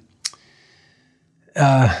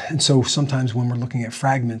 and so sometimes when we're looking at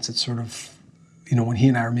fragments, it's sort of, when he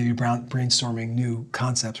and I are maybe brainstorming new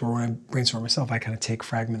concepts, or when I brainstorm myself, I kind of take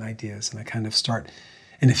fragment ideas and I kind of start.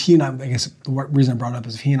 And if he and I guess the reason I brought it up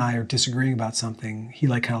is if he and I are disagreeing about something, he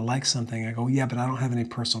kind of likes something, I go, yeah, but I don't have any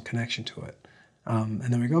personal connection to it. And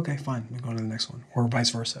then we go, okay, fine, we go on to the next one, or vice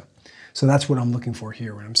versa. So that's what I'm looking for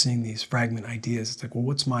here when I'm seeing these fragment ideas. It's like, well,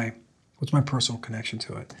 what's my personal connection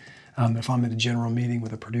to it? If I'm at a general meeting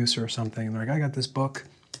with a producer or something, and they're like, I got this book,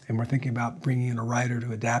 and we're thinking about bringing in a writer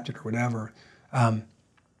to adapt it or whatever, I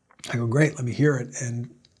go, great, let me hear it. And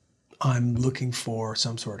I'm looking for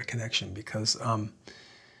some sort of connection because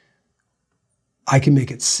I can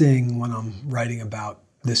make it sing when I'm writing about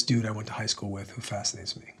this dude I went to high school with who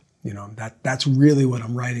fascinates me. That's really what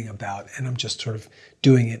I'm writing about, and I'm just sort of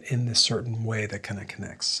doing it in this certain way that kind of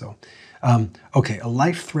connects. So, okay, a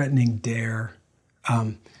life-threatening dare,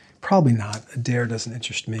 probably not. A dare doesn't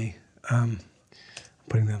interest me. I'm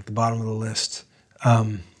putting that at the bottom of the list.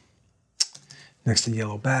 Next to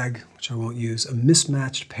yellow bag, which I won't use, a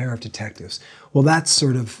mismatched pair of detectives. Well, that's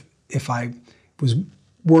sort of, if I was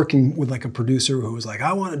working with like a producer who was like,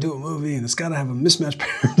 I want to do a movie and it's got to have a mismatched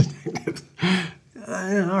pair of detectives.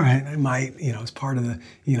 All right, I might, as part of the,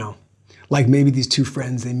 like maybe these two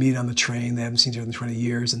friends, they meet on the train, they haven't seen each other in 20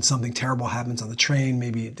 years, and something terrible happens on the train.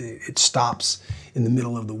 Maybe it stops in the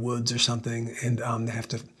middle of the woods or something, and they have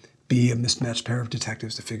to be a mismatched pair of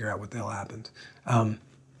detectives to figure out what the hell happened.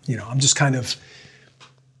 I'm just kind of,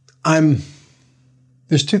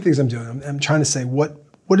 there's two things I'm doing. I'm trying to say, what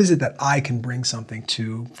is it that I can bring something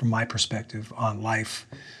to from my perspective on life?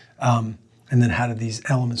 And then how do these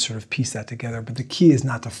elements sort of piece that together? But the key is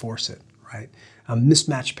not to force it, right?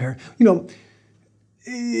 Mismatched pair,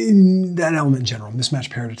 in that element in general,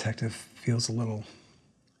 mismatched pair detective feels a little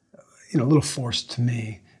forced to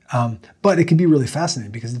me. But it can be really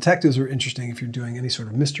fascinating because detectives are interesting if you're doing any sort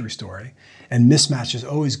of mystery story. And mismatch is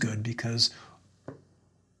always good because,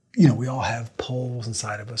 we all have poles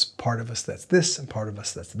inside of us, part of us that's this and part of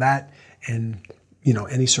us that's that. And,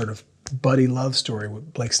 any sort of buddy love story,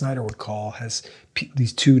 what Blake Snyder would call, has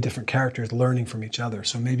these two different characters learning from each other.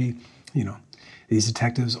 So maybe, these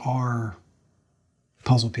detectives are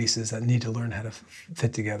puzzle pieces that need to learn how to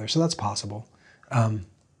fit together. So that's possible.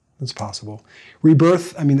 That's possible.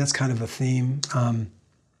 Rebirth, that's kind of a theme.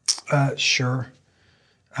 Sure.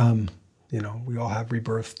 We all have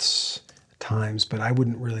rebirths at times, but I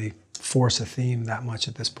wouldn't really force a theme that much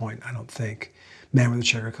at this point, I don't think. Man with a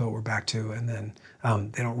checker coat, we're back to, and then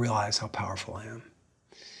they don't realize how powerful I am.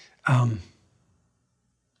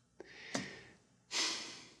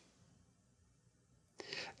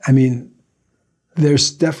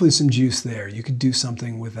 There's definitely some juice there. You could do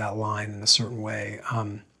something with that line in a certain way.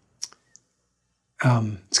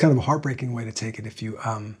 It's kind of a heartbreaking way to take it if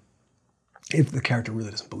the character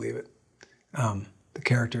really doesn't believe it. The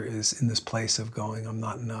character is in this place of going, I'm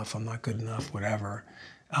not enough, I'm not good enough, whatever,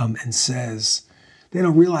 and says, they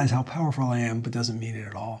don't realize how powerful I am, but doesn't mean it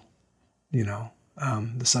at all. The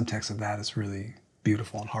subtext of that is really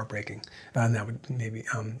beautiful and heartbreaking. And that would maybe,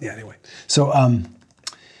 anyway. That's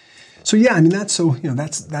a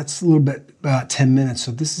little bit about 10 minutes.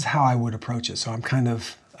 So this is how I would approach it. So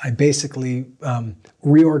I basically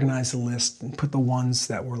reorganized the list and put the ones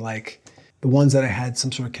that were like, the ones that I had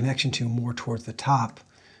some sort of connection to more towards the top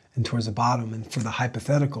and towards the bottom. And for the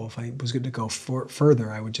hypothetical, if I was going to go further,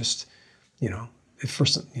 I would just,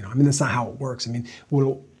 that's not how it works.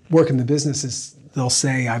 What'll work in the business is they'll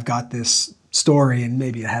say, I've got this story, and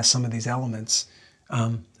maybe it has some of these elements. I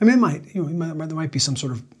mean, there might be some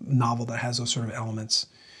sort of novel that has those sort of elements,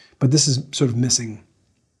 but this is sort of missing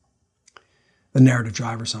the narrative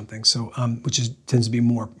drive or something. So, tends to be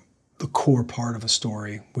more the core part of a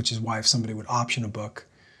story, which is why if somebody would option a book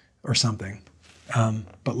or something.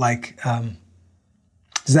 But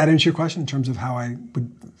does that answer your question in terms of how I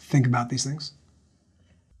would think about these things?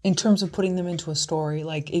 In terms of putting them into a story,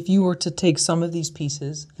 like if you were to take some of these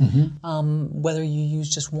pieces, whether you use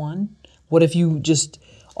just one, what if you just,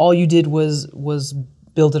 all you did was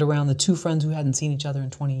build it around the two friends who hadn't seen each other in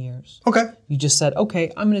 20 years? Okay. You just said,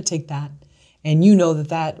 okay, I'm going to take that. And you know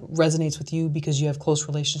that resonates with you because you have close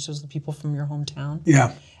relationships with people from your hometown.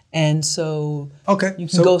 Yeah. And so you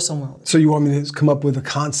can go somewhere with it. So you want me to come up with a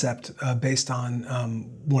concept based on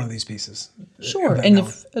one of these pieces? Sure. And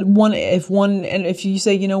if you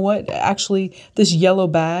say, you know what, actually this yellow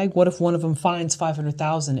bag, what if one of them finds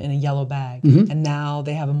 500,000 in a yellow bag and now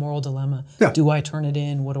they have a moral dilemma? Yeah. Do I turn it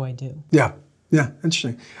in? What do I do? Yeah. Yeah.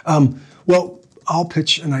 Interesting. Well, I'll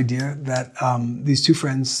pitch an idea that these two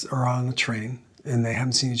friends are on a train and they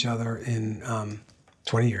haven't seen each other in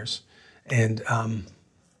 20 years. And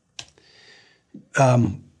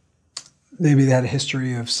maybe they had a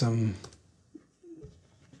history of some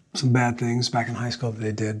bad things back in high school that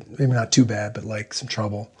they did. Maybe not too bad, but like some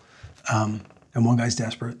trouble. And one guy's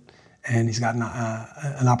desperate, and he's got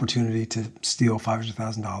an opportunity to steal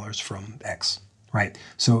 $500,000 from X, right?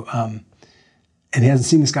 So, and he hasn't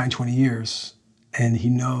seen this guy in 20 years, and he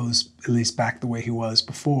knows, at least back the way he was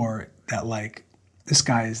before, that like, this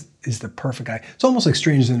guy is the perfect guy. It's almost like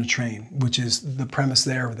Strangers in a Train, which is the premise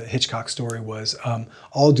there of the Hitchcock story was,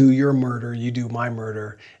 I'll do your murder, you do my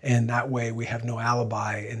murder, and that way we have no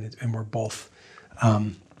alibi, and we're both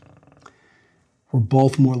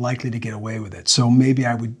more likely to get away with it. So maybe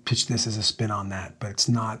I would pitch this as a spin on that, but it's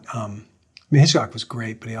not. I mean, Hitchcock was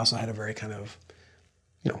great, but he also had a very kind of,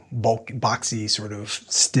 boxy, sort of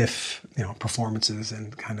stiff, performances,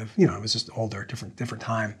 and kind of, it was just older, different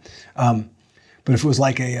time. But if it was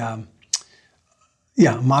like a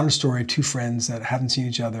modern story of two friends that haven't seen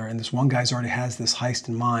each other, and this one guy's already has this heist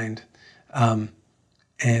in mind,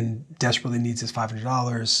 and desperately needs his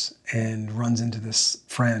 $500, and runs into this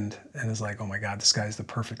friend and is like, oh my God, this guy's the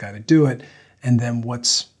perfect guy to do it. And then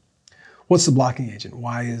what's the blocking agent?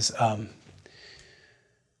 Why is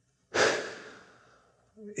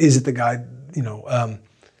it the guy,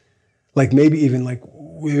 like maybe even like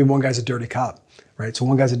one guy's a dirty cop. Right, so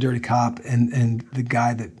one guy's a dirty cop, and the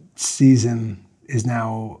guy that sees him is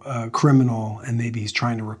now a criminal, and maybe he's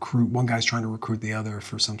trying to recruit. One guy's trying to recruit the other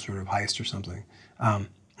for some sort of heist or something.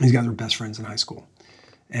 These guys were best friends in high school,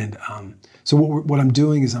 and so what I'm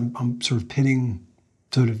doing is I'm sort of pitting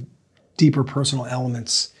sort of deeper personal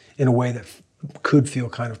elements in a way that could feel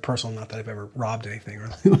kind of personal. Not that I've ever robbed anything or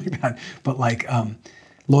anything like that, but like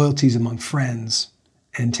loyalties among friends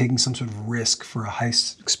and taking some sort of risk for a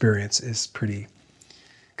heist experience is pretty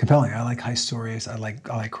compelling. I like heist stories. I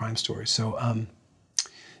like crime stories. So,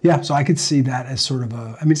 so I could see that as sort of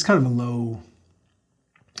it's kind of a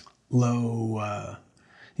low,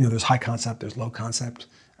 there's high concept, there's low concept.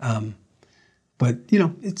 But,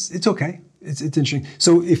 it's okay. It's interesting.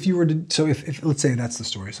 So if you were to, if let's say that's the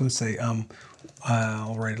story. So let's say,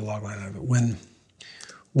 I'll write a log line out of it.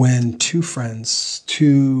 When two friends,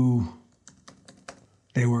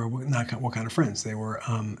 they were not what kind of friends. They were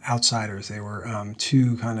outsiders. They were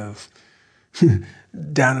two kind of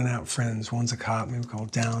down and out friends. One's a cop, maybe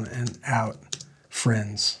called down and out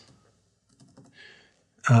friends.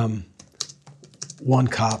 One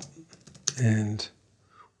cop and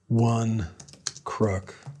one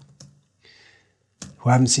crook who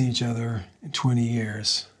haven't seen each other in 20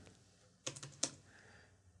 years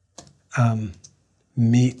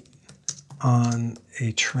meet on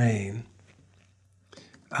a train.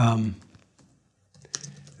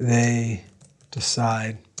 They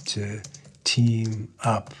decide to team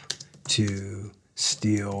up to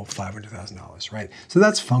steal $500,000, right? So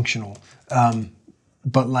that's functional.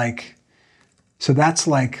 But like, so that's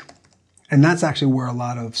like, and that's actually where a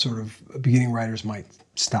lot of sort of beginning writers might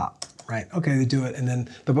stop, right? Okay, they do it. And then,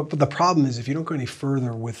 but the problem is if you don't go any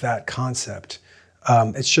further with that concept,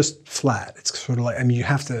 it's just flat. It's sort of like, you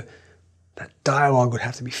have to, that dialogue would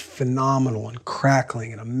have to be phenomenal and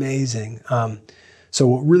crackling and amazing. So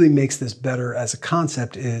what really makes this better as a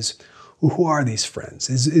concept is, well, who are these friends?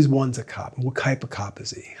 Is one a cop? What type of cop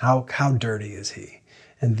is he? How dirty is he?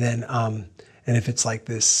 And then, and if it's like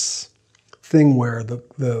this thing where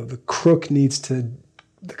the crook needs the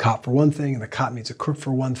cop for one thing, and the cop needs a crook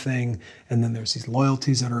for one thing, and then there's these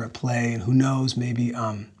loyalties that are at play, and who knows, maybe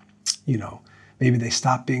maybe they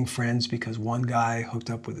stopped being friends because one guy hooked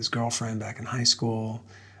up with his girlfriend back in high school.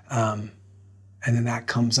 And then that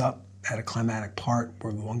comes up at a climatic part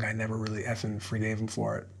where the one guy never really effing forgave him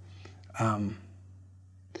for it. I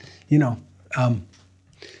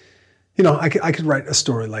could write a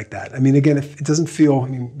story like that. I mean, again, if it doesn't feel, I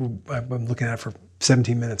mean, I'm looking at it for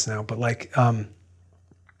 17 minutes now, but like,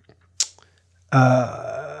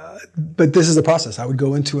 but this is the process. I would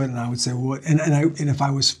go into it and I would say, well, and if I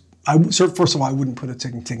was, first of all, I wouldn't put a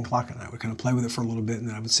ticking clock on it. I would kind of play with it for a little bit, and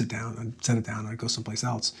then I would sit down and set it down, and I'd go someplace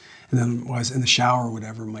else. And then when I was in the shower or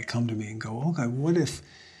whatever, it might come to me and go, okay, what if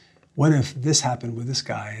this happened with this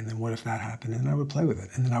guy, and then what if that happened? And I would play with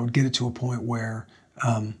it, and then I would get it to a point where,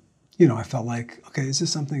 I felt like, okay, is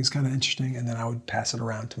this something that's kind of interesting? And then I would pass it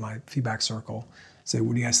around to my feedback circle, say,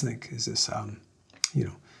 what do you guys think? Is this,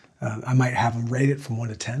 I might have them rate it from 1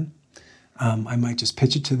 to 10. I might just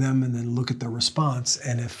pitch it to them and then look at their response.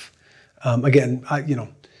 And if,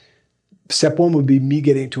 step one would be me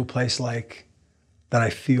getting to a place like that I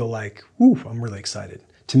feel like, I'm really excited.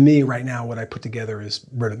 To me, right now, what I put together is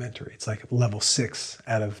rudimentary. It's like level 6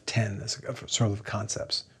 out of 10 as sort of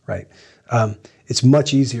concepts, right? It's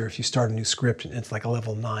much easier if you start a new script and it's like a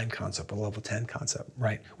level 9 concept or level 10 concept,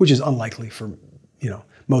 right? Which is unlikely for,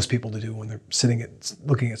 most people to do when they're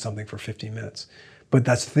looking at something for 15 minutes. But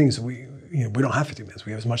that's the thing is we don't have 15 minutes.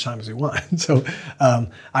 We have as much time as we want. So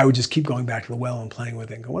I would just keep going back to the well and playing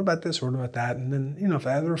with it and go, what about this or what about that? And then, if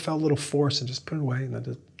I ever felt a little forced, and just put it away and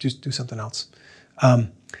then just do something else.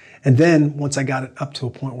 And then once I got it up to a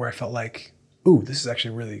point where I felt like, this is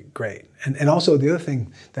actually really great. And also the other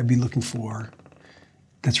thing that I'd be looking for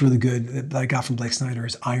that's really good that I got from Blake Snyder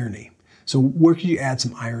is irony. So where could you add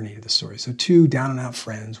some irony to the story? So 2 down and out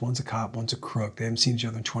friends, one's a cop, one's a crook. They haven't seen each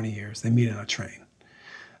other in 20 years. They meet on a train.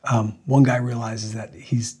 One guy realizes that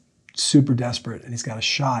he's super desperate and he's got a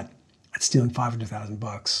shot at stealing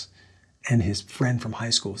 $500,000, and his friend from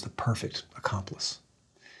high school is the perfect accomplice.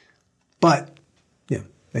 But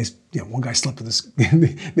one guy slept with this.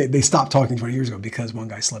 They stopped talking 20 years ago because one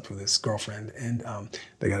guy slept with his girlfriend, and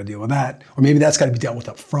they got to deal with that. Or maybe that's got to be dealt with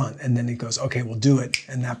up front, and then he goes, okay, we'll do it,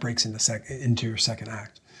 and that breaks into your second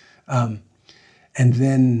act. And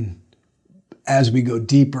then as we go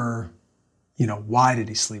deeper, why did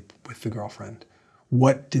he sleep with the girlfriend?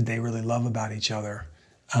 What did they really love about each other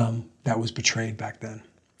that was betrayed back then?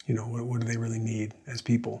 What do they really need as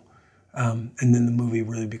people? And then the movie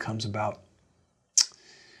really becomes about,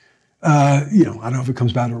 I don't know if it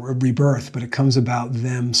comes about a rebirth, but it comes about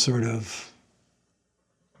them sort of,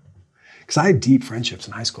 because I had deep friendships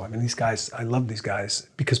in high school. I mean, these guys, I love these guys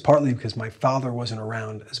partly because my father wasn't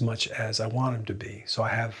around as much as I want him to be. So I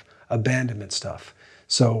have abandonment stuff.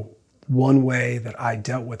 So one way that I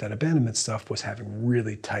dealt with that abandonment stuff was having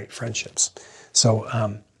really tight friendships. So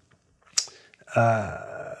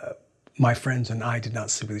my friends and I did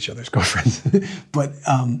not sleep with each other's girlfriends, but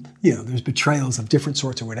there's betrayals of different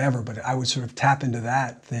sorts or whatever, but I would sort of tap into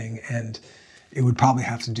that thing, and it would probably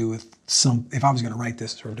have to do with if I was going to write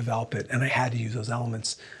this or develop it, and I had to use those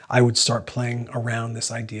elements, I would start playing around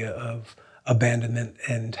this idea of abandonment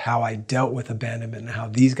and how I dealt with abandonment and how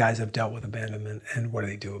these guys have dealt with abandonment and what do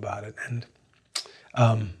they do about it. And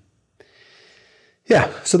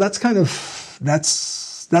so that's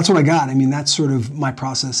what I got. I mean, that's sort of my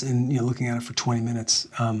process in looking at it for 20 minutes.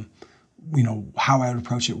 How I would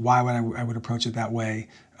approach it, why I would approach it that way.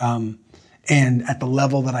 And at the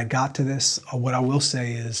level that I got to this, what I will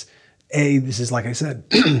say is, this is, like I said,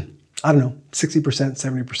 I don't know, 60%,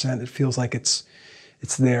 70%. It feels like it's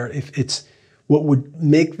there. If it's what would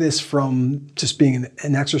make this from just being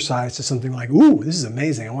an exercise to something like, this is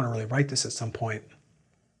amazing, I want to really write this at some point.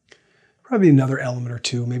 Probably another element or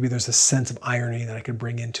two. Maybe there's a sense of irony that I could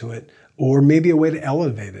bring into it, or maybe a way to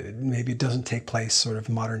elevate it. Maybe it doesn't take place sort of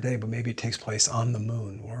modern day, but maybe it takes place on the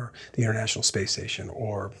moon or the International Space Station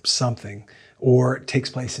or something, or it takes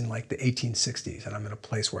place in like the 1860s, and I'm in a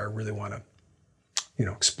place where I really want to,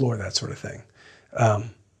 explore that sort of thing.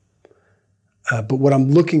 But what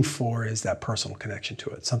I'm looking for is that personal connection to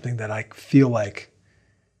it, something that I feel like,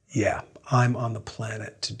 I'm on the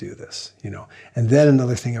planet to do this, And then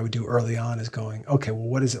another thing I would do early on is going, okay, well,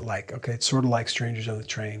 what is it like? Okay, it's sort of like Strangers on the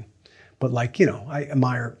Train, but I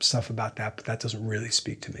admire stuff about that, but that doesn't really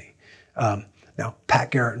speak to me. Now,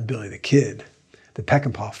 Pat Garrett and Billy the Kid, the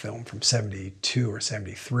Peckinpah film from 72 or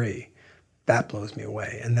 73, that blows me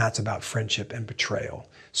away. And that's about friendship and betrayal.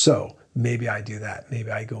 So maybe I do that.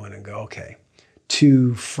 Maybe I go in and go, okay,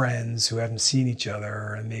 2 friends who haven't seen each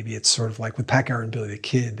other, and maybe it's sort of like with Pat Garrett and Billy the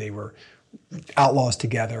Kid, they were outlaws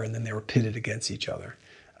together and then they were pitted against each other.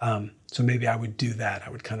 So maybe I would do that. I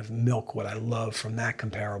would kind of milk what I love from that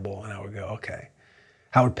comparable, and I would go, okay,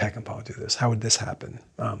 how would Peckinpah do this? How would this happen?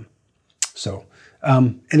 And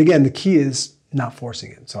again, the key is not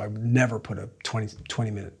forcing it. So I would never put a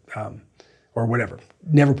 20 minute or whatever,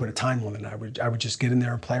 never put a time limit. I would just get in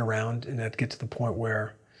there and play around, and I'd get to the point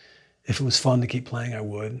where if it was fun to keep playing, I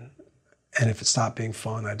would. And if it stopped being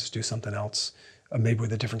fun, I'd just do something else, maybe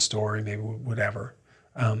with a different story, maybe whatever.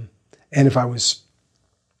 And if I was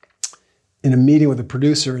in a meeting with a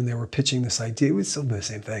producer and they were pitching this idea, it would still be the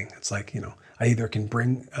same thing. It's like, I either can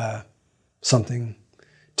bring something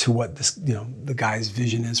to what this, the guy's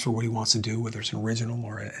vision is for what he wants to do, whether it's an original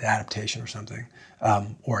or an adaptation or something,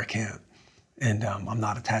 or I can't. And I'm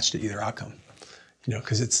not attached to either outcome,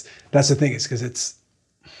 because that's the thing, it's because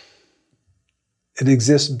it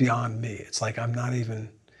exists beyond me. It's like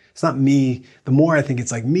it's not me. The more I think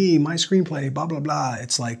it's like me, my screenplay, blah, blah, blah,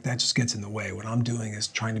 it's like that just gets in the way. What I'm doing is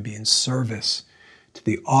trying to be in service to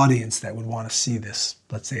the audience that would want to see this.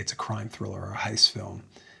 Let's say it's a crime thriller or a heist film.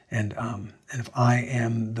 And if I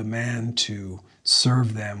am the man to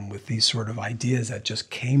serve them with these sort of ideas that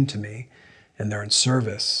just came to me and they're in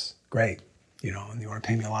service, great. And you want to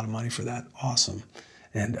pay me a lot of money for that, awesome.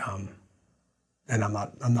 And I'm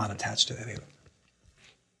not attached to any of it.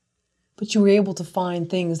 But you were able to find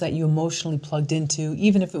things that you emotionally plugged into,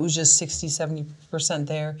 even if it was just 60, 70%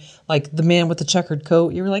 there. Like The Man with the Checkered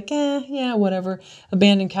Coat, you were like, yeah, whatever.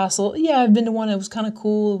 Abandoned Castle, yeah, I've been to one. It was kind of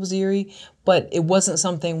cool. It was eerie. But it wasn't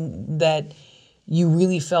something that you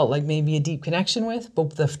really felt like maybe a deep connection with.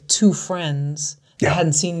 But the two friends that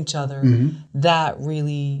hadn't seen each other, that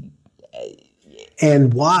really...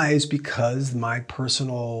 And wise, because my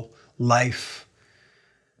personal life...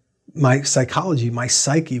 my psychology, my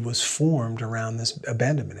psyche was formed around this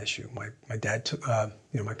abandonment issue. My dad took,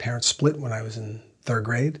 my parents split when I was in 3rd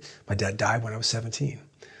grade. My dad died when I was 17.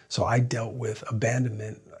 So I dealt with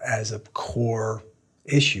abandonment as a core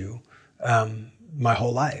issue my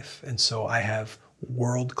whole life. And so I have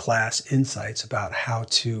world-class insights about how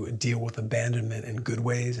to deal with abandonment in good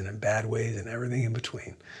ways and in bad ways and everything in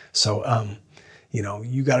between. So,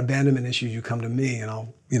 you got abandonment issues, you come to me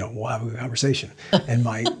and we'll have a conversation. And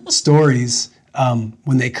my stories,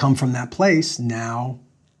 when they come from that place, now,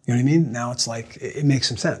 you know what I mean? Now it's like, it makes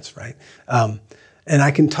some sense, right? And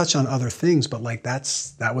I can touch on other things, but like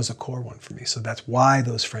that was a core one for me. So that's why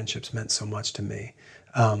those friendships meant so much to me.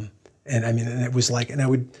 And it was like, and I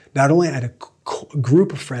would, not only I had a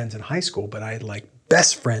group of friends in high school, but I had like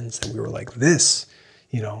best friends and we were like this,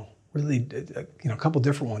 really, a couple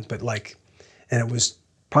different ones, but like, and it was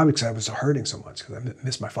probably because I was hurting so much because I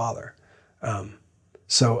missed my father. That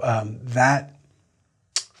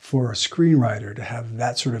for a screenwriter to have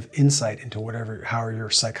that sort of insight into how your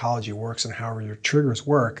psychology works and how your triggers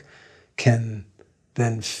work can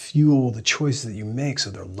then fuel the choices that you make so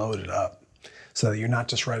they're loaded up. So that you're not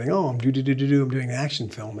just writing, I'm doing an action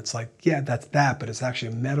film. It's like, yeah, that's that, but it's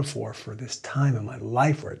actually a metaphor for this time in my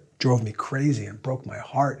life where it drove me crazy and broke my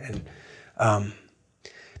heart. And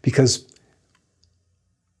because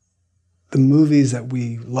the movies that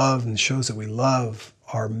we love and the shows that we love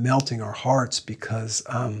are melting our hearts because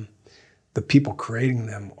the people creating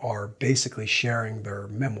them are basically sharing their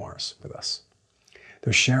memoirs with us.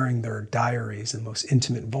 They're sharing their diaries and most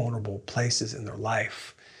intimate, vulnerable places in their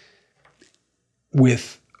life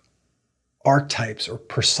with archetypes or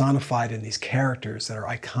personified in these characters that are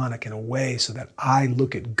iconic in a way so that I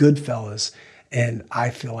look at Goodfellas and I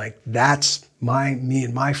feel like that's me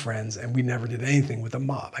and my friends, and we never did anything with the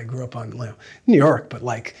mob. I grew up on New York, but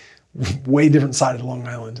like way different side of Long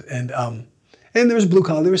Island. And there was blue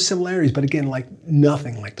collar, there was similarities, but again, like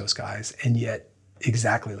nothing like those guys, and yet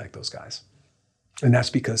exactly like those guys. And that's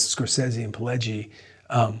because Scorsese and Pileggi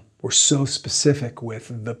were so specific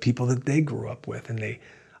with the people that they grew up with, and they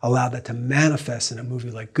allowed that to manifest in a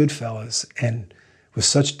movie like Goodfellas, and with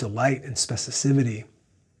such delight and specificity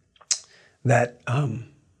that,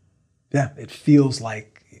 it feels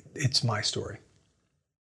like it's my story.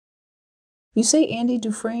 You say Andy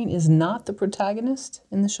Dufresne is not the protagonist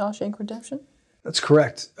in The Shawshank Redemption? That's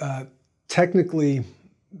correct. Technically,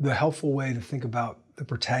 the helpful way to think about the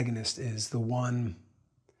protagonist is the one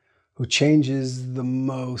who changes the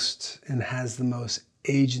most and has the most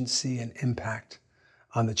agency and impact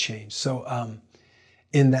on the change. So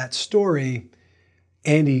in that story,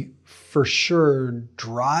 Andy for sure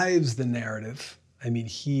drives the narrative. I mean,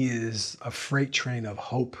 he is a freight train of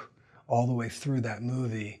hope all the way through that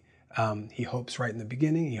movie. He hopes right in the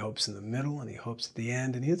beginning, he hopes in the middle, and he hopes at the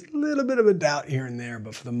end, and he has a little bit of a doubt here and there,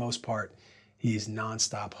 but for the most part, He's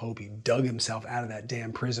nonstop hope. He dug himself out of that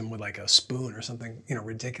damn prison with like a spoon or something,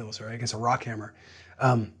 ridiculous, or I guess a rock hammer.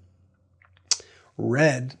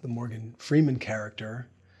 Red, the Morgan Freeman character,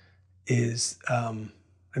 is,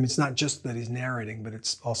 it's not just that he's narrating, but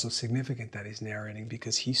it's also significant that he's narrating,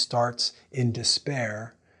 because he starts in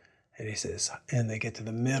despair, and he says, and they get to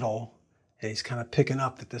the middle, and he's kind of picking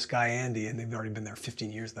up that this guy Andy, and they've already been there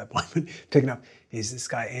 15 years at that point, but picking up, this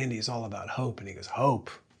guy Andy is all about hope, and he goes,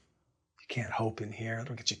 hope? You can't hope in here.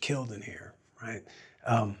 It'll get you killed in here, right?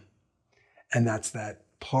 And that's that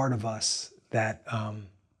part of us that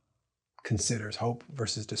considers hope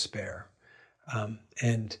versus despair.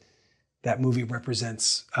 And that movie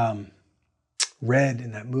represents, Red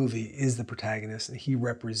in that movie is the protagonist, and he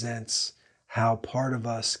represents how part of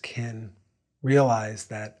us can realize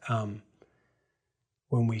that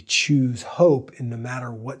when we choose hope in no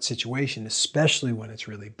matter what situation, especially when it's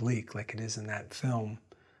really bleak, like it is in that film,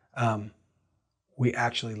 we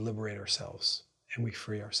actually liberate ourselves and we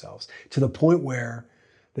free ourselves, to the point where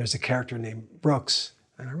there's a character named Brooks,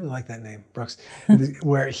 and I really like that name, Brooks,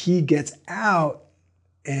 where he gets out,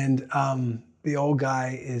 and the old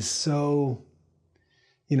guy is so,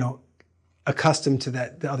 accustomed to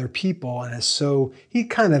the other people, and he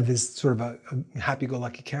kind of is sort of a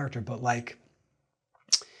happy-go-lucky character, but like,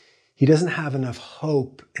 he doesn't have enough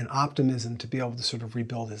hope and optimism to be able to sort of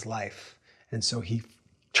rebuild his life. And so he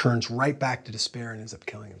turns right back to despair and ends up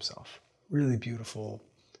killing himself. Really beautiful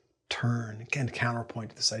turn, and counterpoint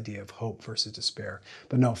to this idea of hope versus despair.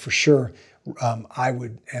 But no, for sure, I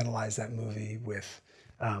would analyze that movie with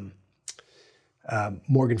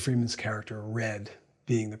Morgan Freeman's character, Red,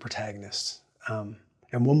 being the protagonist. And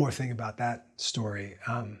one more thing about that story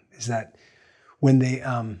is that when they,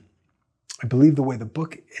 I believe the way the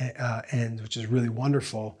book ends, which is really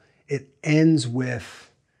wonderful, it ends with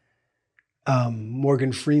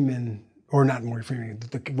Morgan Freeman, or not Morgan Freeman,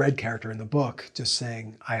 the Red character in the book, just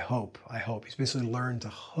saying, I hope, I hope. He's basically learned to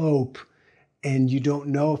hope, and you don't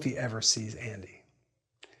know if he ever sees Andy.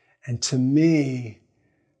 And to me,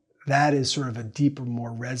 that is sort of a deeper,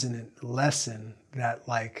 more resonant lesson that,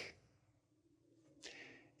 like,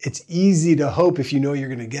 it's easy to hope if you know you're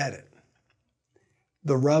going to get it.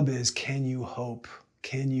 The rub is, can you hope?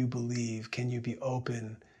 Can you believe? Can you be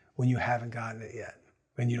open when you haven't gotten it yet?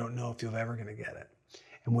 When you don't know if you're ever going to get it?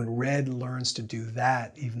 And when Red learns to do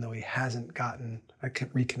that, even though he hasn't gotten a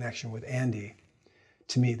reconnection with Andy,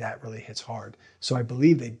 to me, that really hits hard. So I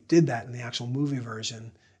believe they did that in the actual movie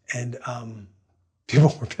version, and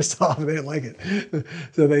people were pissed off. They didn't like it.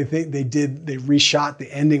 So they reshot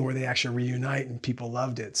the ending where they actually reunite, and people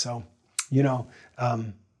loved it. So,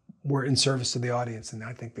 we're in service to the audience, and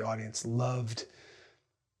I think the audience loved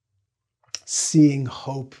seeing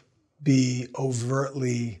hope be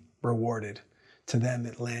overtly rewarded. To them,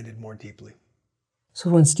 it landed more deeply. So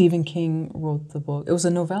when Stephen King wrote the book, it was a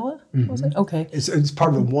novella, was it? Okay. It's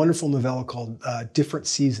part of a wonderful novella called Different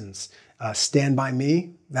Seasons. Stand By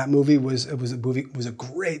Me, that movie was a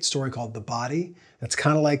great story called The Body. That's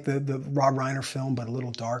kind of like the Rob Reiner film, but a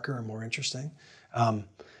little darker and more interesting.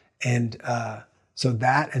 So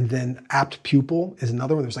that, and then Apt Pupil is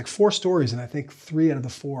another one. There's like 4 stories, and I think 3 out of the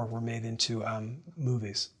 4 were made into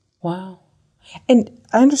movies. Wow. And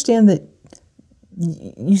I understand that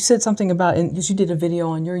you said something about, because you did a video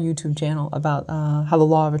on your YouTube channel about how the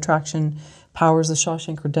law of attraction powers the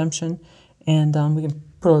Shawshank Redemption, and we can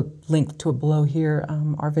put a link to it below here,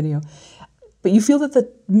 our video. But you feel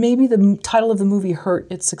that maybe the title of the movie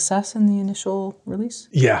hurt its success in the initial release?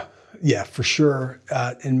 Yeah, for sure,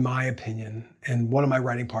 in my opinion. And one of my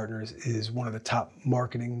writing partners is one of the top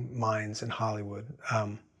marketing minds in Hollywood.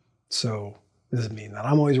 So it doesn't mean that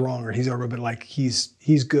I'm always wrong or he's over, but like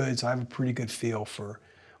he's good, so I have a pretty good feel for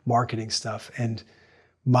marketing stuff. And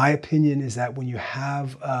my opinion is that when you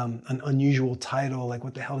have an unusual title, like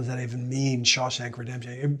what the hell does that even mean, Shawshank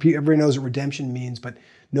Redemption? Everybody knows what redemption means, but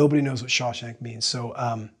nobody knows what Shawshank means.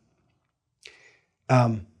 So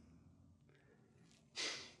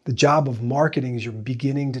the job of marketing is you're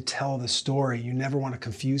beginning to tell the story. You never want to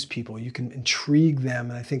confuse people. You can intrigue them,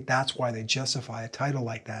 and I think that's why they justify a title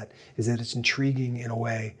like that, is that it's intriguing in a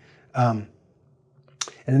way. And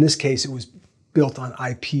in this case, it was built on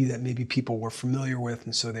IP that maybe people were familiar with,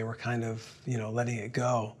 and so they were kind of, letting it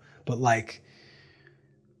go. But like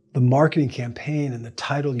the marketing campaign and the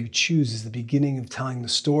title you choose is the beginning of telling the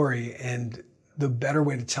story, and the better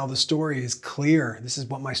way to tell the story is clear. This is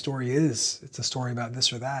what my story is. It's a story about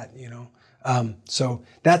this or that, So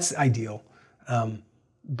that's ideal.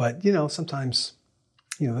 But, sometimes,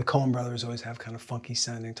 the Coen brothers always have kind of funky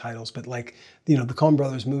sounding titles. But like, the Coen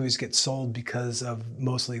brothers movies get sold because of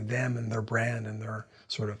mostly them and their brand and their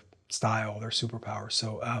sort of style, their superpower.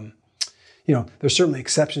 So, you know, there's certainly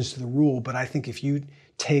exceptions to the rule, but I think if you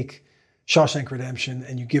take Shawshank Redemption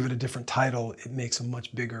and you give it a different title, it makes a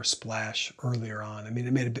much bigger splash earlier on. I mean,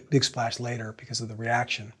 it made a big splash later because of the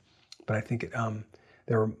reaction, but I think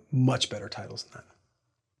there were much better titles than that.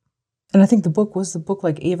 And I think the book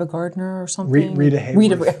like Ava Gardner or something. Rita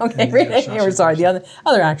Hayworth. Okay, Rita Hayworth. Sorry, the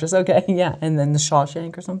other actress. Okay, yeah, and then The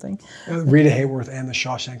Shawshank or something. Rita Hayworth and The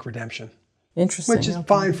Shawshank Redemption. Interesting. Which is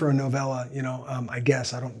fine for a novella, you know. I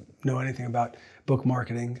guess I don't know anything about book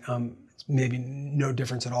marketing. Maybe no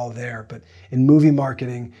difference at all there. But in movie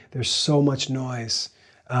marketing, there's so much noise.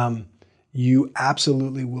 You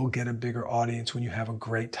absolutely will get a bigger audience when you have a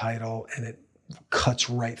great title and it cuts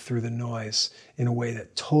right through the noise in a way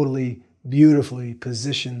that totally beautifully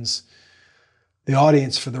positions the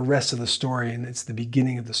audience for the rest of the story, and it's the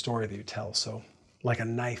beginning of the story that you tell. So like a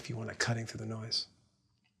knife, you want it cutting through the noise.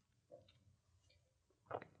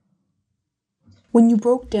 When you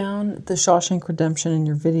broke down The Shawshank Redemption in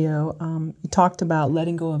your video, you talked about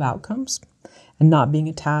letting go of outcomes and not being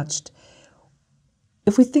attached.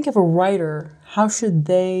 If we think of a writer, how should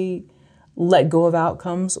they let go of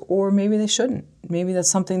outcomes, or maybe they shouldn't? Maybe that's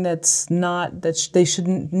something that's not, they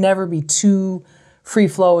shouldn't never be too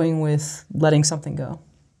free-flowing with letting something go.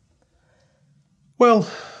 Well,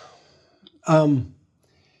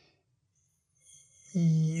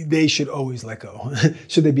 they should always let go.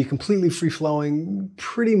 Should they be completely free-flowing?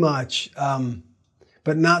 Pretty much,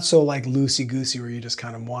 but not so like loosey-goosey where you just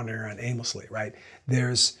kind of wander around aimlessly, right?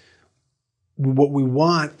 There's what we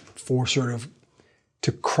want for sort of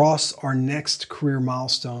to cross our next career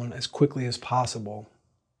milestone as quickly as possible.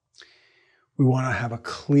 We want to have a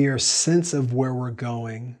clear sense of where we're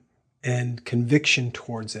going and conviction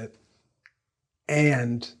towards it,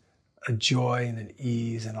 and a joy and an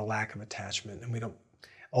ease and a lack of attachment. And we don't,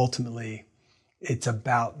 ultimately, it's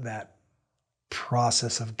about that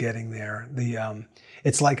process of getting there.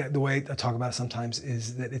 It's like the way I talk about it sometimes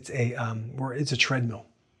is that it's a treadmill.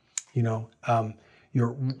 You know,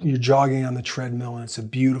 you're jogging on the treadmill, and it's a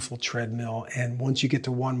beautiful treadmill. And once you get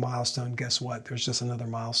to one milestone, guess what? There's just another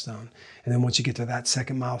milestone. And then once you get to that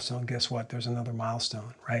second milestone, guess what? There's another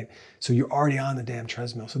milestone, right? So you're already on the damn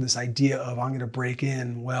treadmill. So this idea of I'm going to break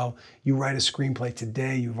in, well, you write a screenplay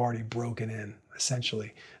today, you've already broken in,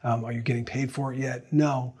 essentially. Are you getting paid for it yet?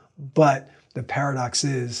 No. But the paradox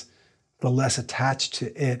is, the less attached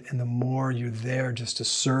to it and the more you're there just to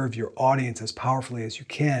serve your audience as powerfully as you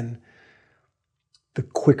can, the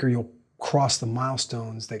quicker you'll cross the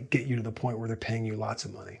milestones that get you to the point where they're paying you lots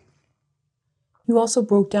of money. You also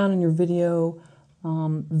broke down in your video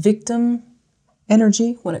victim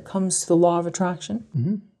energy when it comes to the law of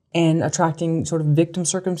attraction, and attracting sort of victim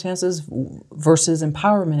circumstances versus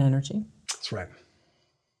empowerment energy. That's right.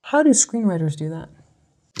 How do screenwriters do that?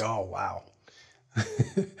 Oh, wow.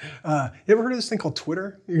 You ever heard of this thing called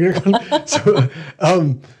Twitter?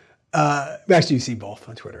 Actually, you see both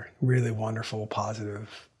on Twitter. Really wonderful, positive,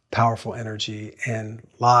 powerful energy, and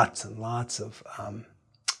lots of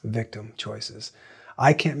victim choices.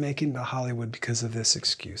 I can't make it into Hollywood because of this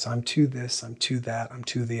excuse. I'm too this, I'm too that, I'm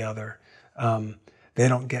too the other. They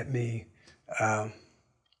don't get me.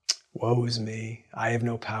 Woe is me. I have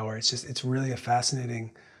no power. It's really a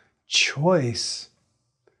fascinating choice,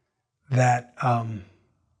 that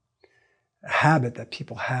habit that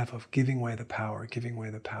people have of giving away the power, giving away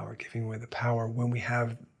the power, giving away the power, when we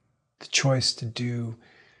have the choice to do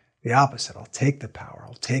the opposite. I'll take the power.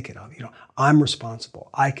 I'll take it. I'm responsible.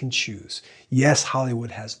 I can choose. Yes,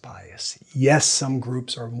 Hollywood has bias. Yes, some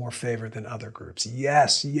groups are more favored than other groups.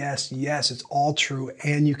 Yes, it's all true,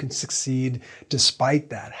 and you can succeed despite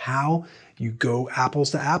that. How? You go apples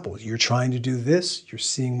to apples. You're trying to do this. You're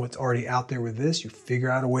seeing what's already out there with this. You figure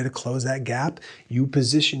out a way to close that gap. You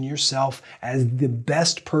position yourself as the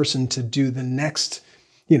best person to do the next,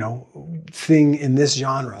 thing in this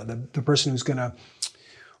genre. The person who's going to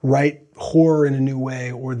write horror in a new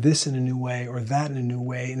way, or this in a new way, or that in a new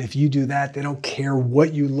way. And if you do that, they don't care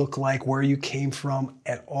what you look like, where you came from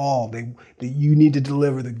at all. You need to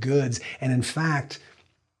deliver the goods. And in fact,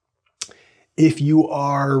 if you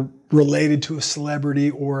are related to a celebrity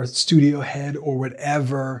or a studio head or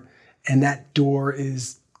whatever, and that door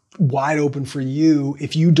is wide open for you,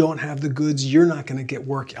 if you don't have the goods, you're not going to get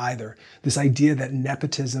work either. This idea that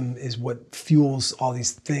nepotism is what fuels all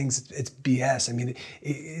these things, it's BS. I mean,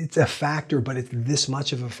 it's a factor, but it's this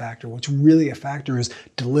much of a factor. What's really a factor is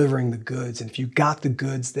delivering the goods. And if you got the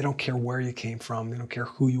goods, they don't care where you came from. They don't care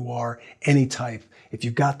who you are, any type. If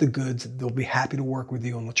you've got the goods, they'll be happy to work with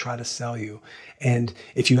you and they'll try to sell you. And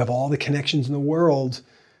if you have all the connections in the world,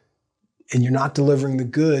 and you're not delivering the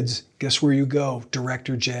goods, guess where you go?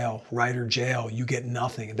 Director jail, writer jail, you get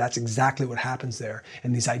nothing. And that's exactly what happens there.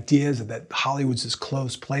 And these ideas that Hollywood's this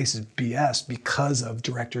closed place is BS because of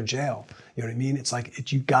director jail. You know what I mean? It's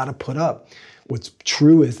like, you gotta put up. What's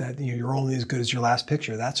true is that you're only as good as your last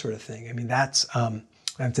picture, that sort of thing. I mean, that's a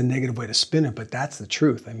negative way to spin it, but that's the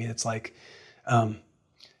truth. I mean, it's like,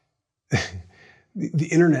 the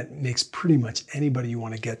internet makes pretty much anybody you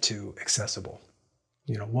want to get to accessible.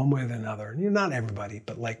 One way or another. Not everybody,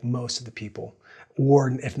 but like most of the people, or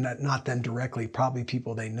if not them directly, probably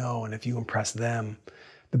people they know. And if you impress them,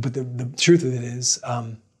 but the truth of it is,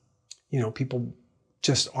 people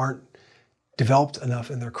just aren't developed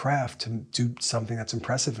enough in their craft to do something that's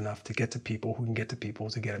impressive enough to get to people who can get to people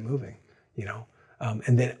to get it moving.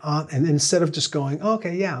 And then instead of just going, oh,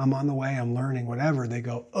 okay, yeah, I'm on the way, I'm learning, whatever, they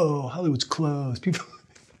go, oh, Hollywood's closed. People,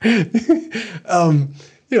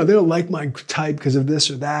 they don't like my type because of this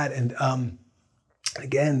or that. And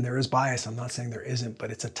again, there is bias. I'm not saying there isn't,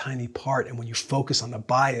 but it's a tiny part. And when you focus on the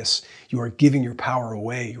bias, you are giving your power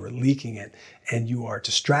away, you are leaking it, and you are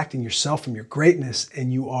distracting yourself from your greatness,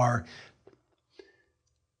 and you're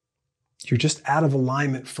just out of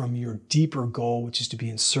alignment from your deeper goal, which is to be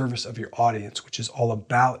in service of your audience, which is all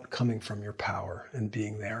about coming from your power and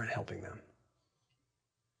being there and helping them.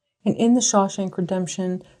 And in The Shawshank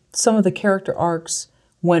Redemption, some of the character arcs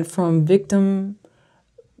went from victim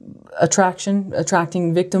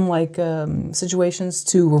attracting victim-like situations,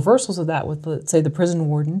 to reversals of that with, let's say, the prison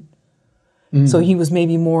warden. Mm. So he was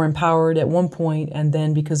maybe more empowered at one point, and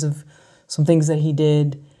then because of some things that he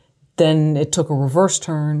did, then it took a reverse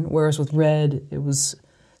turn, whereas with Red, it was...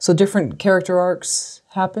 So different character arcs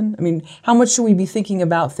happen? I mean, how much should we be thinking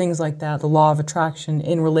about things like that, the law of attraction,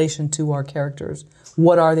 in relation to our characters?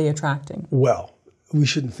 What are they attracting? Well, we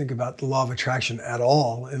shouldn't think about the law of attraction at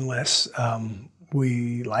all unless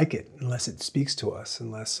we like it, unless it speaks to us,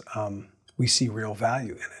 unless we see real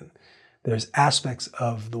value in it. There's aspects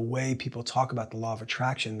of the way people talk about the law of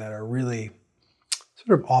attraction that are really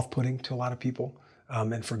sort of off-putting to a lot of people,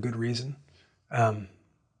 and for good reason. And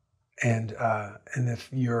if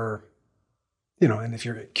your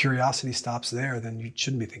curiosity stops there, then you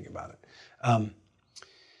shouldn't be thinking about it.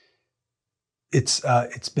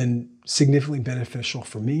 It's been significantly beneficial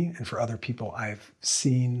for me and for other people I've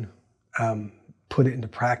seen put it into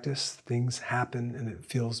practice. Things happen and it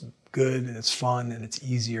feels good and it's fun and it's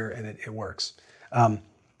easier and it works.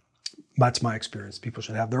 That's my experience. People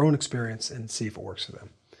should have their own experience and see if it works for them.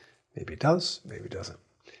 Maybe it does, maybe it doesn't.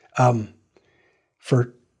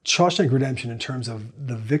 For Shawshank Redemption, in terms of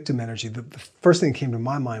the victim energy, the first thing that came to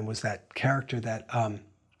my mind was that character that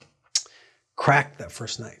cracked that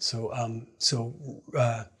first night. So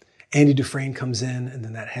Andy Dufresne comes in, and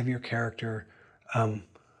then that heavier character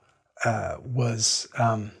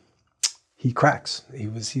he cracks.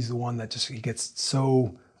 He's the one that he gets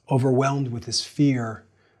so overwhelmed with his fear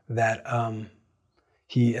that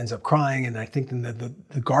he ends up crying, and I think then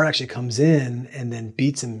the guard actually comes in and then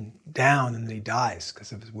beats him down, and then he dies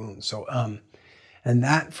because of his wounds. So, and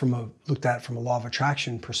that looked at from a law of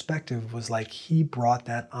attraction perspective was like he brought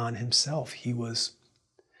that on himself. He was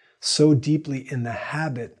so deeply in the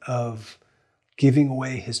habit of giving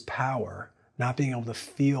away his power, not being able to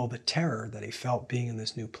feel the terror that he felt being in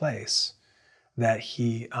this new place, that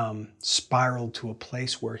he spiraled to a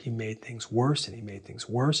place where he made things worse, and he made things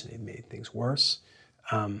worse, and he made things worse.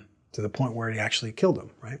 To the point where he actually killed him,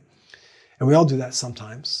 right? And we all do that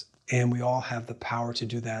sometimes, and we all have the power to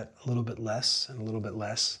do that a little bit less and a little bit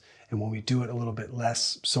less. And when we do it a little bit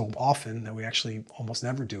less so often that we actually almost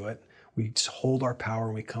never do it, we just hold our power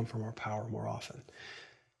and we come from our power more often.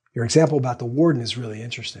 Your example about the warden is really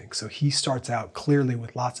interesting. So he starts out clearly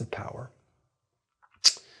with lots of power,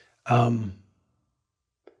 and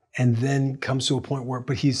then comes to a point where,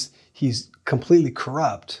 but he's completely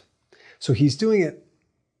corrupt. So he's doing it,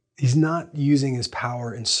 he's not using his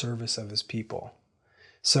power in service of his people.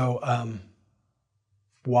 So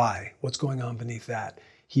why? What's going on beneath that?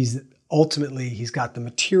 He's got the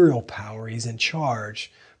material power, he's in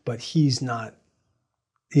charge, but he's not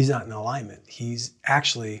in alignment. He's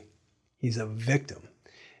a victim.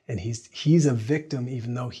 And he's a victim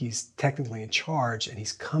even though he's technically in charge, and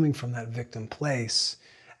he's coming from that victim place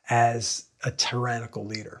as a tyrannical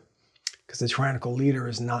leader. Because the tyrannical leader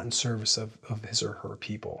is not in service of his or her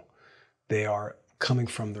people. They are coming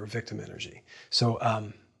from their victim energy. So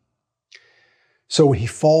when he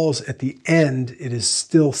falls at the end, it is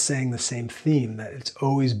still saying the same theme, that it's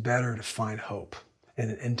always better to find hope.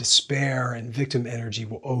 And despair and victim energy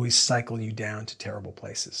will always cycle you down to terrible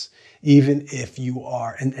places. Even if you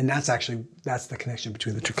are, and that's the connection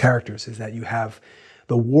between the two characters, is that you have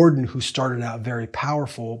the warden who started out very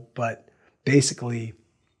powerful, but basically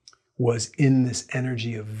was in this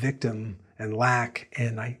energy of victim and lack,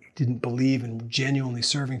 and I didn't believe in genuinely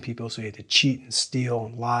serving people, so he had to cheat and steal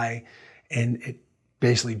and lie, and it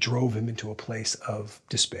basically drove him into a place of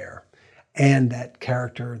despair. And that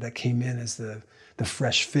character that came in as the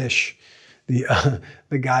fresh fish,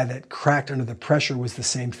 the guy that cracked under the pressure, was the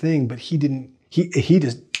same thing, but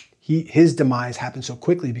his demise happened so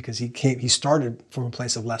quickly because he started from a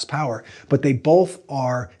place of less power. But they both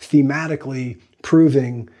are thematically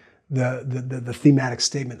proving the thematic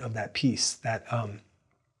statement of that piece, that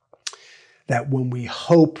that when we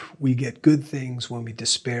hope, we get good things. When we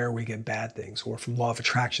despair, we get bad things. Or from law of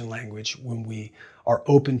attraction language, when we are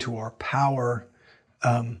open to our power,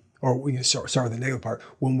 or we start with the negative part,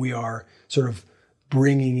 when we are sort of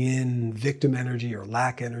bringing in victim energy or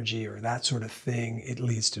lack energy or that sort of thing, it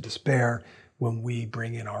leads to despair. When we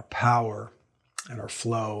bring in our power and our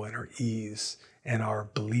flow and our ease and our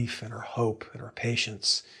belief and our hope and our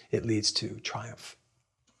patience, it leads to triumph.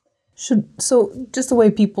 So just the way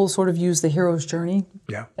people sort of use the hero's journey,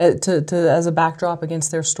 Yeah. to as a backdrop against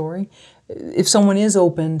their story, if someone is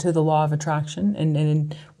open to the law of attraction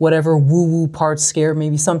and whatever woo-woo parts scare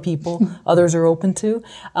maybe some people, others are open to,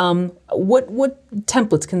 what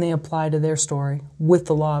templates can they apply to their story with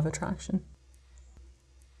the law of attraction?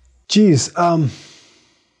 Geez, I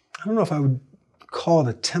don't know if I would call it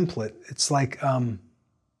a template. It's like,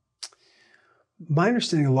 my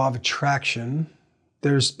understanding of law of attraction,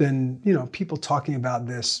 there's been, people talking about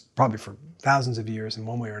this probably for thousands of years in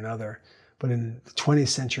one way or another. But in the 20th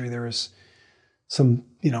century, there was some,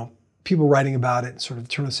 people writing about it sort of the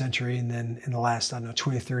turn of the century. And then in the last,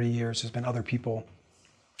 20 or 30 years, there's been other people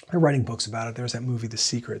writing books about it. There was that movie, The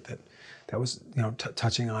Secret, that was,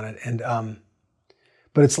 touching on it. And,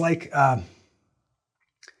 but it's like, I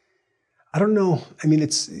don't know. I mean,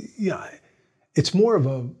 it's more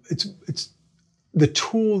of it's the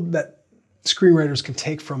tool that screenwriters can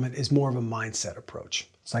take from it is more of a mindset approach.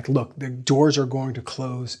 It's like, look, the doors are going to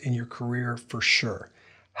close in your career for sure.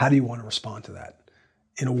 How do you want to respond to that?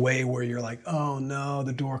 In a way where you're like, oh no,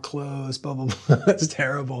 the door closed, blah, blah, blah, that's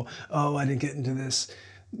terrible. Oh, I didn't get into this,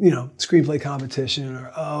 screenplay competition,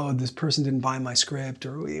 or oh, this person didn't buy my script,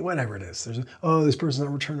 or whatever it is. This person's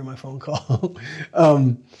not returning my phone call.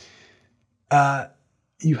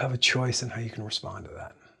 You have a choice in how you can respond to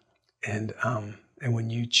that. And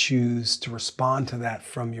when you choose to respond to that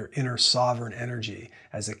from your inner sovereign energy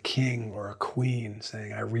as a king or a queen,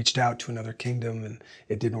 saying, I reached out to another kingdom and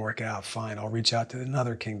it didn't work out, fine, I'll reach out to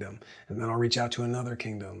another kingdom, and then I'll reach out to another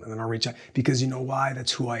kingdom, and then I'll reach out, because you know why?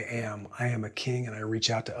 That's who I am. I am a king, and I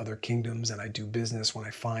reach out to other kingdoms, and I do business when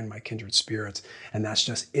I find my kindred spirits. And that's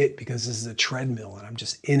just it, because this is a treadmill, and I'm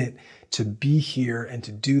just in it to be here and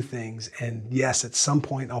to do things. And yes, at some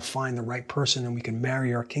point I'll find the right person and we can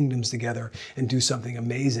marry our kingdoms together and do something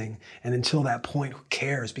amazing. And until that point, who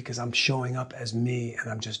cares? Because I'm showing up as me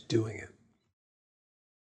and I'm just doing it.